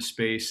years in the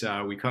space.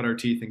 We cut our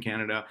teeth in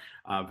Canada.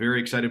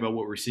 Very excited about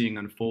what we're seeing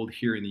unfold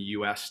here in the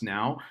US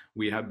now.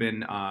 We have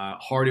been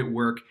hard at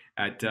work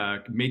at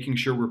making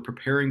sure we're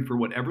preparing for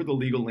whatever the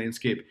legal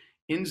landscape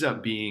ends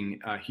up being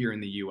here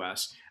in the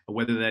US,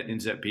 whether that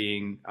ends up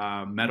being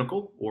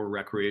medical or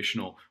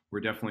recreational.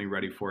 We're definitely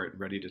ready for it,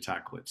 ready to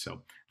tackle it.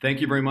 So thank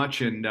you very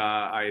much. And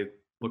I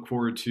look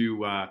forward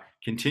to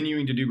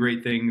continuing to do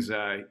great things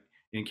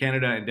in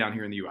Canada and down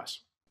here in the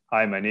US.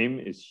 Hi, my name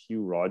is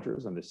Hugh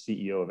Rogers. I'm the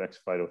CEO of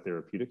XPhyto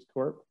Therapeutics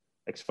Corp.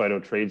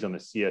 XPhyto trades on the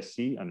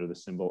CSE under the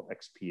symbol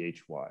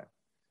XPHY.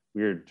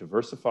 We are a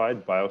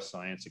diversified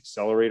bioscience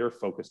accelerator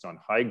focused on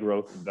high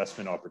growth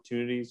investment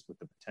opportunities with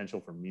the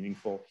potential for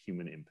meaningful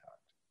human impact.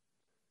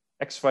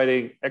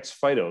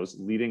 Ex-Phyto's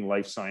leading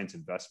life science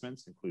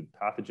investments include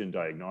pathogen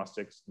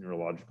diagnostics,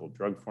 neurological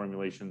drug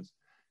formulations,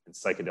 and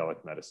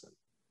psychedelic medicine.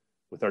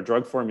 With our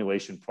drug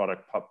formulation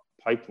product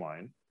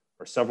pipeline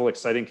are several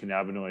exciting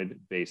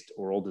cannabinoid-based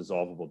oral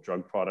dissolvable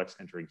drug products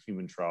entering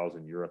human trials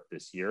in Europe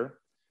this year.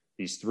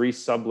 These 3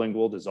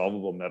 sublingual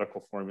dissolvable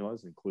medical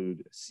formulas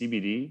include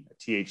CBD, a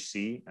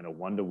THC, and a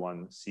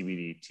 1-to-1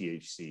 CBD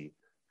THC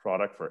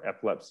product for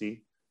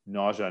epilepsy,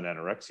 nausea and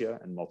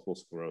anorexia, and multiple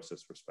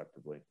sclerosis,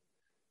 respectively.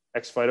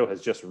 Ex-Phyto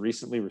has just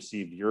recently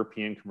received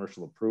European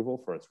commercial approval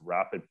for its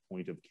rapid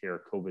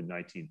point-of-care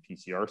COVID-19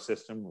 PCR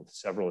system, with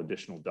several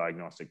additional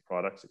diagnostic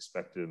products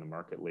expected in the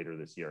market later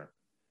this year.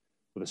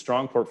 With a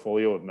strong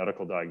portfolio of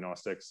medical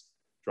diagnostics,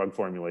 drug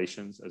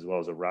formulations, as well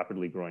as a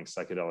rapidly growing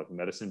psychedelic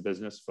medicine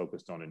business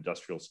focused on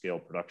industrial scale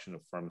production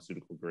of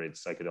pharmaceutical-grade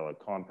psychedelic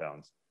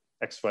compounds,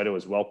 Ex-Phyto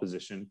is well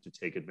positioned to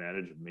take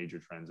advantage of major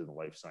trends in the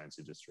life science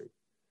industry.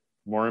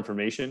 For more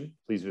information,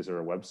 please visit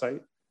our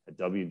website at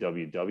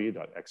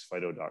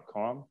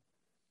www.xphyto.com,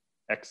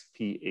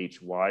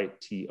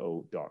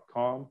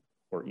 xphyto.com,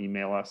 or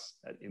email us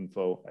at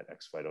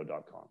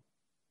info@xphyto.com.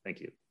 Thank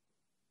you.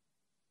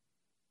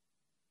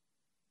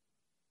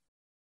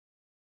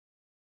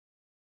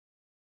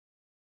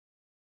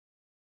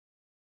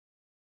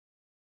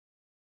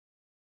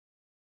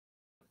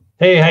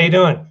 Hey, how you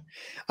doing?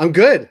 I'm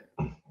good.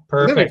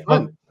 Perfect.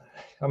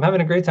 I'm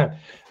having a great time.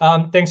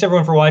 Thanks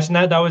everyone for watching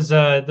that. That was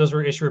those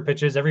were issuer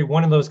pitches. Every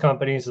one of those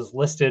companies is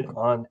listed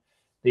on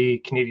the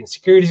Canadian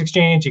Securities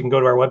Exchange. You can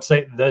go to our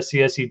website,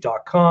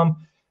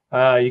 thecse.com.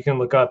 You can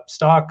look up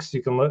stocks.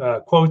 You can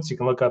look quotes. You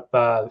can look up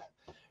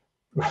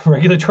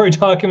regulatory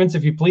documents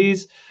if you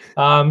please.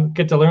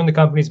 Get to learn the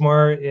companies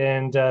more,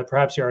 and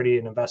perhaps you're already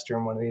an investor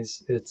in one of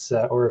these. It's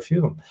or a few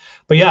of them.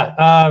 But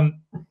yeah,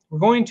 we're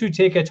going to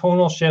take a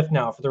tonal shift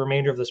now for the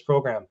remainder of this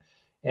program.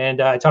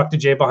 And I talked to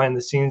Jay behind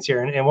the scenes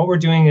here. And what we're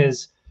doing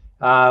is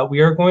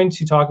we are going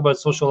to talk about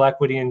social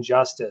equity and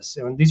justice.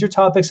 And these are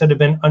topics that have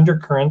been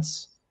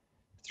undercurrents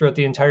throughout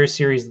the entire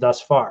series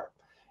thus far.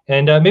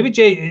 And maybe,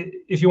 Jay,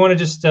 if you want to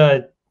just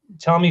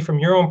tell me from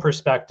your own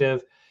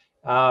perspective,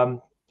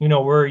 you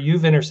know, where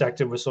you've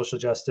intersected with social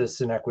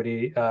justice and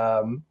equity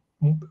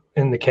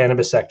in the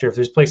cannabis sector, if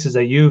there's places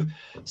that you've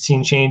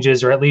seen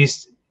changes or at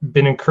least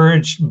been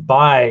encouraged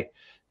by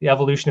the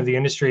evolution of the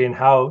industry and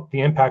how the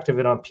impact of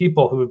it on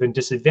people who have been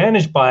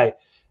disadvantaged by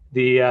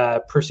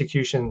the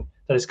persecution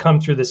that has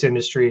come through this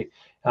industry.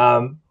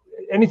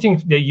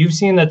 Anything that you've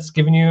seen that's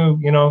given you,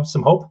 you know,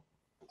 some hope?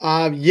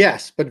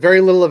 Yes, but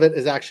very little of it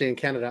is actually in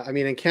Canada. I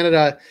mean, in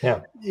Canada,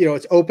 you know,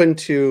 it's open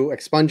to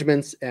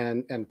expungements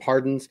and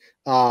pardons,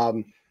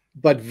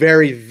 but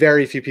very,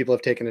 very few people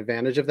have taken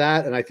advantage of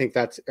that. And I think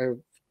that's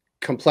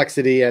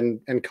complexity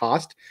and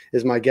cost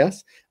is my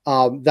guess.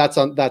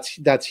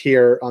 That's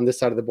here on this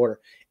side of the border.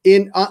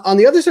 On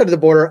the other side of the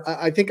border,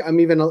 I think I'm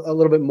even a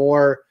little bit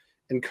more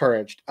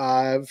encouraged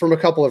from a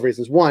couple of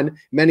reasons. One,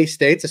 many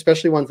states,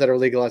 especially ones that are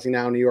legalizing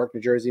now, New York,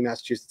 New Jersey,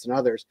 Massachusetts, and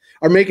others,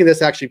 are making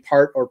this actually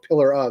part or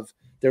pillar of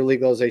their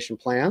legalization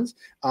plans,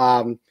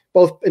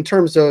 both in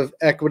terms of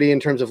equity, in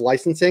terms of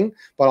licensing,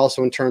 but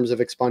also in terms of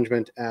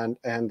expungement and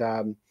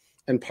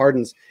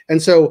pardons.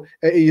 And so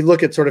you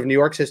look at sort of New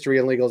York's history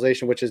and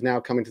legalization, which is now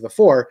coming to the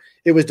fore.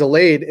 It was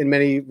delayed in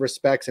many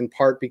respects, in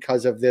part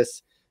because of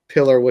this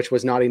pillar, which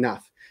was not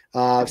enough.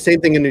 Same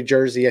thing in New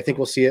Jersey. I think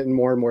we'll see it in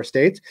more and more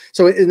states.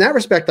 So in that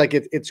respect, like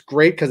it's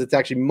great because it's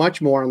actually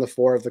much more on the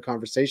fore of the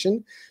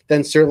conversation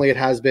than certainly it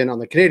has been on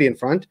the Canadian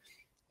front.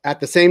 At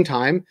the same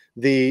time,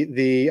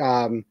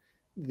 the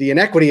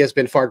inequity has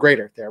been far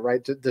greater there,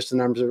 right? Just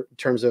in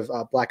terms of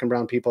Black and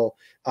brown people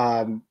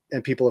and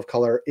people of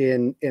color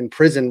in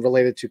prison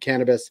related to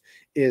cannabis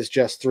is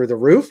just through the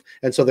roof.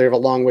 And so they have a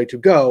long way to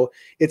go.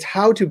 It's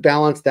how to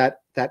balance that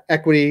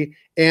equity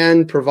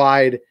and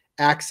provide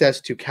access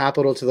to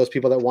capital to those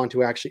people that want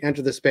to actually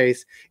enter the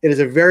space. It is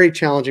a very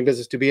challenging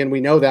business to be in. We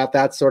know that.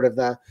 That's sort of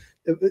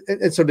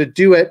and so to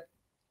do it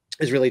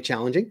is really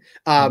challenging.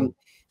 And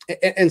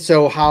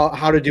so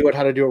how to do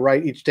it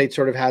right. Each state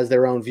sort of has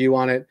their own view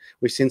on it.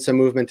 We've seen some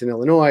movement in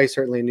Illinois,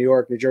 certainly in New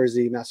York, New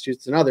Jersey,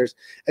 Massachusetts, and others.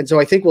 And so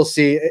I think we'll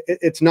see.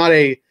 It's not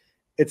a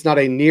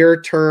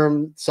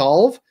near-term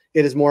solve.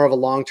 It is more of a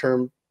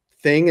long-term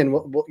thing, and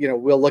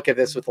we'll look at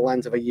this with the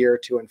lens of a year,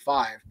 2, and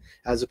 5,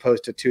 as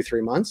opposed to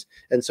 2-3 months.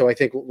 And so I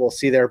think we'll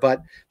see there.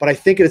 But I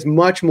think it is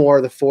much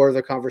more the fore of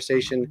the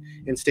conversation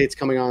in states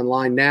coming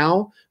online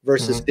now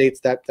versus states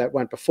that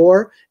went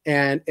before,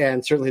 and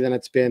certainly then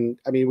it's been.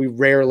 I mean, we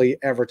rarely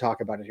ever talk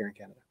about it here in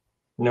Canada.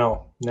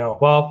 No.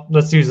 Well,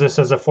 let's use this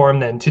as a forum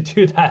then to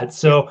do that.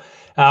 So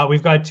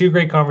we've got 2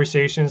 great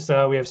conversations.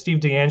 We have Steve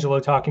D'Angelo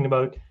talking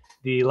about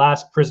the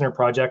Last Prisoner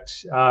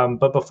Project.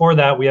 But before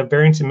that, we have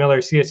Barrington Miller,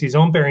 CSE's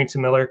own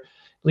Barrington Miller,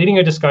 leading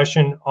a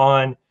discussion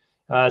on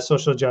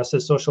social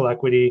justice, social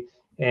equity,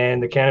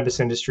 and the cannabis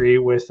industry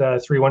with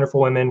 3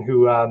 wonderful women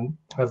who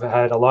have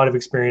had a lot of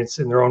experience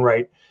in their own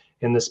right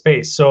in the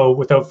space. So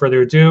without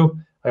further ado,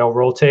 I'll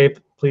roll tape.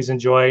 Please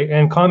enjoy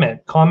and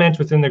comment. Comment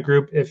within the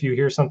group if you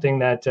hear something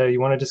that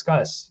you want to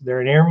discuss.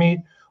 They're an air meet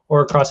or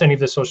across any of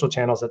the social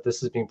channels that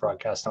this is being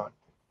broadcast on.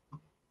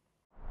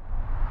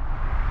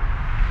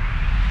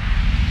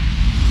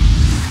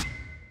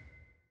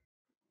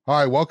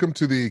 Hi, welcome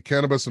to the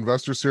Cannabis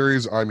Investor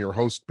Series. I'm your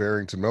host,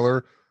 Barrington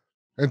Miller,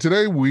 and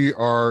today we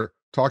are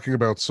talking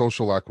about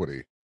social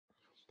equity.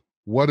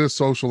 What is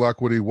social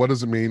equity? What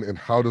does it mean? And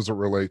how does it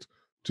relate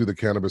to the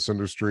cannabis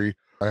industry?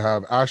 I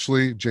have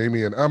Ashley,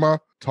 Jamie, and Emma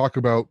talk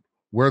about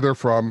where they're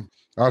from.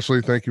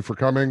 Ashley, thank you for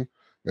coming,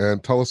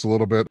 and tell us a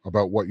little bit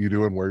about what you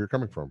do and where you're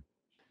coming from.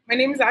 My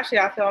name is Ashley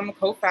Athill. I'm the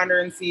co-founder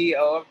and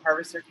CEO of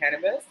Harvester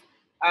Cannabis.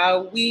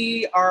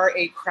 We are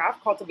a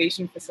craft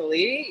cultivation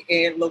facility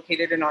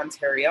located in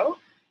Ontario,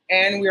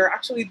 and we are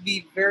actually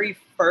the very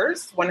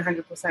first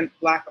 100%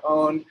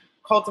 Black-owned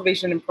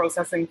cultivation and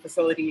processing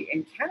facility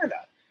in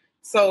Canada.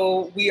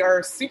 So we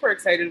are super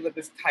excited with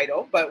this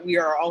title, but we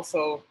are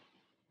also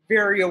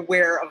very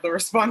aware of the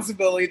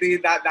responsibility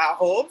that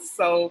holds.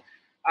 So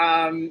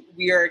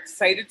we are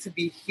excited to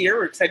be here.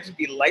 We're excited to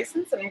be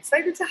licensed, and I'm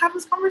excited to have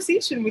this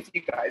conversation with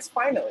you guys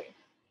finally.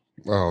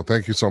 Oh,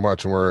 thank you so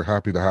much. And we're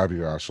happy to have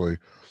you, Ashley.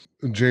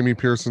 Jamie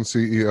Pearson,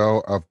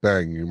 CEO of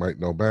Bang. You might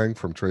know Bang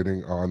from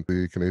trading on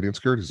the Canadian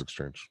Securities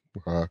Exchange.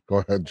 Go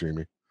ahead,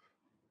 Jamie.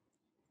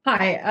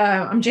 Hi,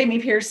 I'm Jamie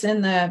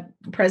Pearson, the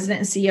president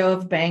and CEO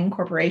of Bang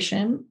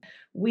Corporation.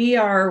 We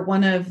are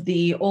one of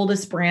the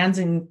oldest brands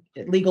and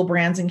legal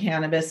brands in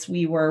cannabis.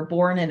 We were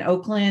born in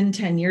Oakland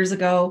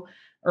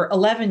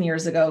 11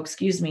 years ago,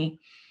 excuse me.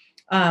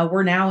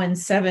 We're now in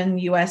 7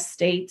 US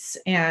states,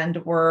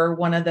 and we're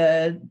one of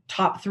the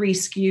top 3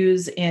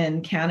 SKUs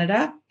in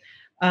Canada.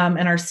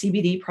 And our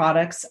CBD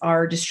products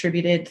are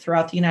distributed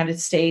throughout the United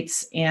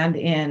States and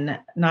in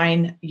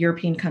 9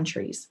 European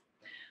countries.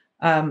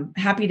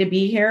 Happy to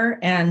be here,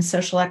 and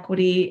social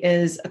equity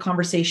is a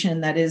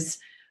conversation that is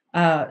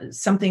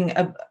something,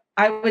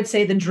 I would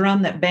say, the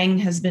drum that Bang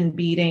has been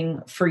beating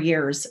for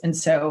years. And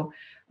so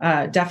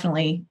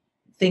definitely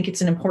think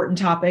it's an important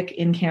topic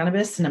in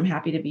cannabis, and I'm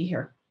happy to be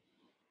here.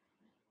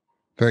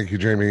 Thank you,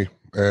 Jamie.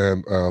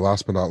 And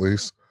last but not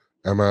least,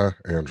 Emma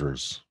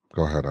Andrews.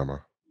 Go ahead,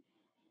 Emma.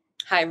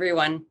 Hi,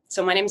 everyone.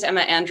 So my name is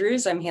Emma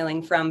Andrews. I'm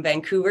hailing from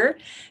Vancouver,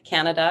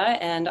 Canada,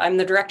 and I'm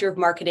the Director of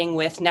Marketing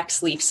with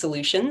Next Leaf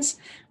Solutions,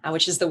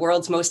 which is the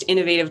world's most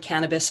innovative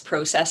cannabis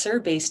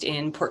processor based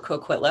in Port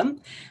Coquitlam.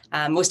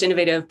 Most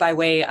innovative by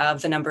way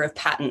of the number of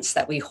patents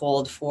that we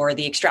hold for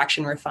the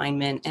extraction,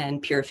 refinement, and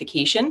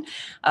purification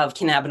of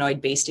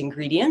cannabinoid-based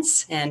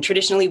ingredients. And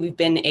traditionally, we've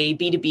been a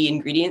B2B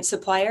ingredient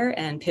supplier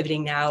and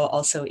pivoting now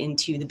also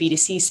into the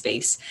B2C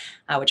space,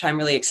 which I'm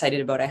really excited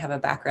about. I have a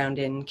background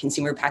in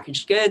consumer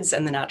packaged goods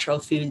and the natural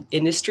food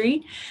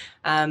industry.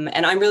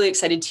 And I'm really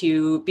excited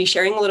to be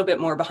sharing a little bit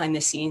more behind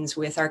the scenes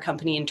with our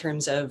company in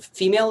terms of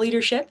female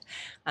leadership.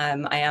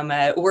 I am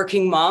a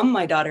working mom.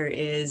 My daughter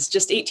is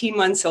just 18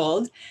 months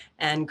old.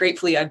 And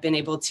gratefully, I've been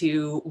able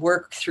to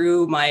work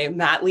through my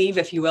mat leave,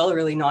 if you will, a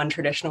really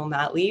non-traditional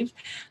mat leave,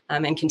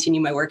 and continue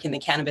my work in the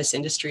cannabis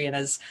industry. And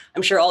as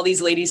I'm sure all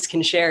these ladies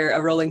can share,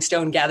 a rolling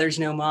stone gathers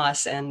no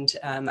moss. And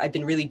I've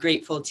been really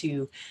grateful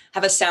to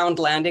have a sound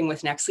landing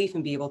with Next Leaf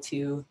and be able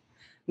to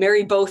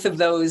marry both of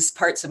those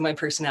parts of my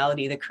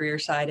personality, the career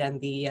side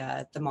and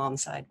the mom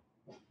side.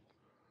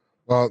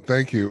 Well,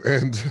 thank you.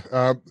 And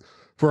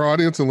for our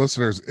audience and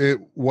listeners, it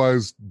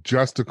was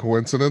just a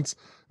coincidence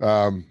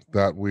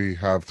that we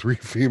have 3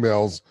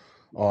 females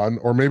on,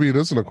 or maybe it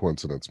isn't a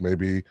coincidence.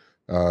 Maybe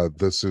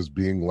this is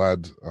being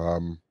led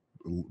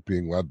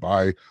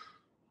by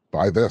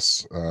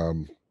this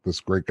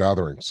great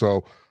gathering.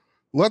 So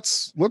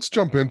let's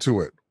jump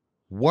into it.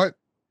 What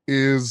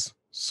is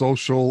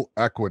social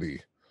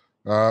equity?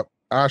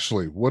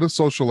 Ashley, what is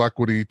social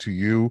equity to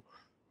you?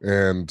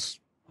 And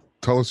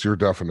tell us your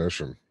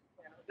definition.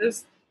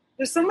 There's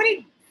so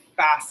many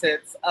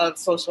facets of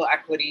social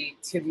equity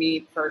to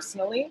me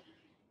personally.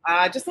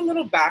 Just a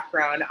little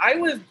background. I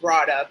was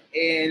brought up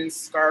in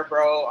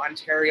Scarborough,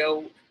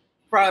 Ontario,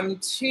 from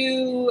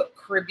 2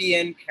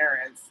 Caribbean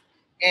parents.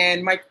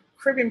 And my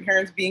Caribbean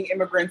parents, being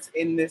immigrants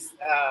in this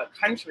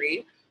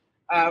country,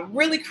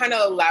 really kind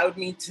of allowed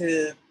me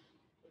to,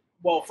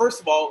 well, first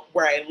of all,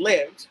 where I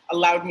lived,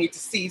 allowed me to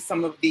see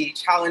some of the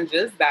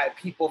challenges that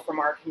people from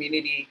our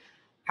community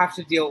have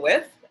to deal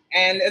with.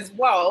 And as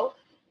well,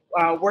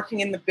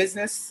 working in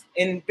business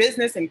and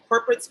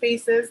corporate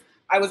spaces,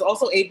 I was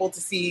also able to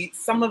see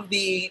some of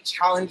the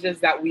challenges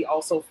that we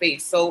also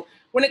face. So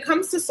when it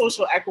comes to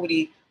social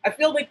equity, I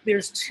feel like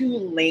there's 2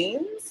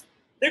 lanes.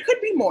 There could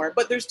be more,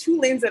 but there's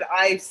 2 lanes that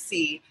I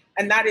see.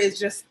 And that is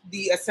just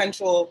the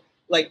essential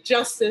like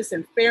justice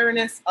and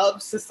fairness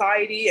of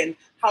society and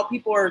how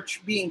people are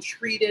being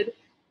treated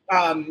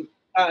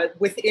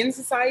within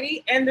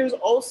society. And there's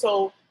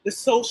also the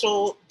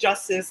social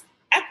justice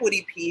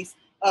equity piece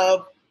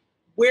of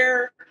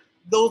where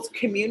those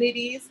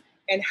communities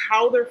and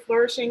how they're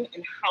flourishing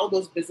and how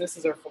those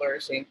businesses are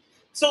flourishing.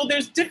 So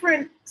there's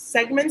different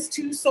segments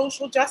to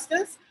social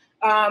justice,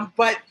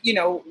 but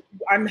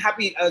I'm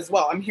happy as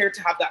well. I'm here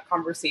to have that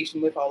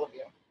conversation with all of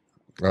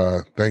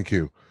you. Thank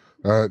you.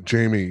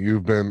 Jamie,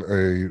 you've been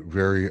a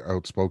very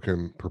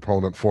outspoken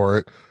proponent for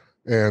it.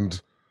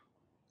 And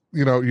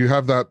you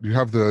have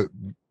the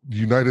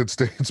United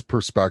States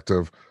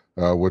perspective,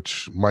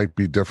 which might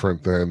be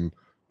different than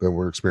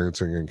we're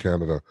experiencing in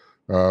Canada.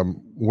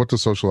 What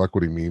does social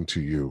equity mean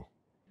to you?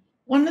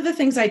 One of the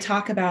things I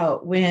talk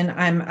about when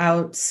I'm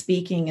out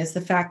speaking is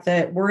the fact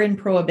that we're in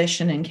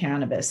prohibition in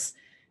cannabis,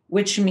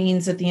 which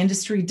means that the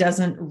industry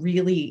doesn't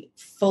really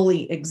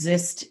fully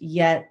exist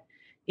yet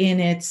in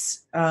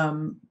its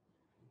in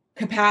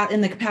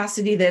the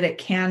capacity that it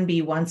can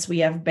be once we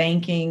have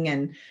banking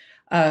and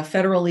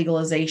federal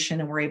legalization,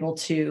 and we're able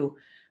to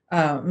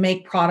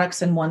make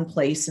products in one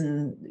place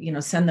and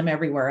send them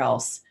everywhere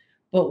else.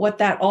 But what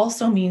that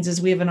also means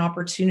is we have an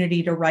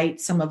opportunity to right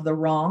some of the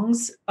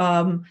wrongs.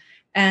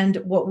 And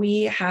what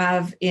we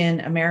have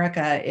in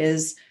America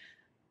is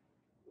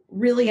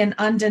really an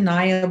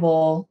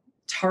undeniable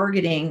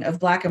targeting of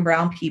Black and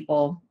brown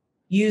people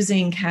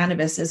using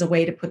cannabis as a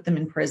way to put them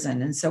in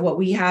prison. And so what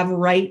we have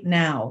right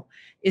now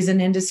is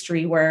an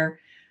industry where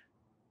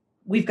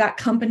we've got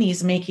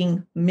companies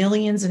making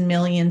millions and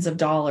millions of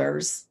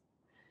dollars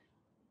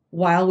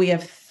while we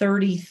have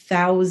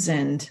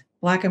 30,000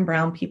 Black and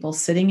brown people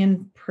sitting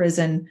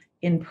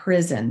in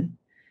prison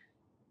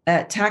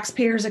at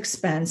taxpayers'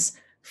 expense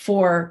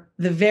for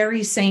the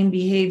very same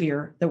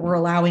behavior that we're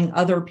allowing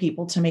other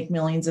people to make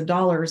millions of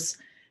dollars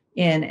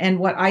in. And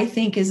what I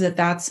think is that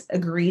that's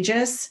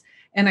egregious.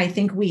 And I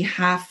think we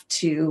have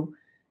to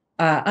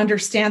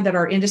understand that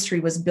our industry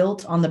was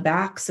built on the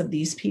backs of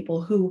these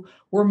people who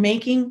were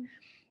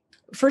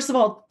first of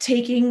all,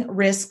 taking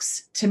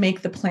risks to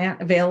make the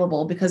plant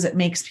available because it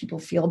makes people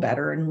feel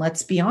better. And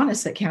let's be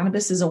honest, that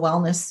cannabis is a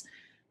wellness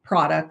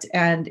product.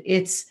 And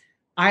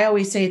I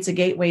always say it's a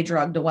gateway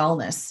drug to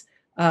wellness.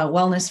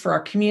 Wellness for our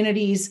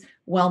communities,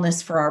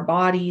 wellness for our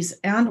bodies,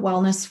 and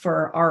wellness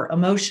for our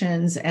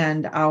emotions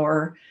and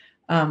our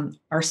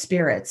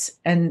spirits.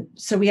 And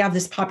so we have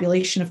this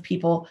population of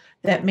people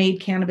that made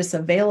cannabis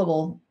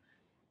available.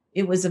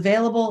 It was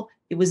available.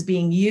 It was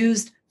being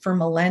used for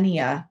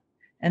millennia.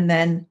 And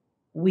then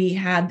we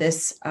had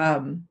this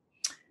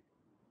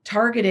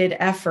targeted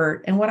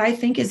effort. And what I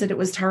think is that it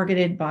was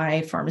targeted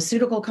by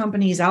pharmaceutical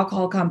companies,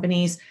 alcohol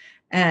companies,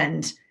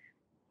 and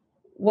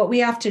what we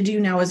have to do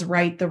now is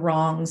right the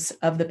wrongs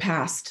of the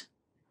past.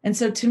 And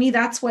so to me,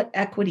 that's what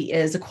equity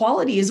is.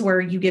 Equality is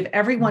where you give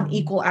everyone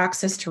equal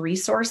access to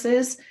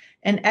resources,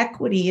 and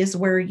equity is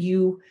where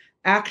you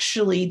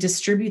actually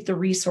distribute the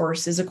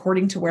resources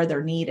according to where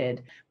they're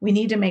needed. We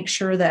need to make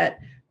sure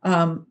that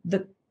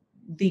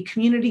the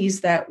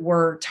communities that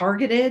were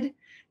targeted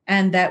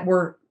and that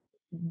were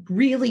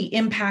really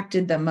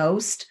impacted the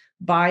most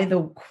by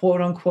the quote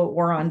unquote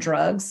war on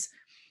drugs,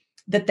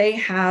 that they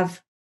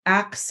have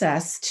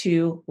access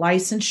to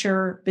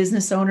licensure,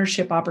 business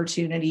ownership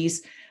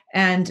opportunities,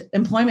 and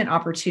employment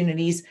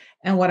opportunities.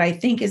 And what I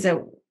think is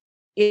that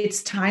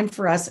it's time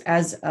for us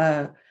as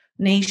a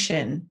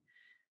nation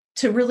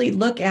to really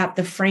look at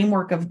the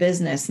framework of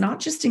business, not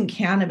just in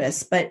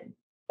cannabis, but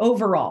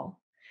overall,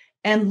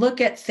 and look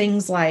at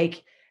things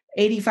like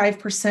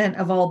 85%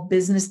 of all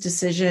business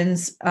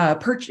decisions,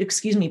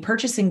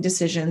 purchasing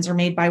decisions are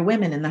made by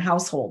women in the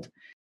household.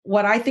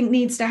 What I think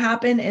needs to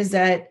happen is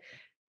that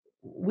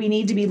we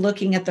need to be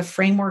looking at the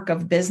framework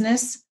of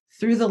business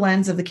through the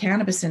lens of the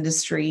cannabis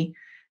industry,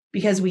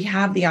 because we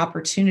have the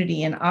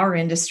opportunity in our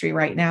industry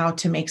right now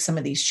to make some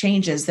of these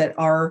changes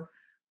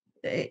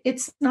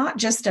it's not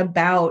just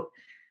about,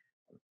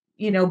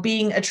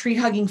 being a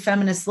tree-hugging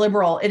feminist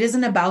liberal. It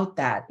isn't about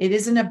that. It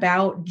isn't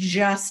about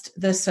just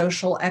the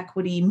social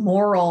equity,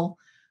 moral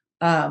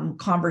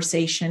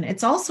conversation.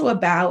 It's also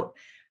about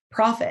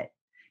profit.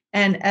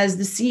 And as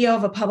the CEO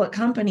of a public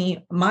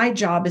company, my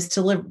job is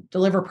to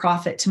deliver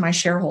profit to my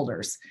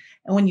shareholders.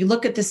 And when you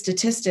look at the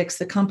statistics,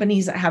 the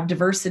companies that have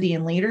diversity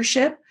in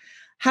leadership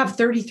have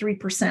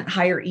 33%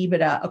 higher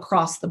EBITDA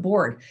across the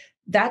board.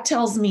 That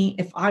tells me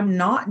if I'm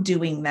not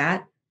doing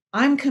that,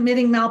 I'm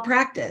committing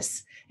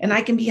malpractice, and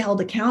I can be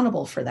held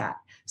accountable for that.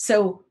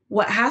 So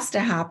what has to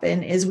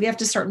happen is we have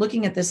to start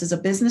looking at this as a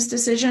business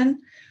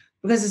decision,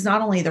 because it's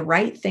not only the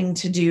right thing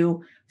to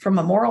do from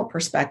a moral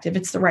perspective,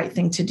 it's the right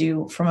thing to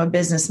do from a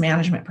business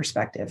management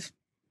perspective.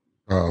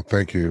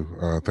 Thank you.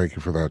 Thank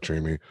you for that,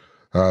 Jamie.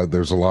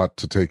 There's a lot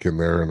to take in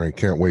there, and I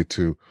can't wait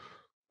to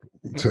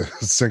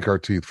sink our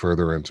teeth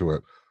further into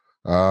it.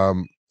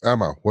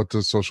 Emma, what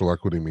does social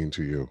equity mean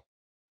to you?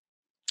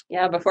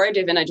 Yeah, before I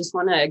dive in, I just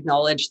want to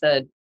acknowledge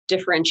the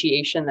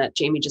differentiation that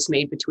Jamie just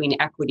made between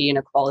equity and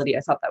equality.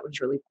 I thought that was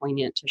really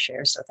poignant to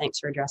share. So thanks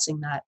for addressing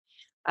that.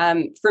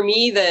 For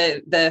me,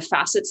 the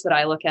facets that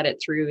I look at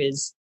it through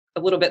is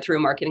a little bit through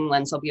a marketing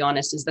lens, I'll be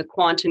honest, is the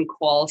quant and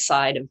qual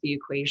side of the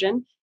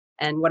equation.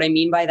 And what I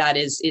mean by that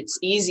is it's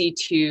easy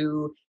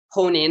to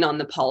hone in on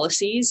the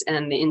policies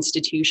and the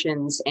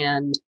institutions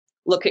and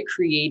look at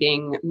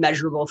creating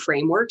measurable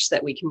frameworks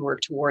that we can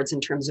work towards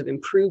in terms of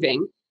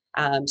improving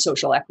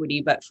social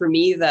equity. But for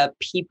me, the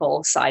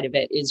people side of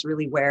it is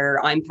really where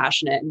I'm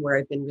passionate and where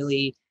I've been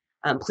really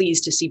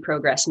pleased to see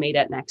progress made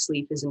at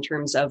NextLeaf is in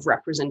terms of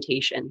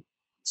representation.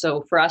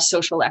 So for us,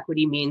 social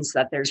equity means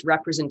that there's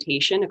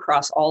representation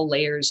across all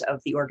layers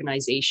of the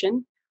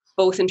organization,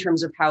 both in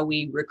terms of how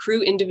we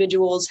recruit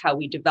individuals, how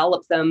we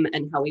develop them,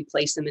 and how we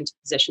place them into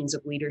positions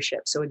of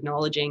leadership. So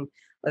acknowledging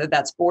whether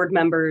that's board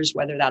members,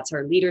 whether that's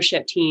our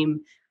leadership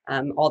team,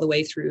 all the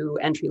way through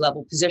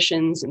entry-level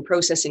positions and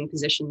processing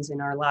positions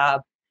in our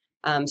lab.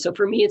 So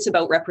for me, it's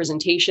about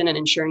representation and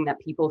ensuring that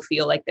people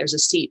feel like there's a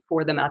seat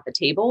for them at the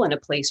table and a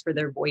place for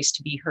their voice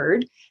to be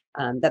heard,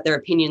 that their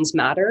opinions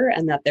matter,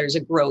 and that there's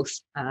a growth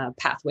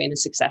pathway and a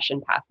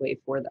succession pathway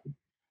for them.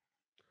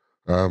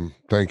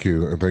 Thank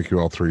you. And thank you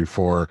all three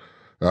for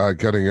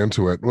getting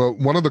into it. Well,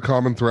 one of the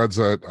common threads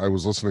that I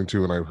was listening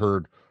to and I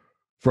heard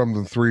from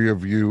the three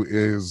of you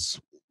is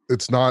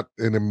it's not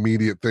an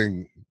immediate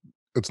thing.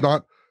 It's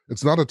not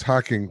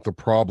attacking the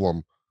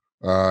problem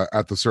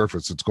at the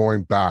surface. It's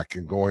going back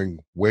and going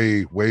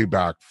way, way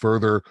back,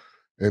 further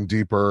and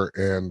deeper,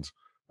 and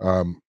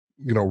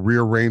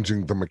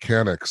rearranging the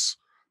mechanics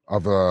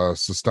of a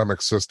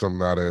systemic system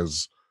that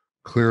is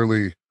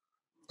clearly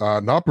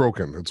not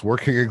broken. It's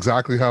working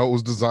exactly how it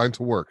was designed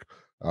to work,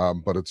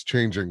 but it's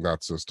changing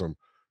that system.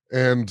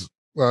 And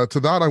to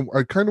that,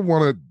 I kind of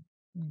want to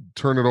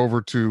turn it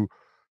over to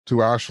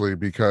Ashley,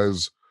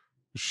 because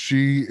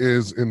she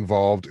is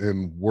involved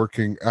in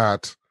working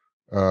at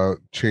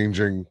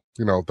changing,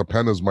 the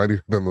pen is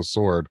mightier than the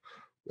sword,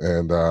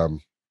 and I'm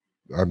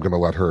going to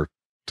let her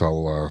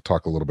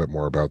talk a little bit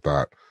more about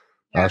that.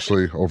 Yeah.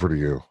 Ashley, over to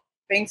you.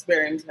 Thanks,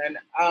 Barrington.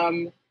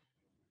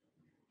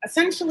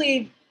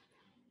 Essentially,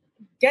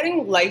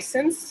 getting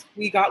licensed,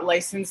 we got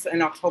licensed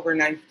in October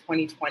 9th,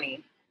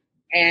 2020.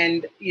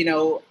 And,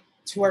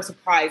 to our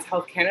surprise,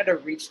 Health Canada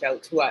reached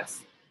out to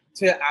us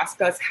to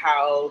ask us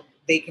how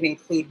they can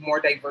include more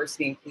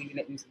diversity, including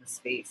it into the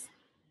space.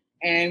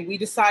 And we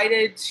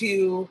decided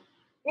to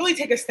really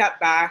take a step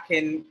back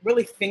and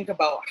really think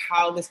about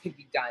how this could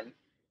be done.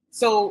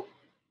 So,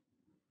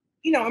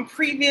 in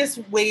previous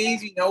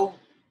ways,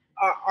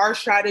 our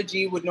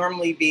strategy would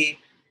normally be,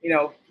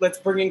 let's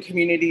bring in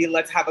community,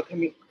 let's have a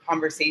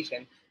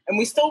conversation. And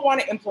we still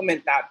want to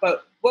implement that.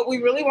 But what we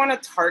really want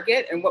to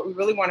target and what we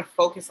really want to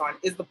focus on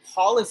is the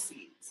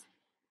policies.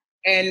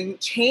 And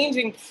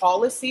changing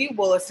policy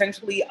will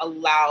essentially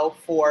allow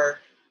for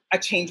a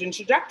change in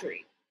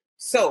trajectory.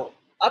 So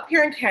up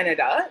here in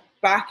Canada,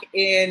 back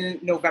in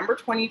November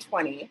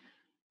 2020,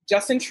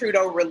 Justin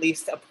Trudeau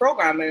released a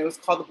program, and it was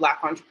called the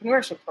Black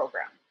Entrepreneurship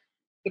Program.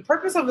 The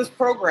purpose of this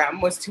program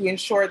was to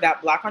ensure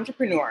that Black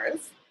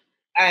entrepreneurs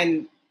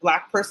and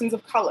Black persons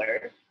of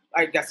color,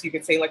 I guess you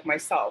could say like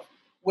myself,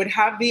 would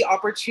have the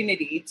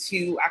opportunity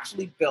to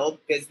actually build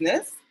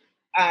business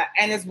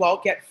and as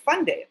well get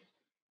funded.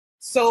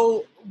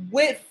 So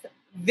with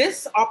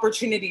this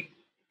opportunity,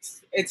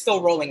 it's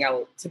still rolling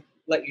out, to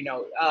let you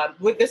know,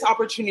 with this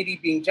opportunity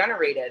being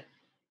generated,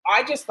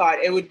 I just thought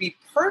it would be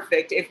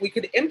perfect if we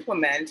could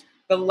implement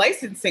the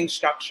licensing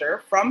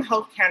structure from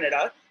Health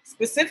Canada,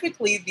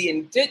 specifically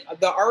the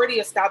already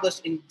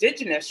established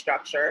Indigenous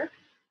structure,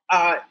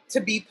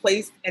 to be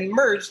placed and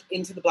merged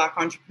into the Black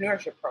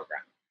Entrepreneurship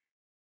Program.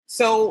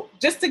 So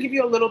just to give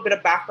you a little bit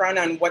of background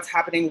on what's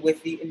happening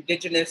with the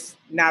Indigenous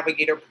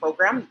Navigator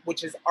Program,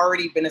 which has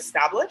already been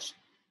established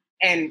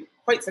and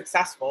quite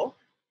successful.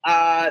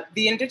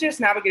 The Indigenous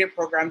Navigator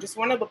Program, just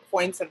one of the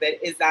points of it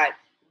is that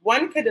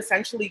one could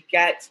essentially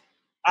get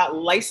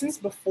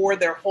licensed before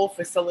their whole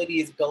facility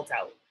is built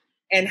out.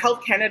 And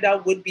Health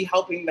Canada would be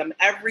helping them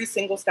every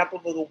single step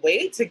of the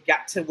way to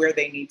get to where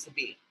they need to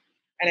be.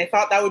 And I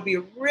thought that would be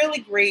a really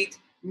great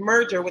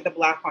merger with the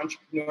Black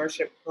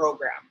Entrepreneurship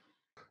Program.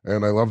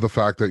 And I love the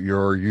fact that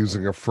you're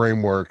using a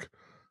framework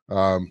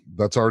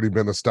that's already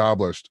been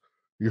established.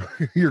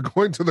 You're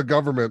going to the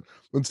government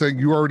and saying,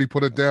 you already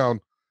put it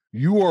down.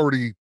 You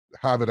already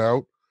have it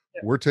out.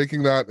 Yeah. We're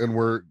taking that and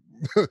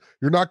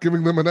you're not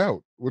giving them an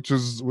out, which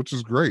is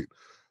great.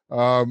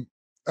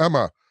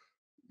 Emma,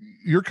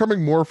 you're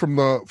coming more from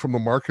the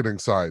marketing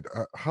side.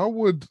 How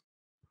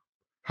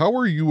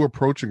are you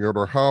approaching it,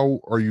 or how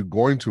are you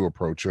going to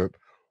approach it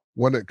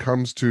when it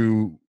comes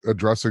to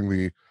addressing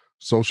the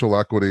social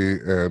equity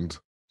and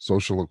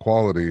social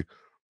equality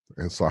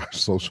and /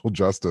 social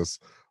justice,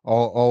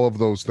 all of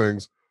those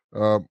things,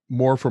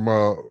 more from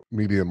a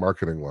media and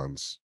marketing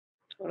lens?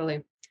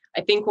 Totally.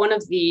 I think one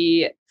of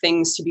the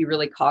things to be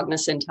really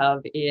cognizant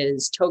of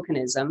is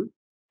tokenism.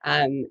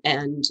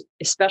 And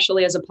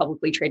especially as a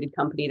publicly traded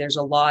company, there's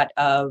a lot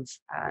of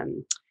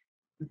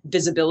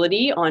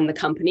visibility on the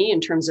company in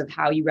terms of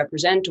how you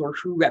represent or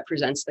who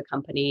represents the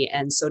company.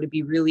 And so to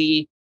be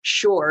really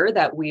sure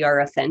that we are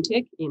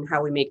authentic in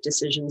how we make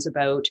decisions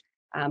about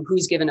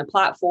who's given a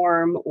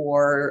platform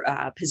or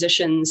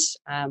positions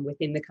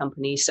within the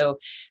company. So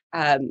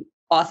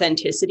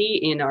authenticity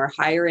in our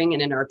hiring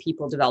and in our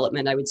people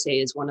development, I would say,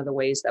 is one of the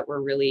ways that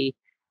we're really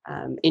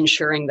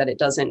ensuring that it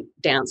doesn't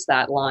dance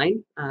that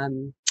line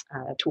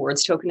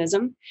towards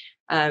tokenism.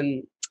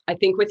 I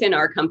think within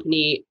our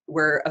company,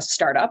 we're a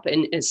startup,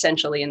 and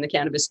essentially in the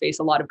cannabis space,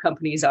 a lot of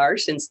companies are.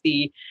 Since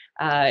the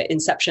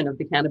inception of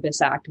the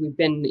Cannabis Act, we've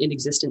been in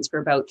existence for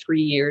about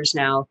 3 years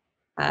now,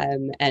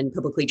 and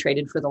publicly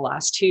traded for the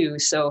last 2.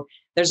 So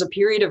there's a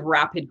period of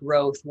rapid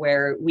growth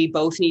where we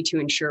both need to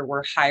ensure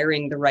we're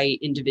hiring the right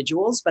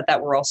individuals, but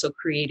that we're also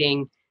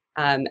creating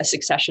a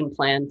succession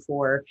plan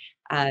for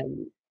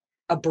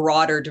a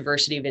broader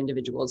diversity of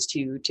individuals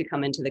to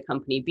come into the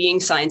company. Being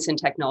science and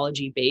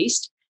technology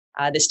based,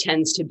 this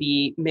tends to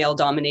be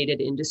male-dominated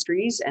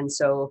industries. And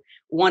so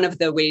one of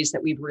the ways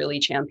that we've really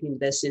championed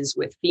this is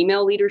with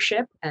female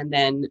leadership, and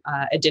then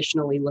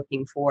additionally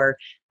looking for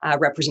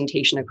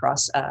representation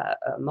across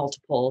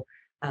multiple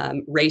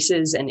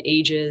races and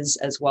ages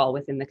as well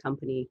within the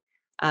company.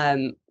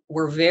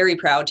 We're very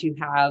proud to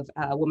have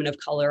a woman of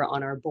color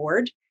on our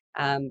board,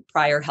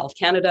 prior Health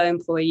Canada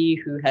employee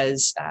who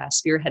has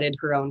spearheaded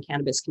her own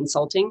cannabis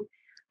consulting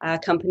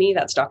company.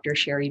 That's Dr.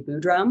 Sherry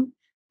Boodram,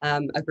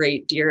 a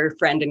great dear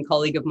friend and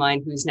colleague of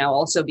mine who's now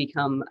also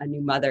become a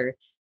new mother.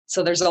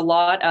 So there's a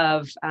lot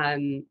of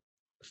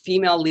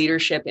female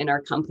leadership in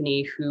our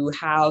company who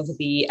have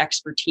the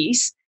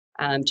expertise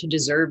to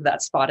deserve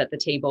that spot at the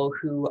table,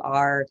 who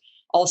are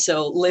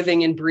also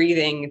living and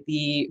breathing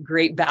the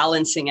great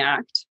balancing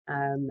act,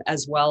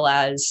 as well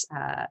as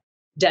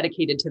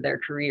dedicated to their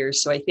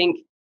careers. So I think,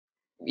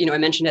 I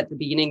mentioned at the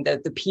beginning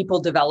that the people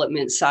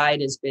development side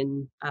has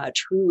been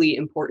truly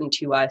important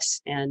to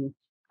us, and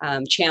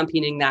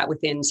championing that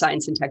within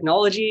science and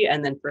technology,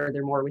 and then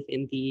furthermore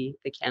within the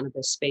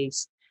cannabis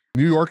space.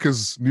 New York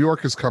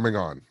is coming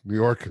on. New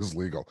York is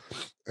legal,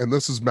 and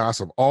this is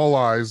massive. All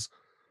eyes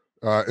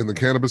in the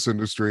cannabis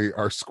industry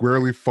are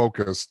squarely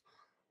focused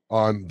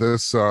on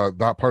this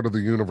that part of the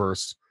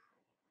universe.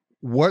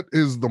 What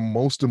is the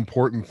most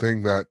important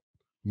thing that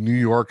New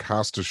York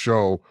has to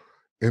show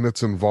in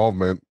its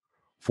involvement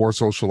for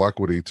social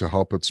equity to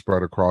help it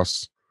spread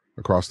across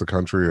the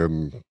country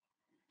and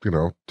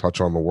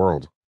touch on the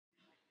world?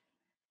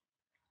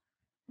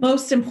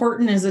 Most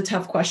important is a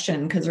tough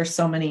question because there's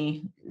so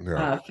many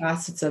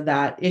facets of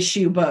that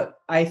issue. But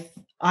I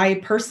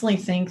personally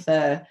think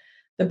the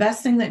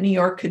best thing that New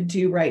York could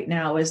do right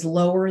now is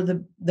lower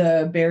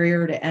the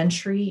barrier to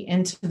entry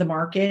into the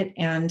market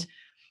and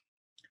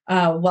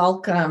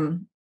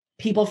welcome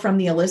people from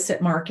the illicit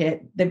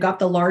market. They've got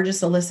the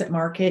largest illicit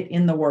market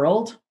in the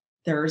world.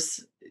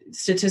 There's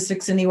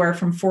statistics anywhere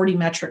from 40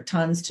 metric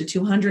tons to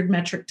 200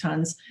 metric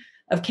tons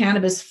of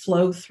cannabis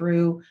flow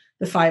through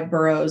the 5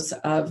 boroughs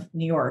of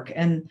New York.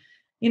 And,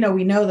 we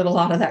know that a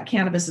lot of that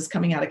cannabis is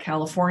coming out of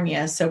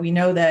California. So we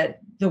know that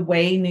the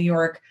way New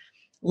York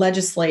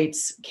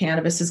legislates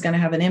cannabis is going to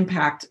have an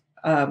impact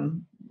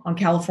on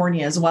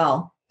California as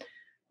well.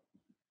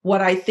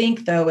 What I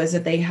think, though, is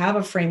that they have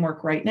a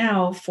framework right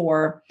now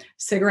for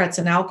cigarettes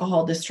and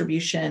alcohol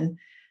distribution,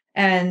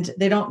 and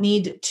they don't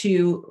need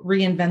to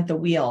reinvent the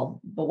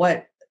wheel.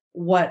 But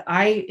what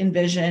I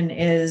envision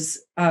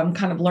is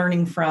kind of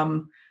learning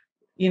from,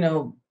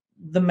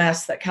 the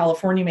mess that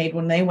California made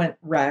when they went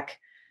rec,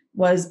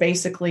 was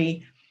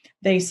basically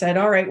they said,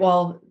 all right,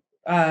 well,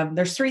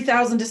 there's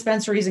 3,000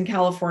 dispensaries in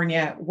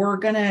California. We're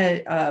going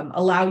to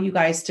allow you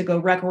guys to go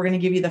rec. We're going to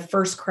give you the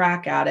first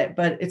crack at it,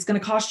 but it's going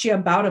to cost you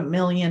about $1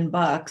 million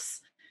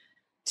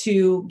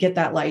to get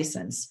that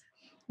license.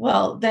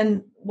 Well,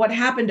 then what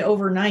happened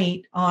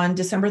overnight on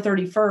December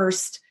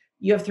 31st,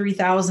 you have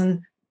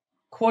 3,000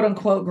 quote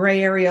unquote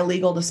gray area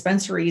legal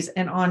dispensaries.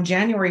 And on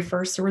January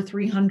 1st, there were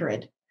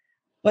 300,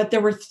 but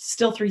there were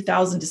still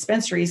 3,000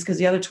 dispensaries because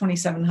the other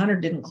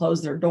 2,700 didn't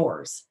close their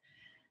doors.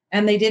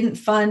 And they didn't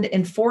fund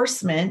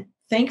enforcement,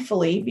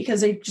 thankfully,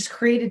 because they just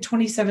created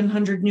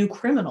 2,700 new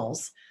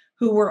criminals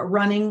who were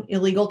running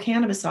illegal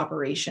cannabis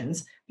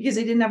operations because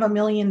they didn't have $1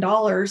 million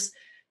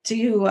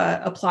to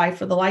apply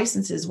for the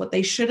licenses. What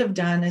they should have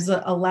done is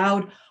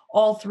allowed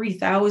all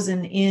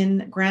 3,000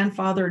 in,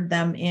 grandfathered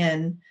them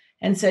in,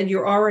 and said,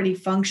 you're already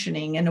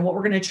functioning. And what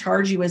we're going to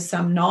charge you is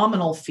some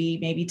nominal fee,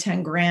 maybe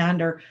 10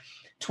 grand or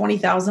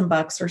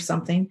 $20,000 or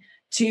something,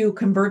 to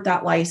convert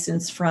that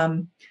license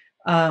from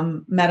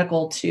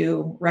medical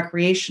to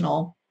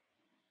recreational.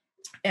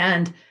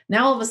 And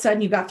now all of a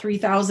sudden you've got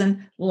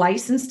 3,000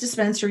 licensed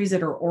dispensaries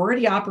that are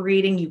already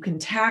operating. You can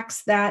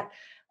tax that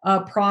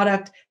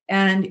product,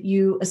 and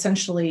you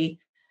essentially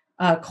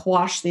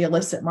quash the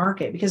illicit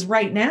market. Because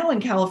right now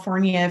in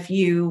California, if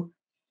you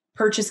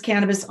purchase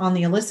cannabis on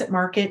the illicit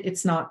market,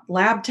 it's not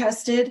lab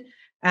tested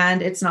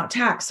and it's not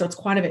taxed. So it's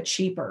quite a bit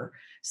cheaper.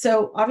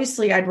 So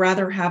obviously I'd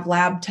rather have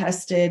lab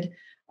tested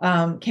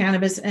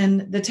cannabis,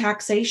 and the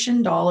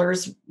taxation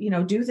dollars,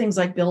 do things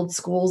like build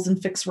schools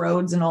and fix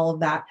roads and all of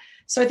that.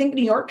 So I think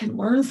New York can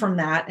learn from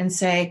that and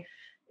say,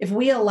 if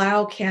we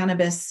allow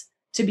cannabis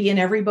to be in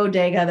every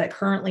bodega that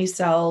currently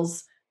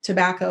sells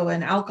tobacco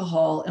and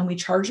alcohol, and we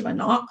charge them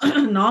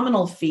a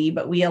nominal fee,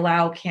 but we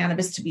allow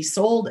cannabis to be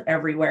sold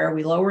everywhere,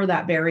 we lower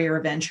that barrier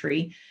of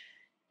entry,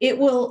 it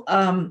will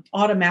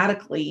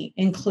automatically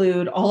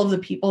include all of the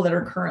people that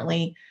are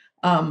currently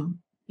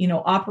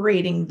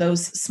operating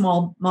those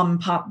small mom and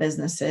pop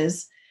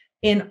businesses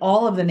in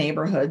all of the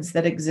neighborhoods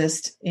that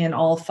exist in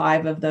all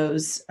 5 of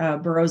those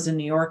boroughs in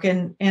New York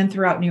and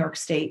throughout New York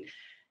State.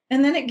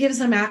 And then it gives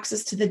them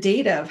access to the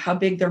data of how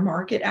big their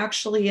market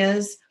actually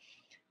is.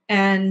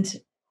 And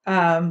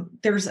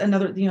there's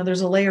another,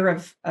 there's a layer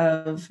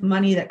of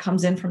money that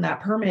comes in from that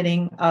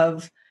permitting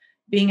of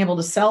being able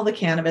to sell the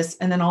cannabis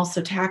and then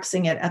also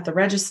taxing it at the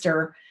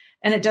register.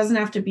 And it doesn't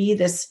have to be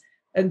this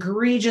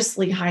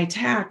egregiously high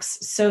tax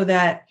so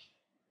that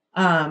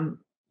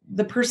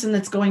the person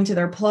that's going to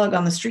their plug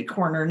on the street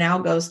corner now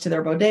goes to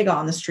their bodega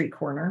on the street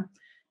corner.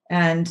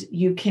 And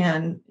you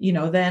can,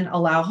 then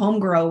allow home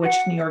grow, which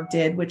New York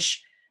did,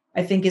 which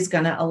I think is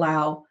going to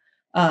allow,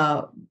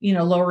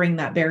 lowering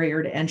that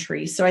barrier to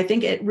entry. So I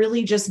think it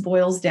really just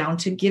boils down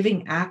to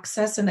giving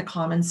access in a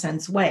common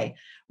sense way.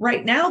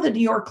 Right now, the New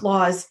York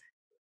laws,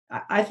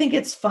 I think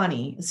it's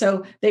funny.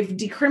 So they've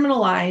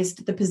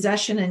decriminalized the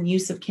possession and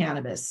use of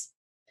cannabis,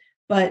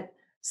 but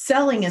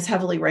selling is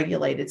heavily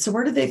regulated. So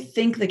where do they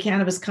think the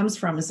cannabis comes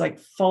from? Is like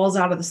falls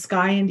out of the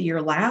sky into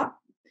your lap.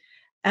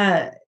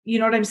 You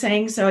know what I'm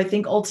saying? So I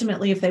think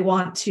ultimately, if they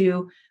want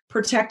to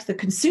protect the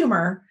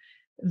consumer,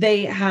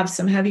 they have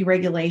some heavy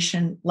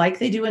regulation like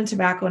they do in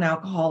tobacco and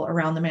alcohol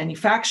around the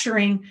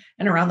manufacturing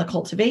and around the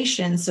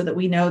cultivation so that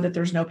we know that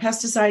there's no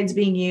pesticides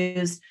being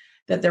used,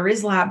 that there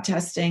is lab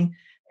testing,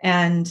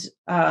 and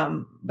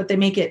but they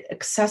make it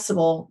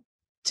accessible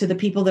to the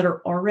people that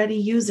are already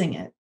using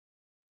it.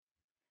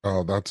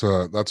 Oh, that's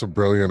a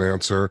brilliant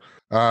answer.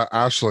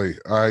 Ashley,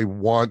 I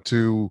want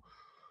to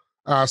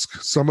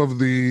ask some of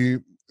the,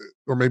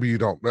 or maybe you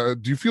don't,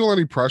 do you feel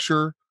any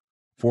pressure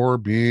for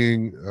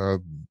being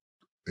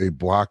a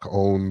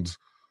Black-owned,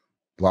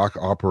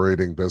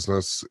 Black-operating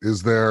business?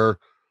 Is there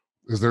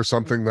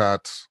something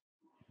that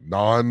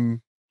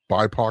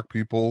non-BIPOC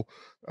people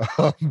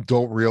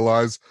don't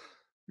realize?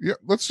 Yeah,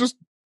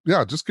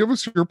 just give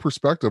us your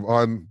perspective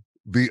on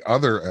the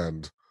other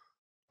end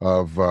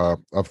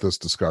of this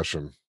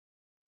discussion.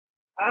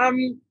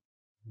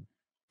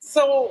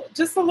 So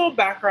just a little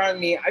background on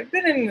me. I've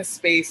been in the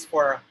space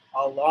for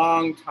a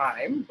long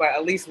time, but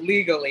at least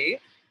legally,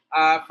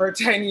 for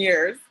 10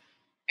 years.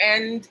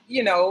 And,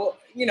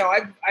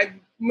 I've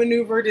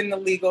maneuvered in the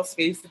legal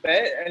space a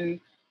bit,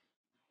 and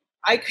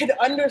I could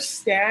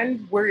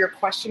understand where your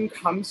question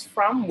comes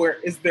from. Where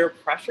is there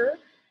pressure?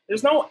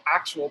 There's no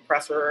actual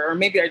pressure, or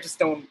maybe I just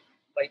don't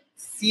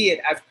see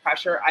it as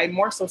pressure. I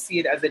more so see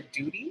it as a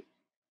duty.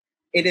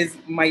 It is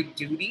my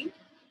duty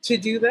to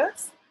do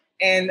this.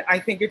 And I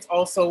think it's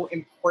also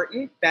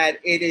important that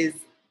it is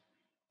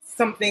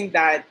something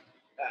that,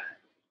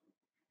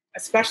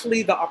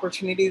 especially the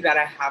opportunity that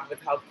I have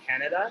with Health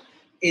Canada,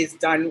 is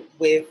done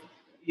with,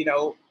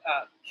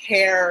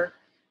 care,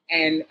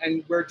 and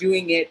we're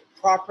doing it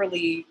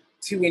properly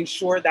to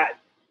ensure that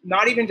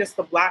not even just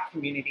the Black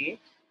community,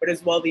 but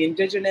as well the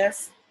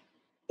Indigenous,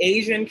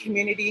 Asian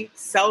community,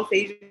 South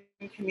Asian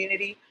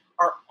community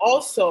are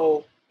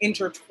also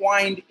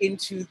intertwined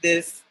into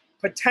this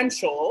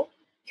potential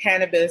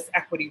cannabis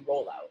equity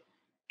rollout.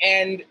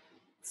 And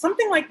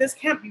something like this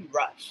can't be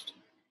rushed.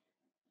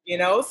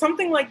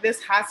 Something like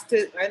this has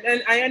to,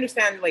 and I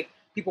understand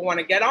people want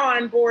to get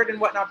on board and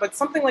whatnot, but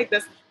something like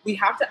this, we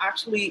have to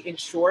actually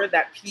ensure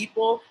that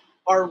people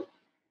are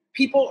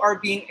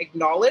being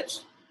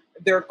acknowledged,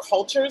 their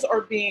cultures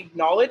are being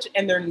acknowledged,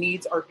 and their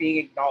needs are being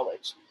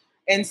acknowledged.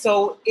 And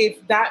so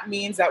if that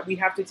means that we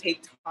have to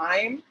take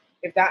time,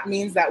 if that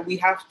means that we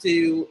have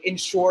to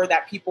ensure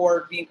that people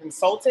are being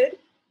consulted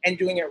and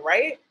doing it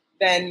right,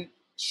 then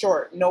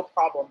sure, no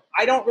problem.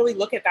 I don't really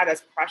look at that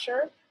as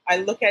pressure. I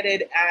look at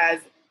it as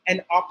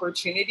an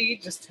opportunity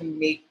just to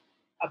make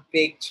a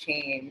big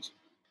change.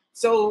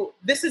 So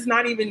this is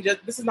not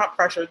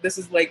pressure. This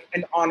is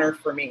an honor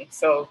for me.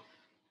 So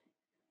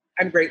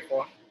I'm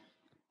grateful.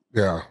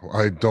 Yeah,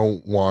 I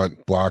don't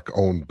want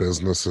Black-owned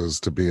businesses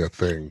to be a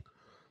thing.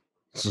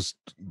 It's just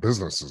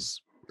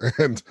businesses,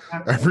 and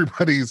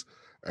everybody's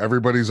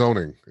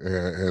owning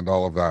and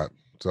all of that.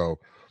 So,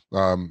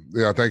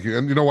 thank you.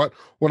 And you know what?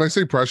 When I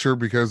say pressure,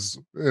 because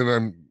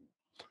I'm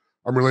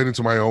related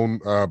to my own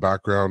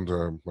background.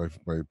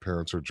 My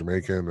parents are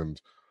Jamaican,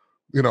 and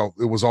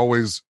it was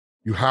always,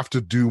 you have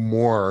to do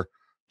more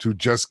to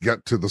just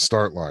get to the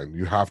start line.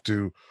 You have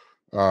to,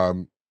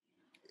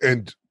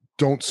 and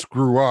don't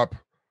screw up,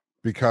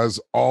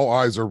 because all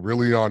eyes are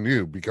really on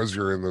you because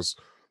you're in this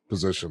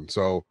position.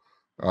 So,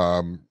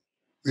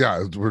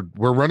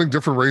 we're running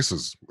different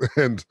races,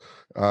 and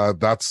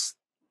that's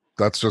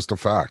just a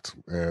fact.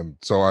 And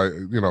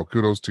so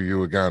kudos to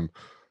you again,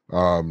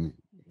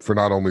 for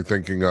not only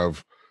thinking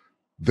of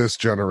this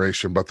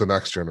generation, but the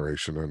next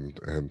generation,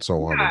 and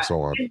so on and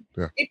so on.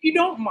 Yeah. If you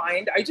don't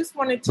mind, I just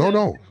wanted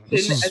to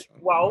as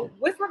well,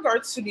 with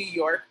regards to New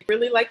York, I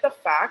really like the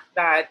fact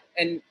that,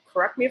 and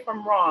correct me if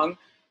I'm wrong,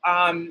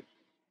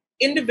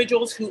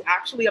 individuals who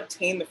actually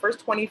obtain the first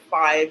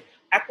 25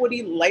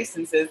 equity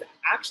licenses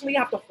actually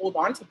have to hold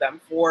on to them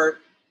for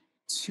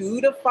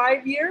 2 to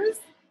 5 years.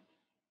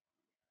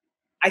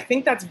 I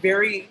think that's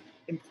very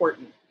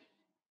important.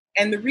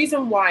 And the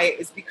reason why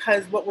is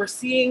because what we're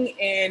seeing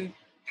in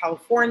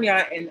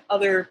California and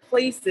other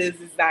places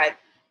is that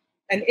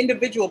an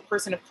individual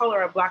person of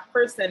color, a Black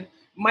person,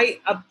 might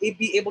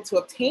be able to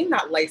obtain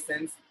that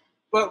license,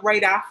 but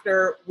right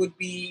after would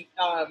be,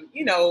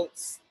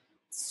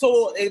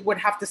 would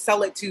have to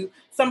sell it to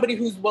somebody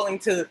who's willing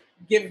to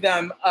give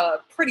them a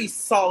pretty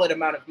solid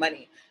amount of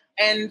money.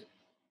 And,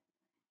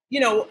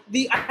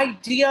 the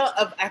idea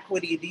of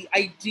equity, the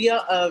idea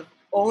of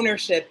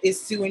ownership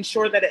is to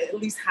ensure that it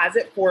at least has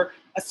it for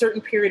a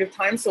certain period of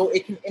time so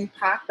it can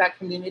impact that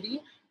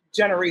community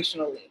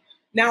generationally.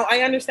 Now,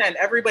 I understand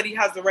everybody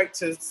has the right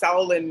to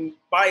sell and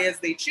buy as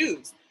they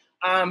choose.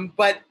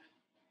 But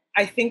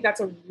I think that's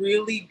a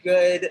really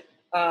good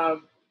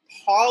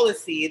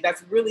policy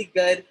that's really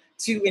good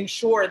to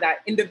ensure that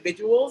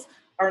individuals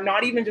are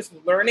not even just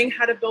learning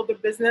how to build a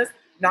business,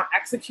 not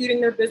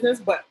executing their business,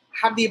 but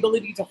have the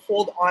ability to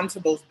hold on to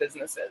those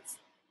businesses.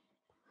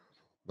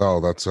 No,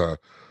 that's a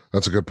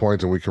good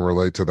point, and we can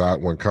relate to that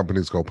when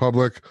companies go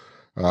public.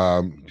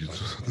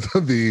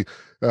 The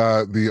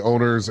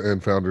owners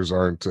and founders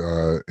aren't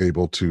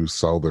able to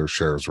sell their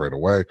shares right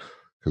away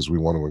because we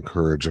want to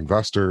encourage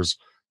investors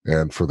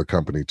and for the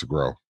company to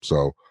grow.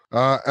 So,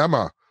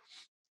 Emma,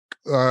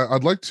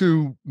 I'd like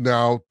to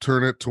now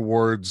turn it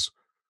towards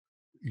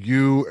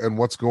you and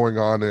what's going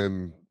on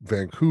in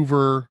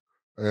Vancouver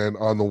and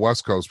on the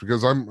West Coast,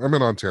 because I'm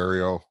in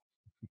Ontario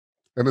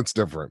and it's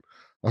different.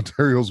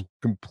 Ontario's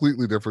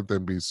completely different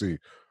than BC.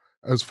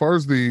 As far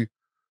as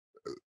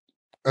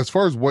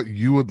what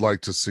you would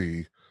like to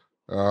see,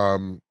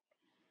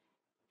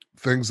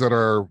 things that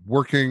are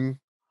working,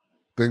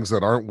 things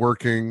that aren't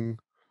working,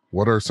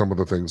 what are some of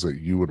the things that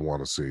you would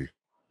want to see?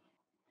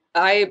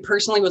 I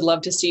personally would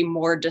love to see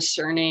more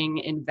discerning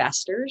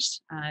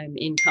investors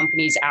in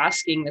companies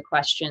asking the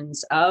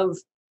questions of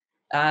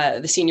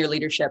the senior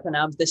leadership and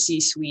of the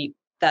C-suite,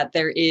 that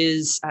there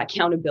is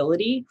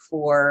accountability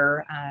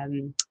for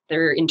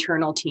their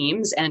internal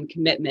teams and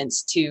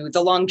commitments to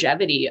the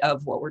longevity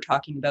of what we're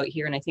talking about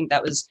here. And I think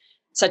that was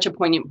such a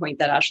poignant point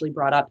that Ashley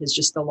brought up, is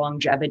just the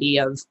longevity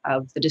of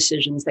the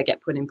decisions that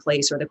get put in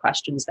place or the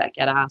questions that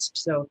get asked.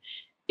 So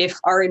if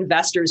our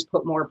investors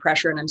put more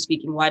pressure, and I'm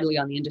speaking widely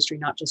on the industry,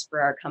 not just for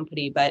our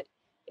company, but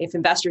if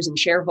investors and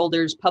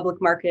shareholders,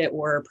 public market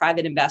or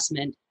private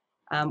investment,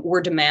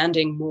 we're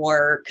demanding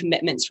more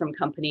commitments from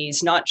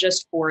companies, not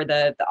just for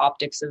the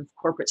optics of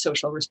corporate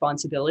social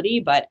responsibility,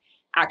 but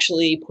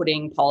actually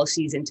putting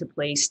policies into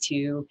place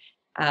to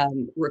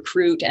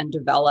recruit and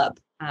develop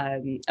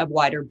a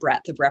wider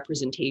breadth of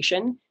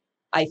representation.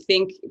 I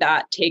think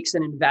that takes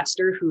an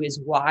investor who is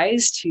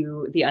wise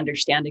to the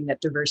understanding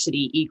that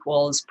diversity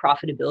equals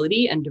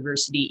profitability and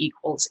diversity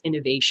equals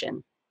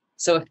innovation.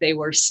 So if they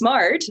were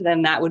smart,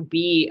 then that would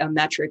be a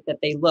metric that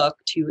they look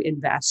to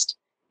invest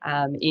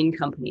in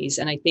companies.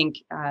 And I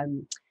think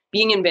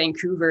being in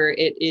Vancouver,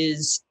 it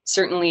is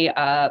certainly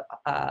a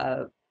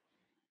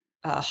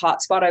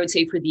hotspot, I would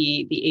say, for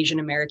the Asian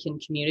American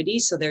community.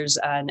 So there's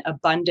an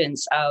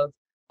abundance of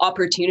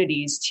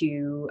opportunities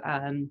to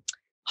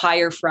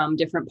hire from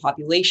different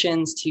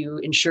populations to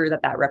ensure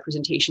that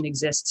representation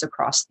exists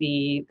across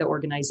the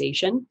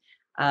organization,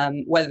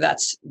 whether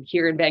that's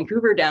here in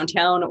Vancouver,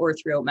 downtown, or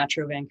throughout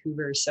Metro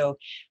Vancouver. So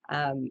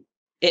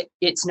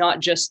it's not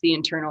just the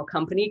internal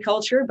company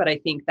culture, but I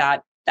think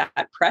that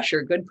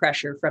pressure, good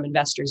pressure from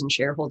investors and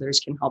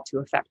shareholders, can help to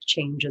affect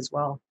change as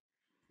well.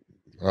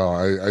 Oh,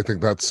 I think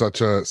that's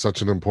such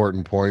an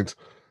important point.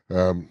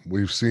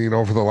 We've seen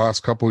over the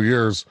last couple of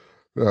years,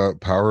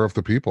 power of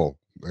the people,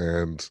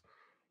 and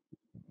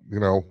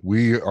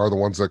we are the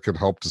ones that can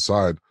help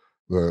decide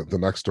the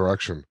next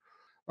direction.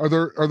 Are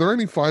there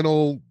any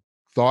final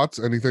thoughts?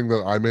 Anything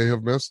that I may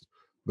have missed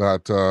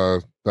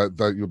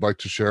that you'd like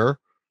to share?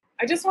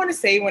 I just want to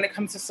say, when it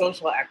comes to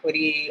social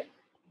equity,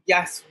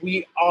 yes,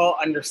 we all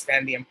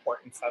understand the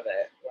importance of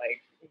it.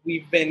 Like,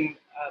 we've been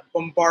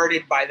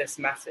bombarded by this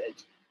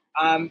message.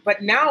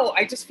 But now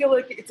I just feel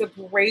like it's a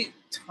great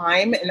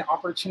time and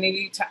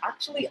opportunity to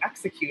actually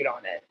execute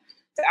on it,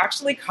 to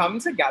actually come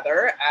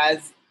together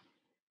as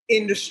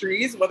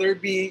industries, whether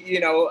it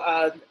be,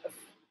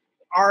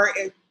 our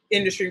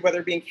industry,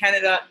 whether it be in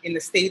Canada, in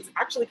the States,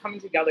 actually coming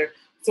together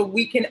so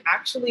we can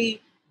actually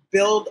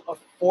build a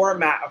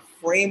format, a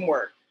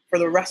framework for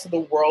the rest of the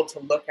world to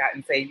look at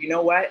and say, you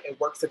know what, it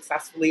worked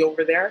successfully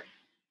over there,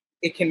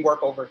 it can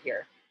work over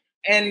here.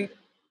 And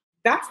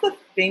that's the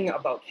thing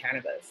about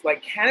cannabis.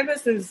 Like,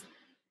 cannabis is,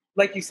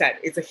 like you said,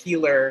 it's a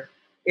healer.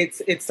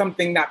 It's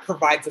something that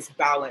provides us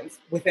balance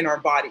within our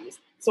bodies.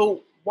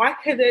 So why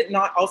could it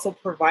not also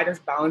provide us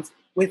balance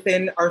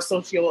within our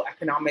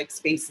socioeconomic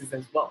spaces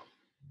as well,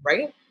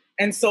 right?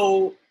 And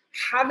so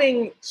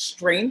having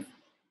strength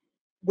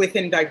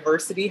within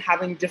diversity,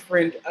 having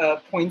different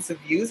points of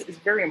views is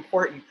very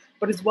important,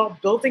 but as well,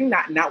 building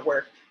that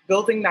network,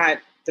 building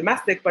that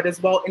domestic, but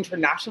as well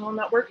international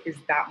network is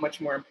that much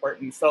more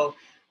important. So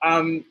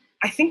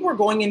I think we're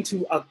going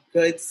into a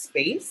good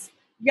space.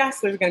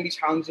 Yes, there's going to be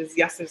challenges.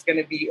 Yes, there's going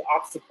to be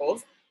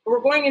obstacles, but we're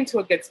going into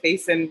a good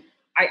space. And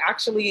I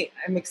actually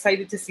am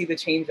excited to see the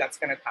change that's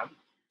going to come.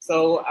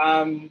 So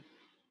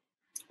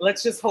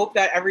let's just hope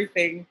that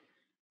everything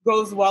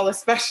goes well,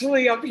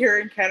 especially up here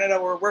in Canada.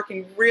 We're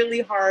working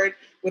really hard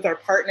with our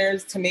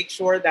partners to make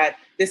sure that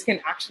this can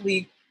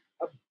actually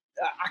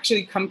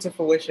come to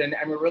fruition.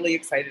 And we're really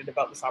excited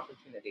about this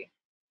opportunity.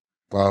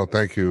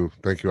 Thank you,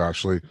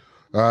 Ashley.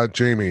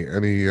 Jamie,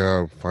 any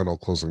final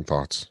closing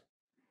thoughts?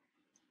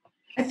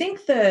 I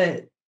think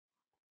there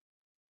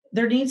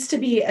needs to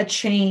be a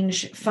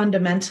change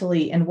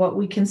fundamentally in what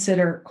we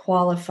consider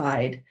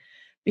qualified,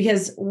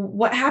 because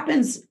what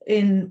happens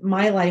in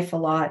my life a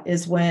lot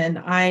is when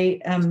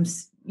I am,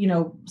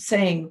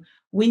 saying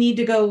we need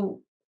to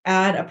go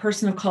add a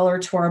person of color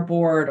to our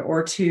board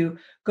or to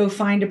go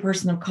find a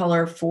person of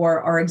color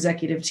for our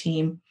executive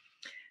team.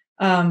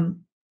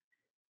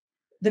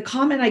 The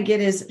comment I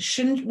get is,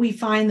 shouldn't we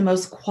find the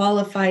most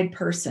qualified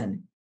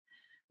person?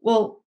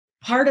 Well,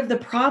 part of the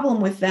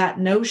problem with that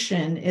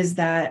notion is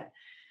that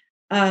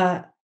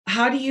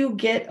how do you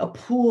get a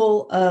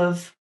pool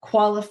of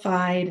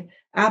qualified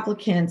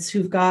applicants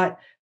who've got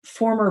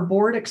former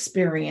board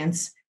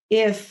experience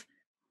if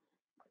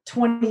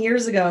 20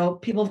 years ago,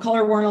 people of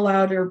color weren't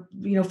allowed, or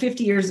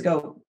 50 years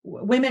ago,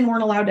 women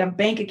weren't allowed to have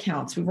bank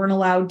accounts. We weren't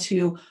allowed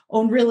to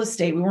own real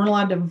estate. We weren't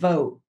allowed to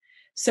vote.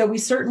 So we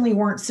certainly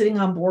weren't sitting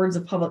on boards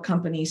of public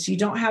companies. So you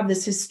don't have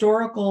this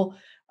historical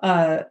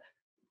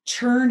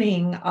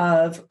churning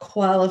of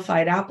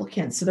qualified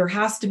applicants. So there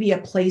has to be a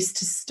place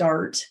to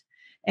start.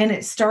 And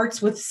it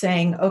starts with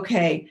saying,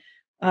 okay,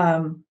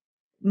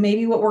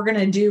 maybe what we're going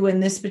to do in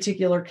this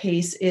particular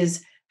case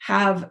is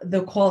have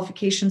the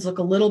qualifications look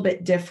a little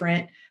bit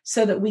different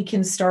so that we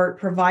can start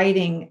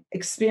providing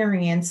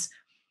experience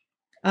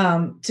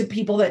to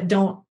people that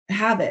don't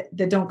have it,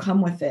 that don't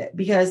come with it.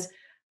 Because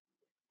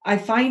I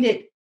find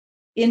it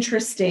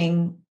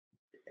interesting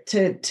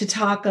to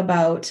talk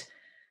about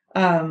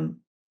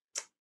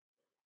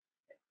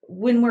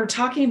when we're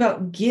talking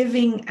about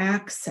giving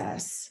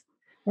access,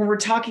 when we're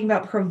talking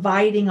about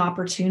providing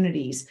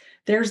opportunities,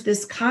 there's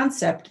this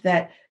concept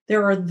that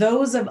there are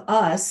those of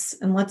us,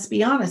 and let's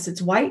be honest,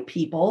 it's white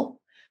people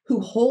who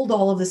hold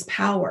all of this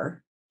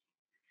power,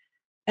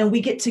 and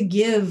we get to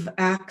give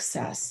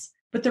access.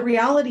 But the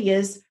reality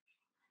is,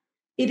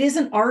 it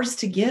isn't ours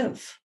to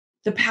give.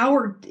 The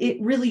power,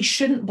 it really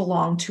shouldn't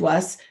belong to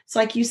us. It's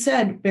like you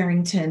said,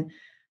 Barrington,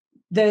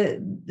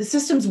 the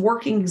system's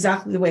working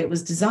exactly the way it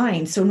was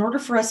designed. So in order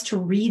for us to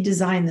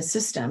redesign the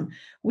system,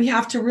 we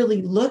have to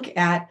really look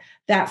at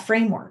that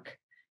framework,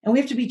 and we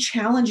have to be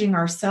challenging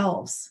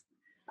ourselves.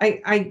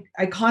 I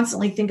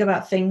constantly think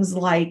about things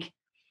like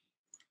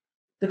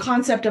the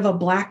concept of a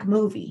Black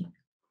movie.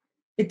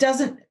 It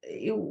doesn't,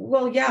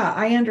 well, yeah,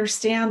 I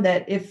understand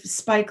that if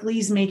Spike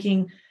Lee's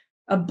making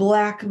a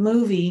Black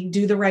movie,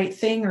 Do the Right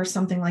Thing or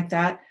something like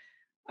that,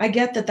 I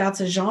get that that's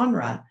a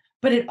genre,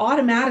 but it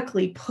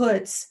automatically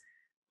puts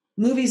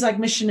movies like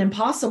Mission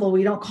Impossible,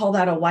 we don't call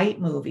that a white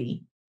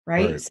movie,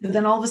 right? So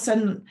then all of a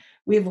sudden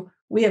we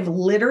have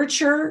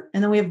literature,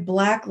 and then we have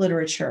Black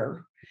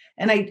literature.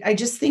 And I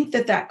just think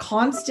that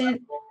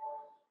constant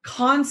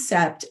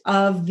concept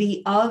of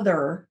the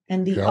other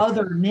and the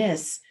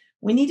otherness,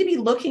 we need to be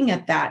looking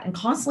at that and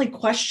constantly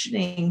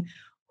questioning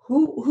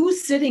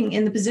who's sitting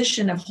in the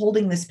position of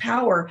holding this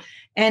power,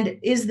 and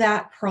is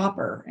that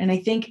proper? And I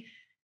think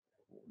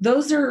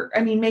those are,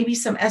 maybe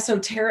some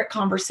esoteric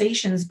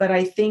conversations, but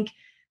I think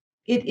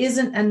it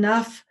isn't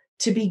enough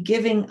to be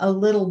giving a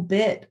little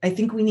bit. I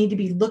think we need to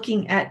be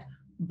looking at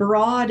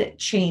broad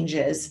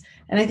changes.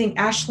 And I think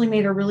Ashley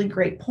made a really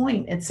great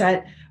point. It's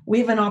that we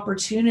have an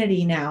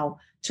opportunity now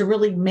to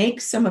really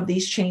make some of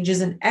these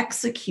changes and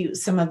execute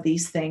some of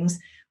these things.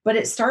 But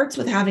it starts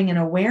with having an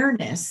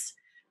awareness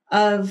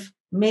of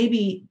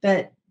maybe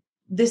that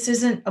this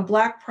isn't a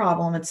Black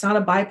problem. It's not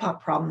a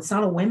BIPOC problem. It's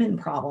not a women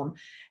problem.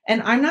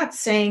 And I'm not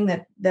saying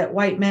that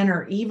white men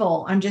are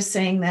evil. I'm just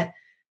saying that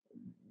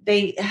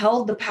they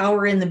held the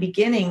power in the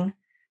beginning,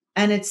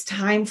 and it's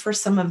time for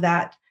some of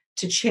that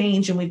to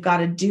change. And we've got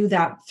to do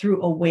that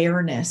through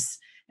awareness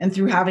and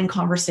through having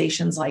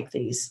conversations like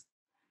these.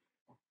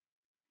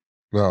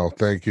 No,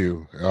 thank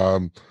you.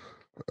 I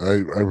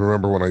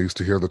remember when I used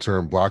to hear the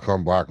term Black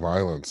on Black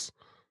violence.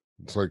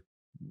 It's like,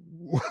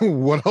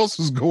 what else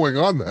is going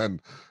on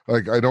then?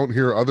 Like, I don't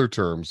hear other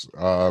terms.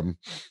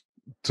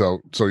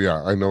 So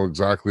yeah, I know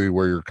exactly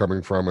where you're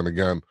coming from. And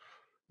again,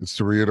 it's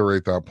to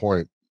reiterate that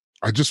point.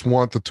 I just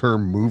want the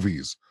term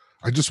movies.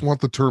 I just want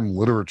the term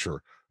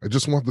literature. I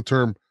just want the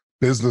term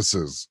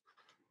businesses.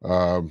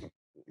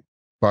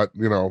 But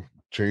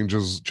change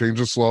is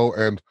slow,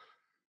 and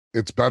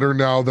it's better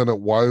now than it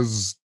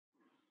was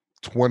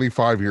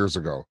 25 years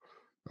ago.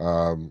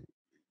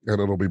 And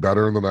it'll be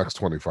better in the next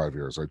 25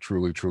 years. I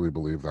truly, truly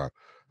believe that.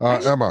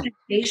 Emma.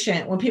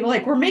 Patient when people are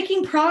like, we're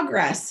making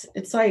progress.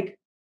 It's like,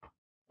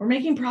 we're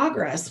making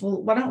progress.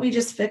 Well, why don't we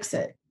just fix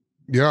it?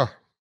 Yeah.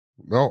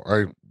 No,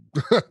 I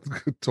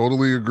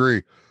totally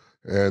agree.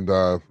 And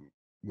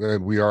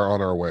we are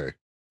on our way.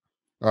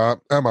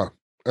 Emma,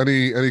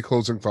 any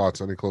closing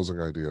thoughts, any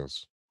closing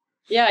ideas?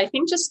 Yeah, I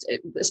think just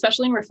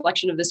especially in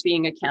reflection of this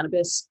being a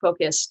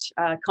cannabis-focused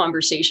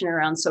conversation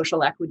around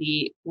social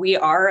equity, we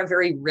are a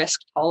very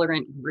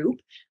risk-tolerant group.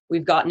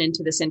 We've gotten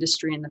into this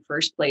industry in the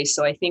first place.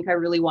 So I think I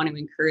really want to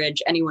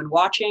encourage anyone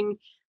watching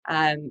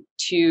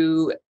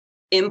to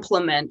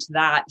implement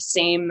that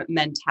same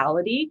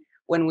mentality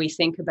when we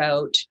think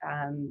about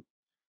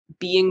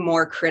being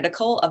more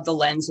critical of the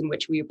lens in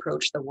which we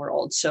approach the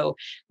world. So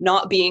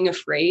not being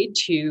afraid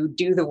to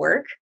do the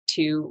work,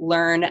 to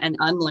learn and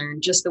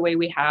unlearn, just the way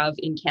we have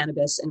in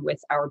cannabis and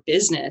with our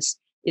business,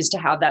 is to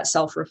have that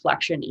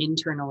self-reflection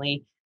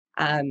internally.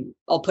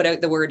 I'll put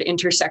out the word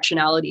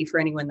intersectionality for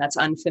anyone that's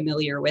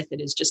unfamiliar with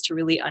it, is just to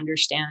really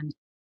understand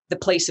the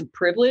place of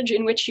privilege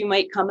in which you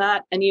might come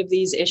at any of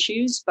these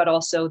issues, but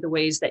also the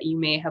ways that you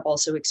may have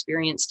also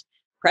experienced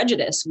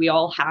prejudice. We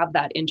all have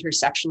that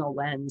intersectional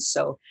lens.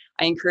 So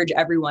I encourage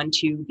everyone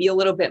to be a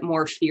little bit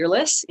more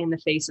fearless in the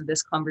face of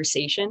this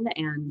conversation,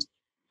 and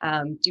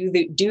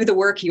do the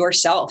work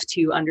yourself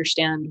to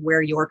understand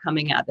where you're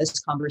coming at this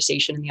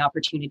conversation and the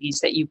opportunities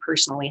that you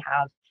personally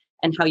have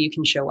and how you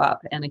can show up.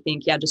 And I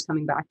think, just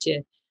coming back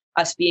to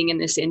us being in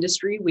this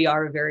industry, we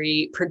are a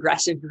very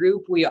progressive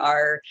group. We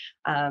are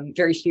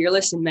very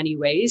fearless in many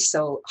ways.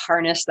 So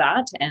harness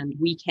that, and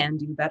we can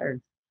do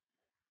better.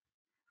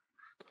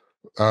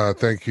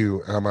 Thank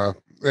you, Emma.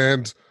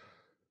 And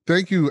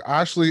thank you,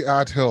 Ashley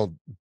Athill,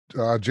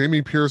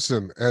 Jamie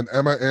Pearson, and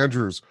Emma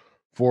Andrews,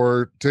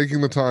 for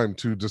taking the time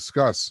to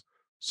discuss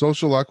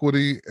social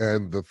equity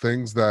and the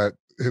things that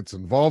it's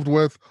involved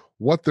with,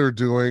 what they're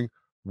doing,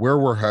 where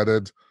we're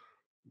headed.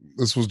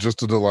 This was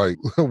just a delight.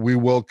 We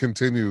will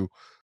continue.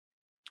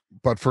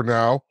 But for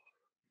now,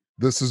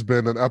 this has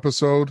been an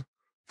episode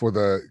for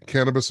the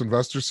Cannabis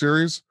Investor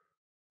Series,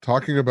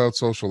 talking about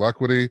social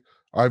equity.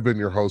 I've been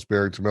your host,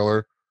 Barrington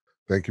Miller.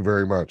 Thank you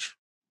very much.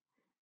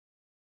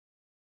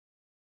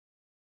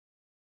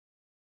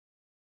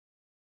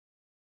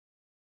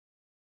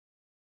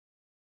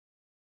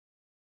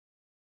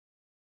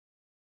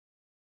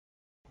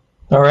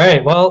 All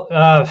right. Well,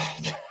 a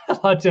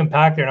lot to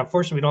unpack there. And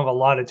unfortunately, we don't have a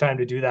lot of time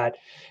to do that.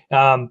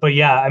 But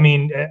yeah, I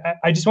mean,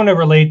 I just want to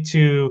relate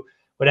to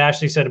what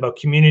Ashley said about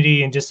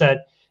community, and just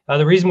that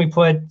the reason we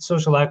put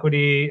social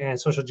equity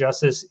and social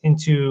justice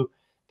into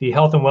the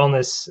health and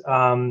wellness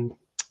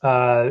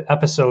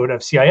episode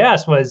of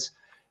CIS was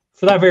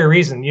for that very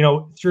reason. You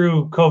know,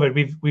 through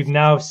COVID, we've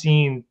now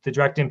seen the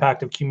direct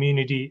impact of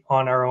community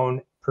on our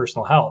own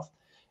personal health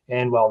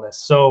and wellness.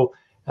 So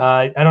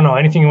I don't know,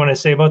 anything you want to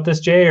say about this,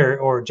 Jay,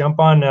 or jump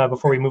on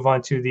before we move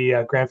on to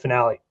the grand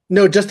finale?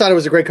 No, just thought it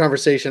was a great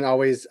conversation.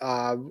 Always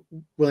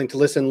willing to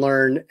listen,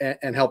 learn,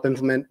 and help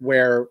implement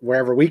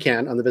wherever we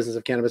can on the business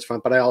of cannabis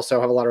front. But I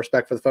also have a lot of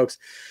respect for the folks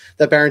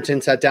that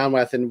Barrington sat down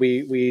with, and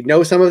we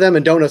know some of them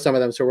and don't know some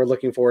of them. So we're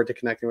looking forward to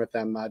connecting with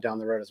them down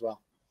the road as well.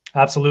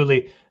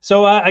 Absolutely.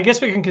 So I guess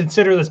we can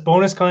consider this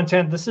bonus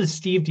content. This is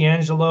Steve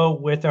D'Angelo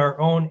with our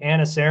own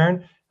Anna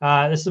Sarin.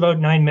 This is about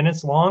 9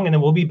 minutes long, and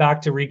then we'll be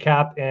back to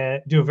recap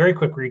and do a very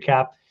quick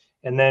recap,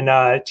 and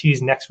then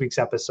tease next week's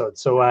episode.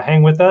 So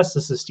hang with us.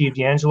 This is Steve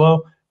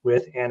D'Angelo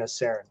with Anna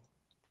Sarin.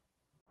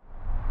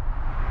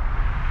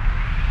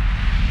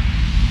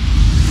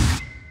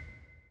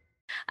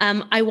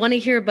 I want to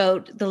hear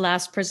about the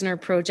Last Prisoner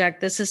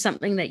Project. This is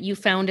something that you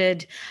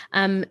founded.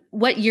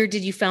 What year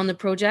did you found the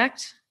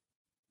project?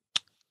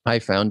 I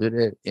founded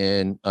it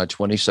in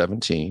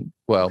 2017.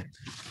 Well,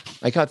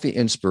 I got the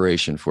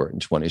inspiration for it in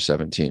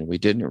 2017. We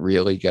didn't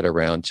really get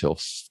around to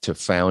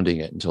founding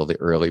it until the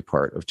early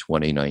part of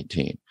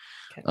 2019.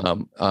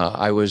 Okay.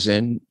 I was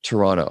in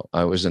Toronto.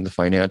 I was in the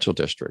financial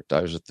district.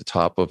 I was at the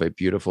top of a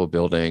beautiful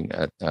building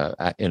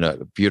in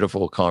a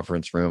beautiful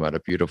conference room at a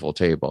beautiful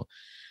table.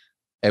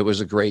 It was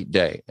a great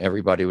day.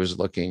 Everybody was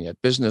looking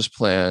at business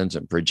plans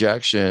and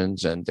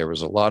projections, and there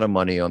was a lot of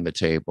money on the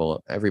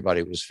table.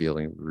 Everybody was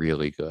feeling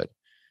really good.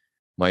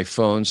 My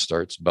phone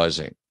starts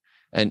buzzing.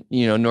 And,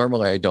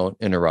 normally I don't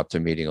interrupt a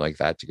meeting like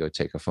that to go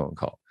take a phone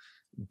call.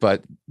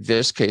 But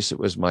this case, it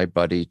was my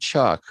buddy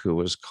Chuck, who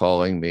was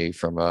calling me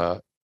from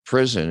a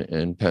prison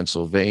in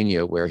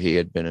Pennsylvania, where he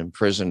had been in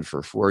prison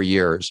for 4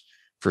 years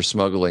for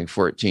smuggling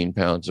 14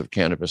 pounds of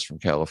cannabis from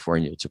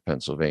California to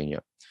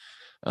Pennsylvania.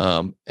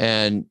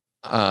 And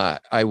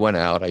I went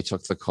out, I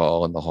took the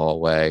call in the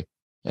hallway,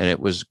 and it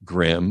was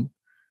grim,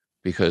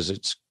 because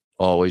it's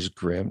always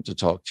grim to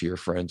talk to your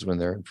friends when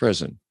they're in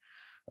prison.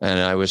 And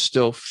I was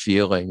still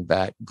feeling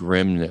that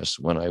grimness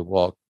when I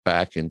walked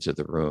back into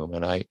the room.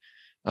 And I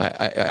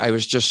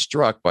was just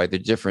struck by the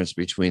difference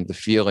between the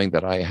feeling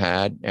that I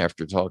had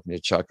after talking to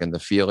Chuck and the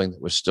feeling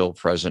that was still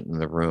present in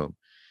the room.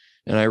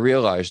 And I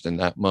realized in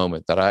that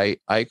moment that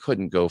I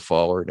couldn't go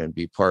forward and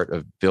be part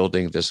of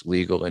building this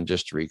legal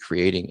industry,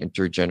 creating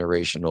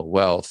intergenerational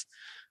wealth,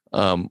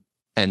 and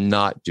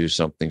not do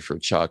something for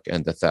Chuck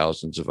and the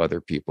thousands of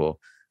other people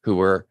who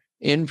were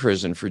in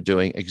prison for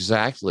doing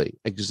exactly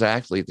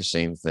the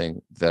same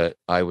thing that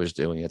I was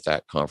doing at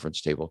that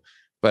conference table,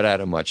 but at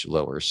a much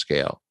lower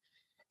scale.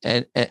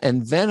 And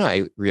then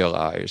I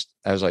realized,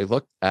 as I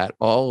looked at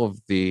all of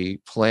the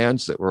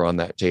plans that were on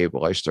that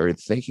table, I started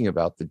thinking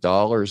about the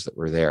dollars that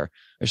were there.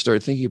 I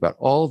started thinking about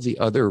all of the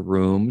other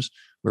rooms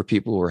where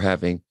people were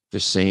having the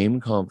same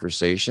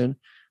conversation.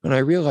 And I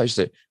realized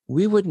that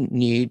we wouldn't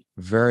need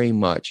very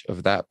much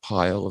of that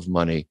pile of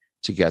money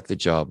to get the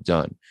job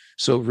done.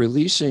 So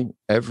releasing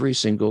every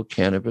single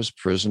cannabis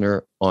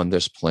prisoner on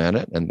this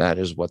planet, and that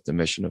is what the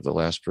mission of the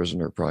Last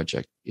Prisoner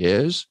Project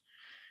is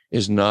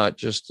is not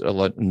just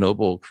a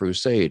noble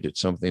crusade. It's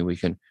something we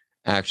can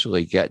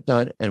actually get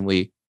done, and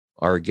we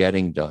are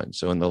getting done.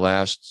 So in the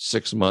last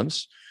 6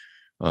 months,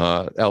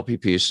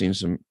 LPP has seen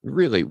some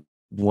really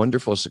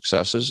wonderful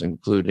successes,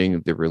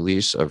 including the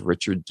release of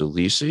Richard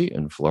DeLisi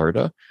in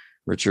Florida.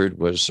 Richard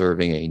was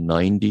serving a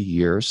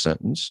 90-year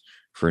sentence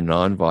for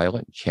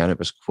nonviolent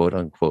cannabis, quote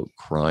unquote,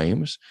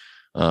 crimes.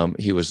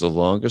 He was the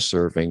longest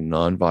serving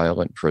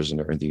nonviolent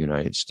prisoner in the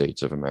United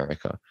States of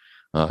America.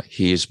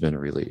 He's been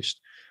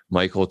released.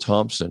 Michael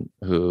Thompson,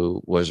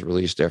 who was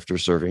released after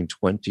serving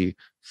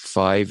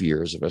 25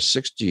 years of a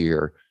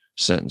 60-year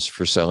sentence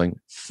for selling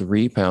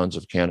 3 pounds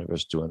of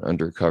cannabis to an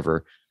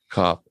undercover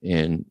cop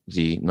in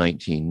the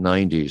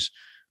 1990s.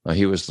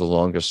 He was the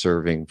longest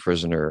serving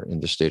prisoner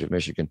in the state of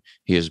Michigan.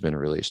 He has been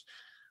released.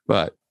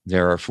 But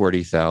there are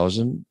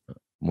 40,000,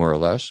 more or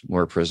less,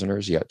 more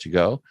prisoners yet to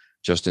go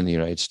just in the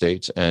United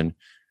States. And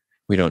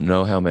we don't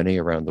know how many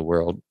around the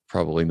world,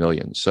 probably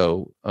millions.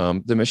 So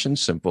the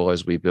mission's simple.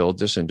 As we build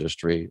this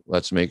industry,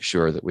 let's make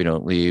sure that we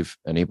don't leave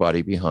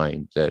anybody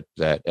behind,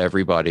 that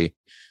everybody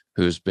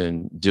who's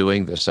been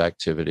doing this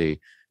activity,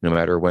 no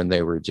matter when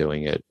they were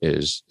doing it,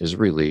 is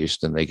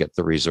released, and they get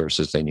the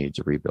resources they need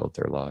to rebuild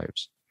their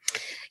lives.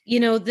 You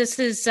know, this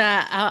is,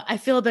 I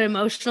feel a bit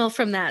emotional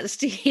from that,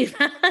 Steve.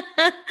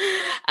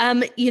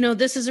 You know,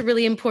 this is a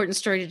really important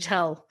story to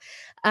tell.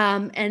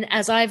 And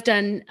as I've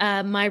done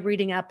my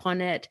reading up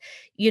on it,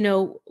 you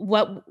know,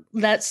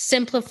 let's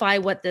simplify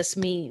what this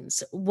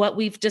means. What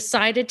we've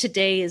decided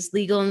today is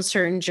legal in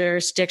certain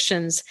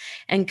jurisdictions,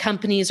 and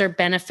companies are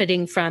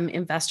benefiting from,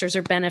 investors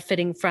are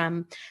benefiting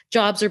from,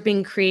 jobs are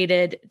being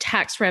created,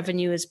 tax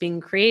revenue is being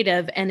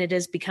creative, and it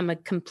has become a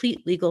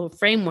complete legal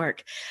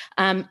framework.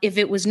 If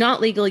it was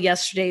not legal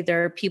yesterday,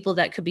 there are people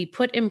that could be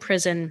put in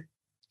prison.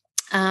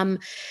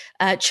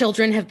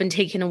 Children have been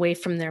taken away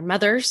from their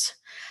mothers.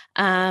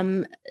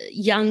 Young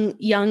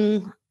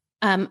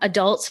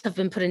adults have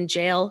been put in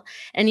jail.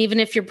 And even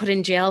if you're put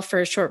in jail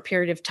for a short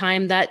period of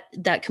time,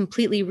 that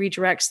completely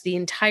redirects the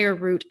entire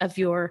route of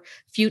your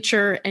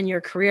future and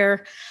your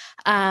career,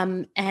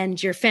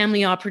 and your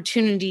family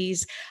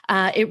opportunities.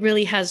 It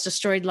really has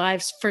destroyed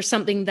lives for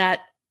something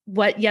that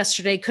what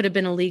yesterday could have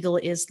been illegal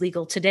is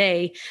legal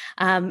today.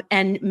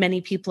 And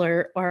many people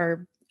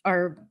are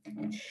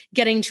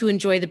getting to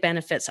enjoy the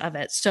benefits of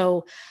it.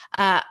 So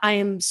I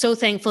am so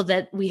thankful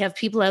that we have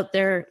people out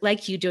there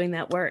like you doing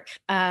that work.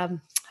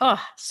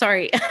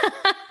 Sorry.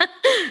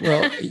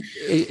 Well,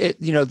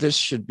 you know, this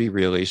should be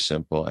really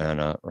simple,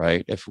 Anna,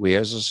 right? If we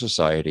as a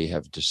society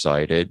have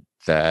decided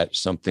that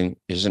something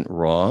isn't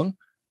wrong,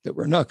 that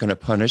we're not going to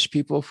punish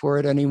people for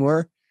it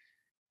anymore,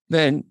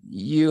 then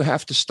you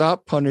have to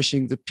stop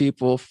punishing the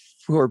people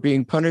who are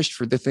being punished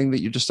for the thing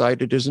that you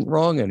decided isn't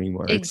wrong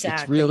anymore.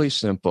 Exactly. It's really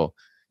simple.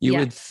 You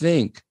would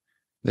think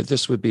that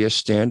this would be a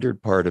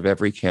standard part of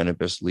every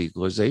cannabis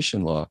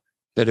legalization law,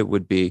 that it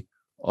would be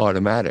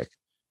automatic.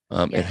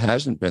 It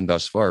hasn't been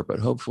thus far, but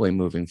hopefully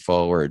moving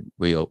forward,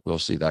 we'll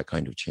see that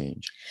kind of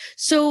change.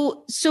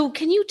 So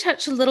can you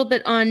touch a little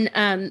bit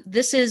on,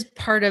 this is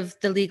part of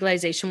the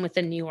legalization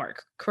within New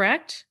York,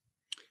 correct?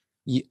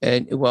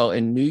 And well,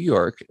 in New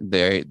York,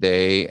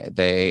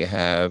 they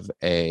have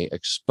a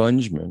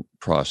expungement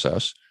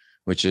process,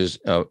 which is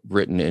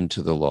written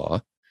into the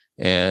law.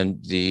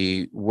 And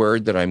the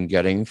word that I'm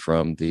getting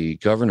from the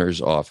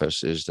governor's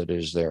office is that it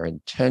is their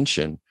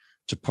intention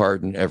to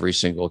pardon every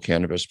single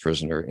cannabis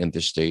prisoner in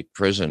the state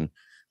prison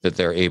that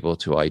they're able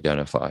to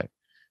identify.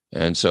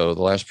 And so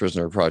the Last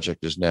Prisoner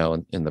Project is now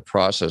in the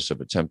process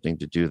of attempting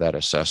to do that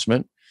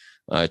assessment.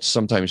 It's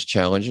sometimes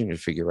challenging to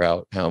figure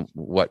out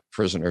what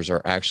prisoners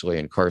are actually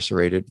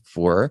incarcerated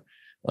for,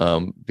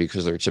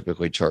 because they're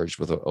typically charged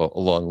with a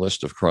long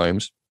list of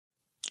crimes.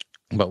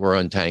 But we're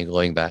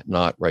untangling that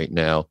knot right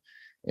now.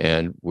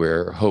 And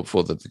we're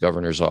hopeful that the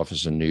governor's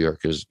office in New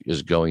York is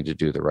going to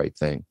do the right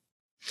thing.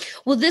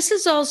 Well, this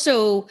is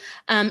also,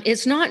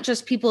 it's not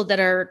just people that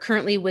are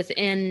currently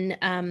within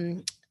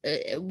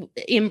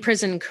in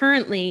prison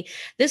currently.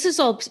 This is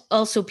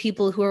also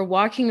people who are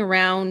walking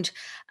around,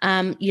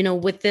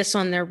 with this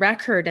on their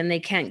record, and they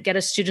can't get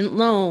a student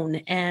loan,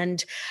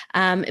 and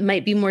it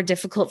might be more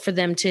difficult for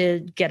them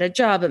to get a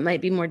job. It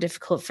might be more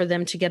difficult for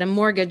them to get a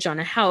mortgage on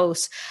a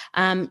house.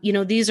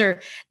 These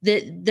are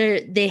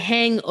they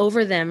hang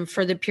over them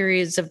for the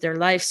periods of their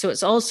life. So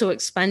it's also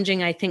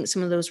expunging, I think,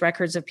 some of those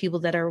records of people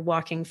that are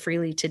walking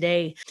freely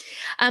today.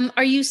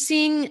 Are you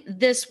seeing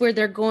this where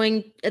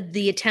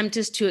the attempt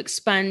is to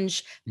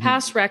expunge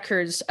past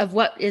records of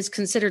what is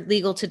considered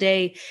legal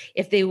today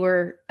if they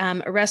were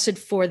arrested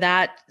for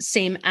that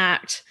same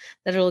act,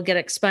 that it'll get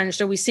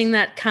expunged? Are we seeing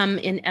that come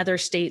in other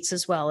states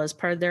as well as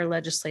part of their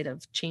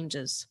legislative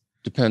changes?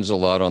 Depends a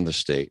lot on the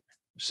state.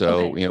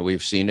 So,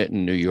 we've seen it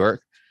in New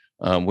York.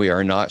 We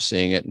are not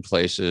seeing it in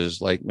places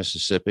like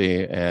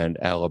Mississippi and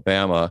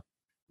Alabama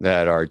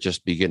that are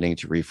just beginning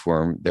to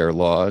reform their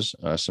laws.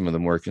 Some of the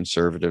more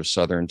conservative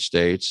southern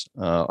states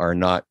are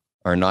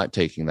not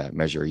taking that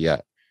measure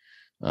yet.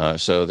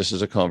 So this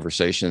is a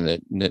conversation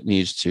that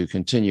needs to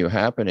continue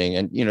happening.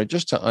 And,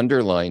 just to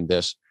underline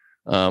this,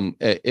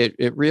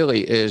 It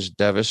really is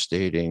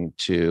devastating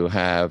to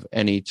have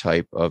any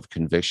type of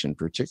conviction,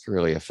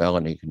 particularly a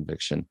felony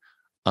conviction.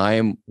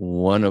 I'm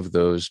one of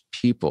those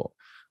people.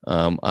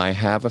 I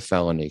have a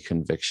felony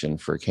conviction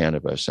for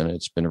cannabis, and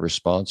it's been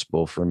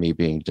responsible for me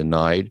being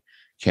denied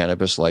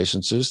cannabis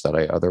licenses that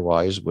I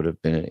otherwise would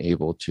have been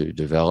able to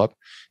develop.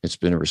 It's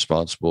been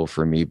responsible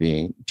for me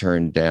being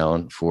turned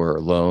down for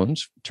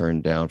loans,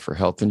 turned down for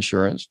health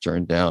insurance,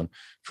 turned down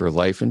for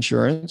life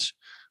insurance.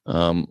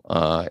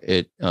 I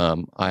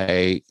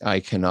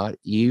cannot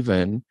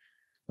even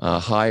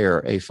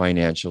hire a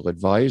financial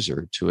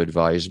advisor to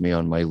advise me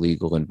on my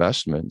legal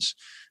investments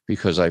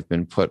because I've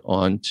been put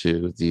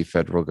onto the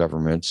federal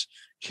government's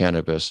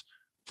cannabis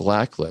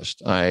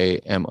blacklist. I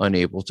am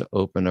unable to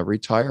open a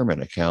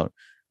retirement account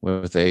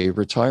with a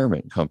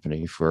retirement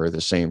company for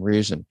the same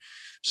reason.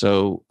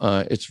 So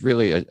it's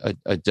really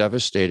a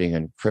devastating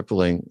and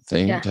crippling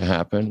thing to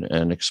happen,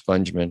 and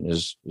expungement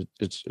is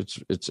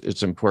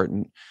it's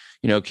important.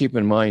 You know, keep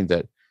in mind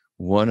that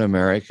one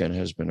American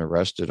has been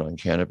arrested on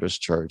cannabis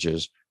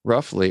charges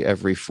roughly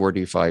every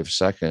 45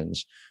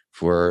 seconds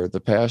for the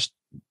past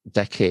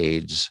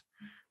decades.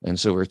 And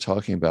so we're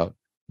talking about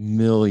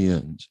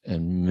millions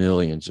and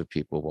millions of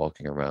people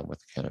walking around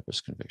with a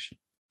cannabis conviction.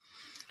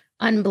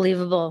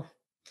 Unbelievable.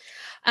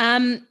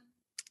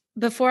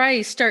 Before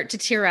I start to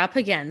tear up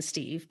again,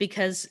 Steve,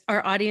 because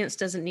our audience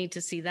doesn't need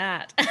to see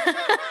that,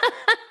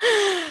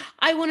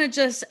 I want to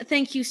just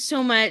thank you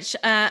so much.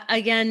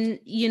 Again,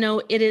 you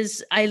know,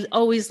 I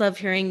always love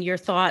hearing your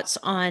thoughts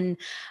on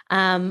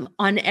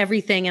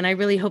everything. And I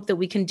really hope that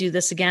we can do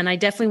this again. I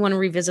definitely want to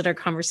revisit our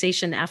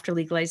conversation after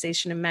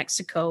legalization in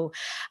Mexico.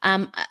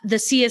 The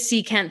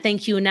CSE can't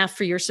thank you enough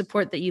for your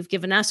support that you've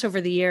given us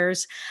over the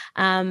years.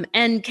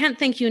 And can't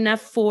thank you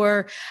enough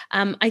for,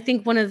 I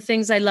think one of the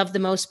things I love the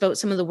most about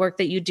some of the work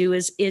that you do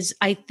is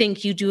I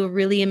think you do a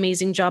really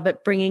amazing job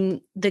at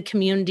bringing the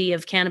community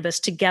of cannabis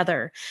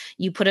together.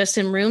 You put us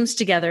in rooms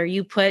together.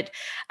 You put,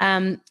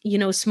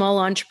 small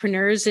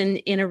entrepreneurs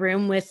in a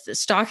room with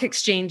stock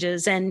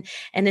exchanges and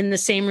in the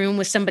same room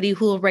with somebody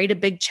who will write a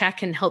big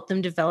check and help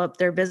them develop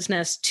their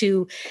business,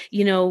 to,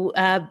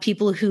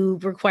 people who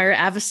require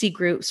advocacy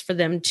groups for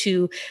them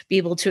to be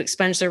able to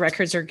expunge their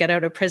records or get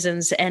out of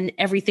prisons, and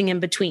everything in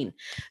between.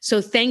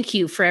 So thank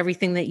you for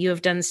everything that you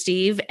have done,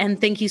 Steve. And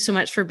thank you so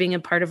much for being a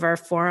part of our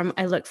forum.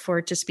 I look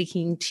forward to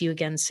speaking to you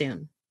again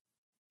soon.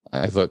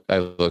 I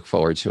look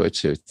forward to it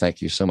too.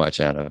 Thank you so much,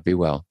 Anna. Be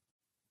well.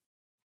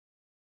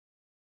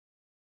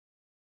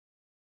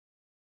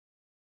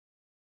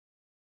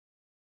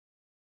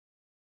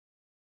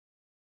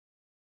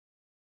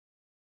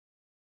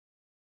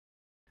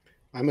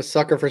 I'm a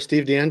sucker for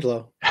Steve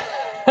D'Angelo.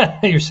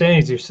 You're saying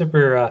he's your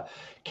super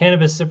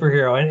cannabis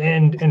superhero,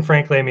 and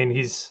frankly, I mean,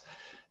 he's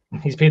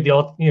paid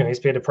he's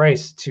paid a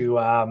price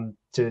to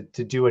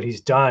do what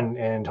he's done,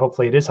 and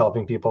hopefully it is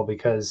helping people,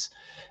 because,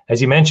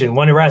 as you mentioned,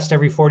 one arrest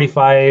every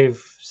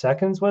 45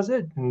 seconds, was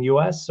it, in the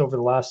U.S. over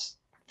the last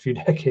few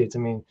decades? I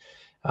mean,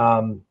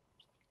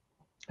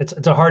 it's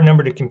a hard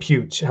number to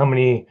compute how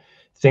many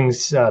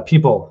things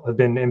people have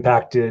been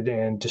impacted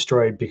and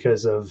destroyed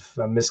because of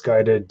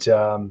misguided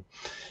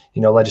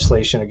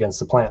legislation against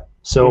the plant.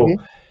 So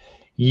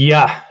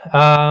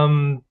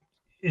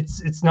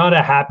it's not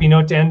a happy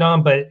note to end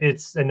on, but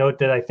it's a note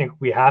that I think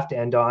we have to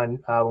end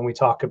on when we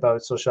talk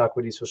about social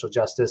equity, social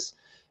justice,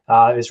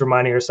 is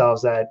reminding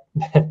ourselves that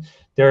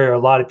there are a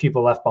lot of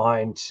people left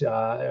behind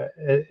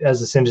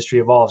as this industry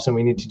evolves, and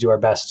we need to do our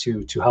best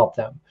to help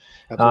them.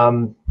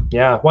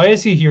 Why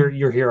is he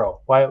your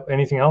hero? Why?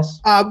 Anything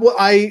else? Well,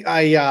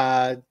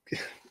 I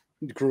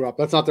grew up,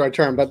 that's not the right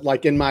term, but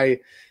like in my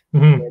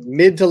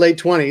mid to late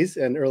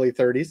 20s and early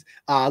 30s,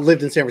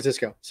 lived in San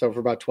Francisco. So for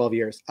about 12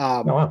 years.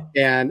 And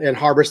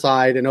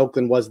Harborside in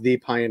Oakland was the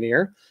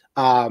pioneer.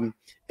 And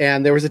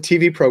there was a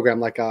TV program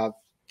that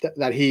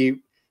it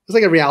was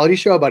like a reality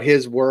show about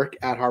his work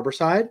at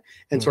Harborside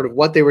and sort of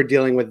what they were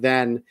dealing with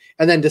then.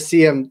 And then to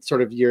see him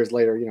sort of years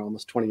later,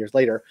 almost 20 years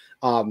later,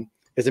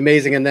 is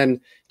amazing. And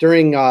then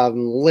during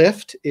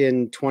Lyft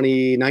in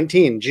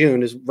 2019,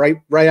 June, is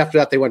right after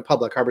that, they went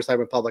public. Harborside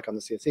went public on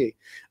the CSE.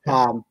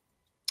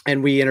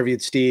 And we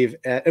interviewed Steve,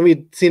 and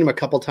we'd seen him a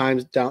couple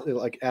times down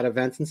like at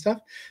events and stuff.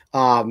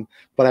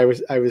 But I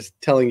was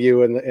telling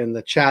you in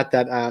the chat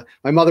that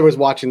my mother was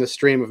watching the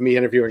stream of me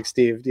interviewing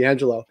Steve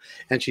D'Angelo,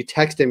 and she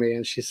texted me,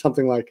 and she's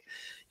something like,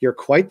 "You're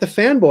quite the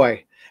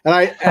fanboy."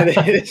 And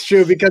it's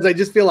true, because I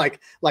just feel like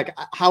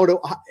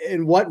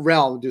in what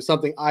realm do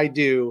something I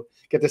do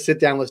get to sit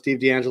down with Steve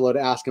D'Angelo to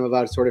ask him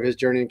about sort of his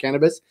journey in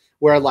cannabis,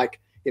 where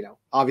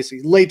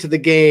obviously late to the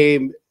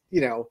game,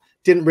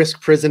 didn't risk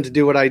prison to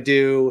do what I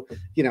do.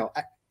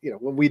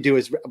 What I do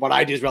is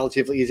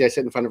relatively easy. I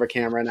sit in front of a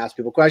camera and ask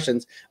people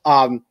questions,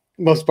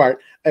 most part,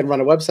 and run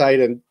a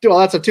website and do all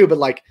that stuff too.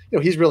 But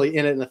he's really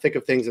in it, in the thick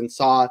of things, and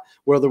saw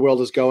where the world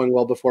is going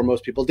well before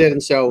most people did.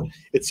 And so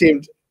it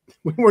seemed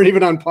we weren't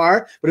even on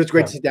par, but it was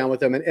great to sit down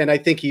with him. And I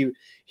think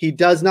he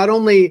does, not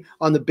only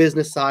on the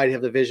business side,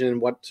 have the vision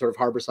and what sort of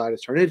Harborside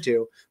has turned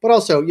into, but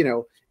also,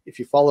 if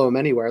you follow him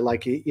anywhere,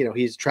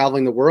 he's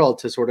traveling the world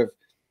to sort of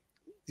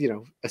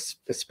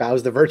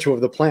espouse the virtue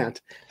of the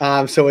plant.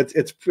 So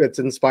it's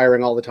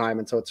inspiring all the time,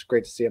 and so it's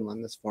great to see him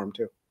on this forum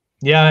too.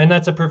 Yeah, and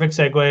that's a perfect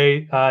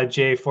segue,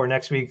 Jay, for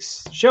next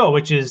week's show,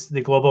 which is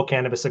the global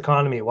cannabis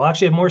economy. We'll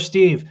actually have more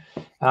Steve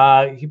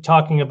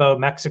talking about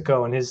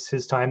Mexico and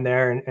his time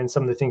there and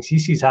some of the things he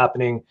sees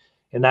happening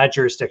in that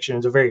jurisdiction.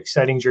 It's a very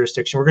exciting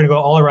jurisdiction. We're going to go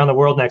all around the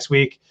world next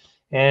week,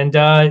 and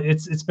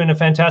it's been a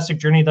fantastic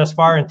journey thus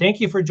far. And thank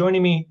you for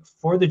joining me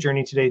for the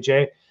journey today,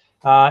 Jay,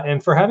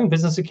 and for having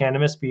Business of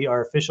Cannabis be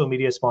our official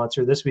media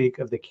sponsor this week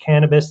of the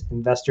Cannabis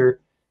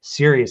Investor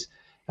Series.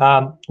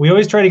 We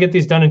always try to get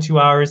these done in 2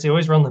 hours. They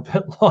always run a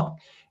bit long.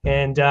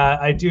 And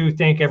I do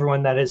thank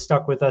everyone that has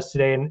stuck with us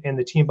today and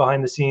the team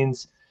behind the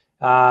scenes,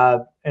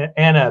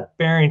 Anna,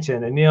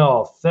 Barrington,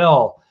 Anil,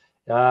 Phil,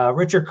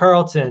 Richard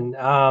Carlton,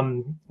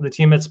 the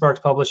team at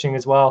Sparks Publishing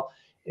as well,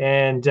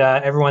 and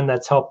everyone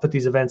that's helped put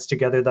these events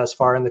together thus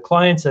far, and the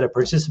clients that have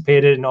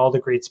participated, and all the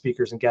great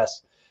speakers and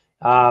guests.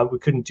 We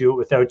couldn't do it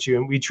without you.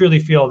 And we truly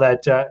feel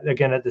that,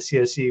 again, at the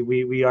CSE,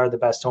 we are the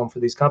best home for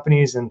these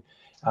companies. And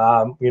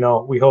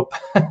we hope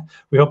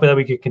that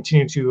we could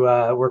continue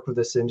to work with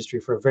this industry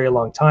for a very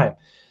long time.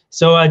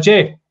 So,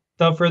 Jay,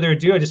 without further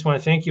ado, I just want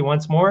to thank you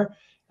once more.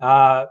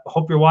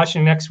 Hope you're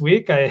watching next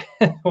week.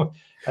 I'll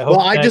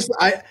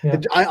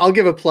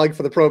give a plug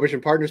for the Prohibition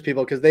Partners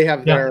people, because they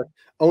have their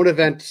own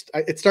event.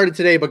 It started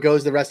today, but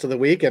goes the rest of the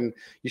week, and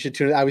you should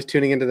tune. I was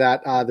tuning into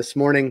that this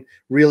morning.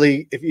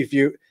 Really, if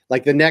you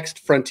like the next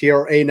frontier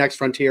or a next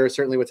frontier, is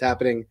certainly what's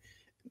happening,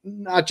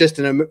 not just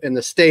in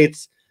the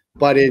States,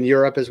 but in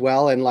Europe as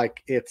well. And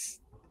like, it's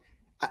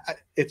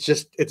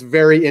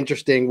very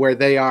interesting where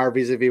they are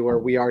vis-a-vis where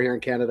we are here in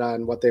Canada,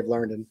 and what they've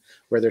learned and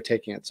where they're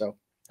taking it. So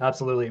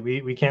absolutely.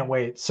 We can't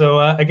wait.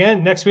 So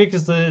again, next week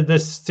is the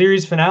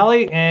series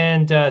finale.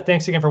 And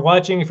thanks again for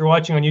watching. If you're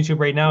watching on YouTube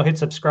right now, hit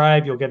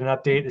subscribe. You'll get an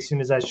update as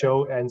soon as that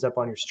show ends up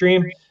on your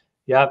stream.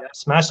 Yeah,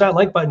 smash that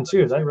like button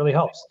too. That really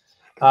helps.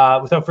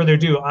 Without further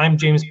ado, I'm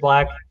James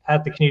Black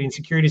at the Canadian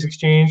Securities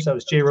Exchange. That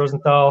was Jay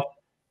Rosenthal.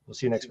 We'll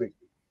see you next week.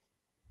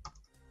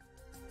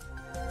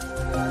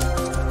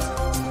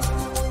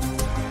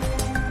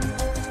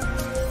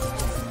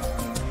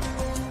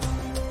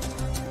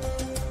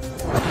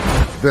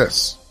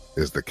 This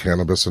is the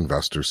Cannabis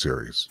Investor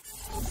Series.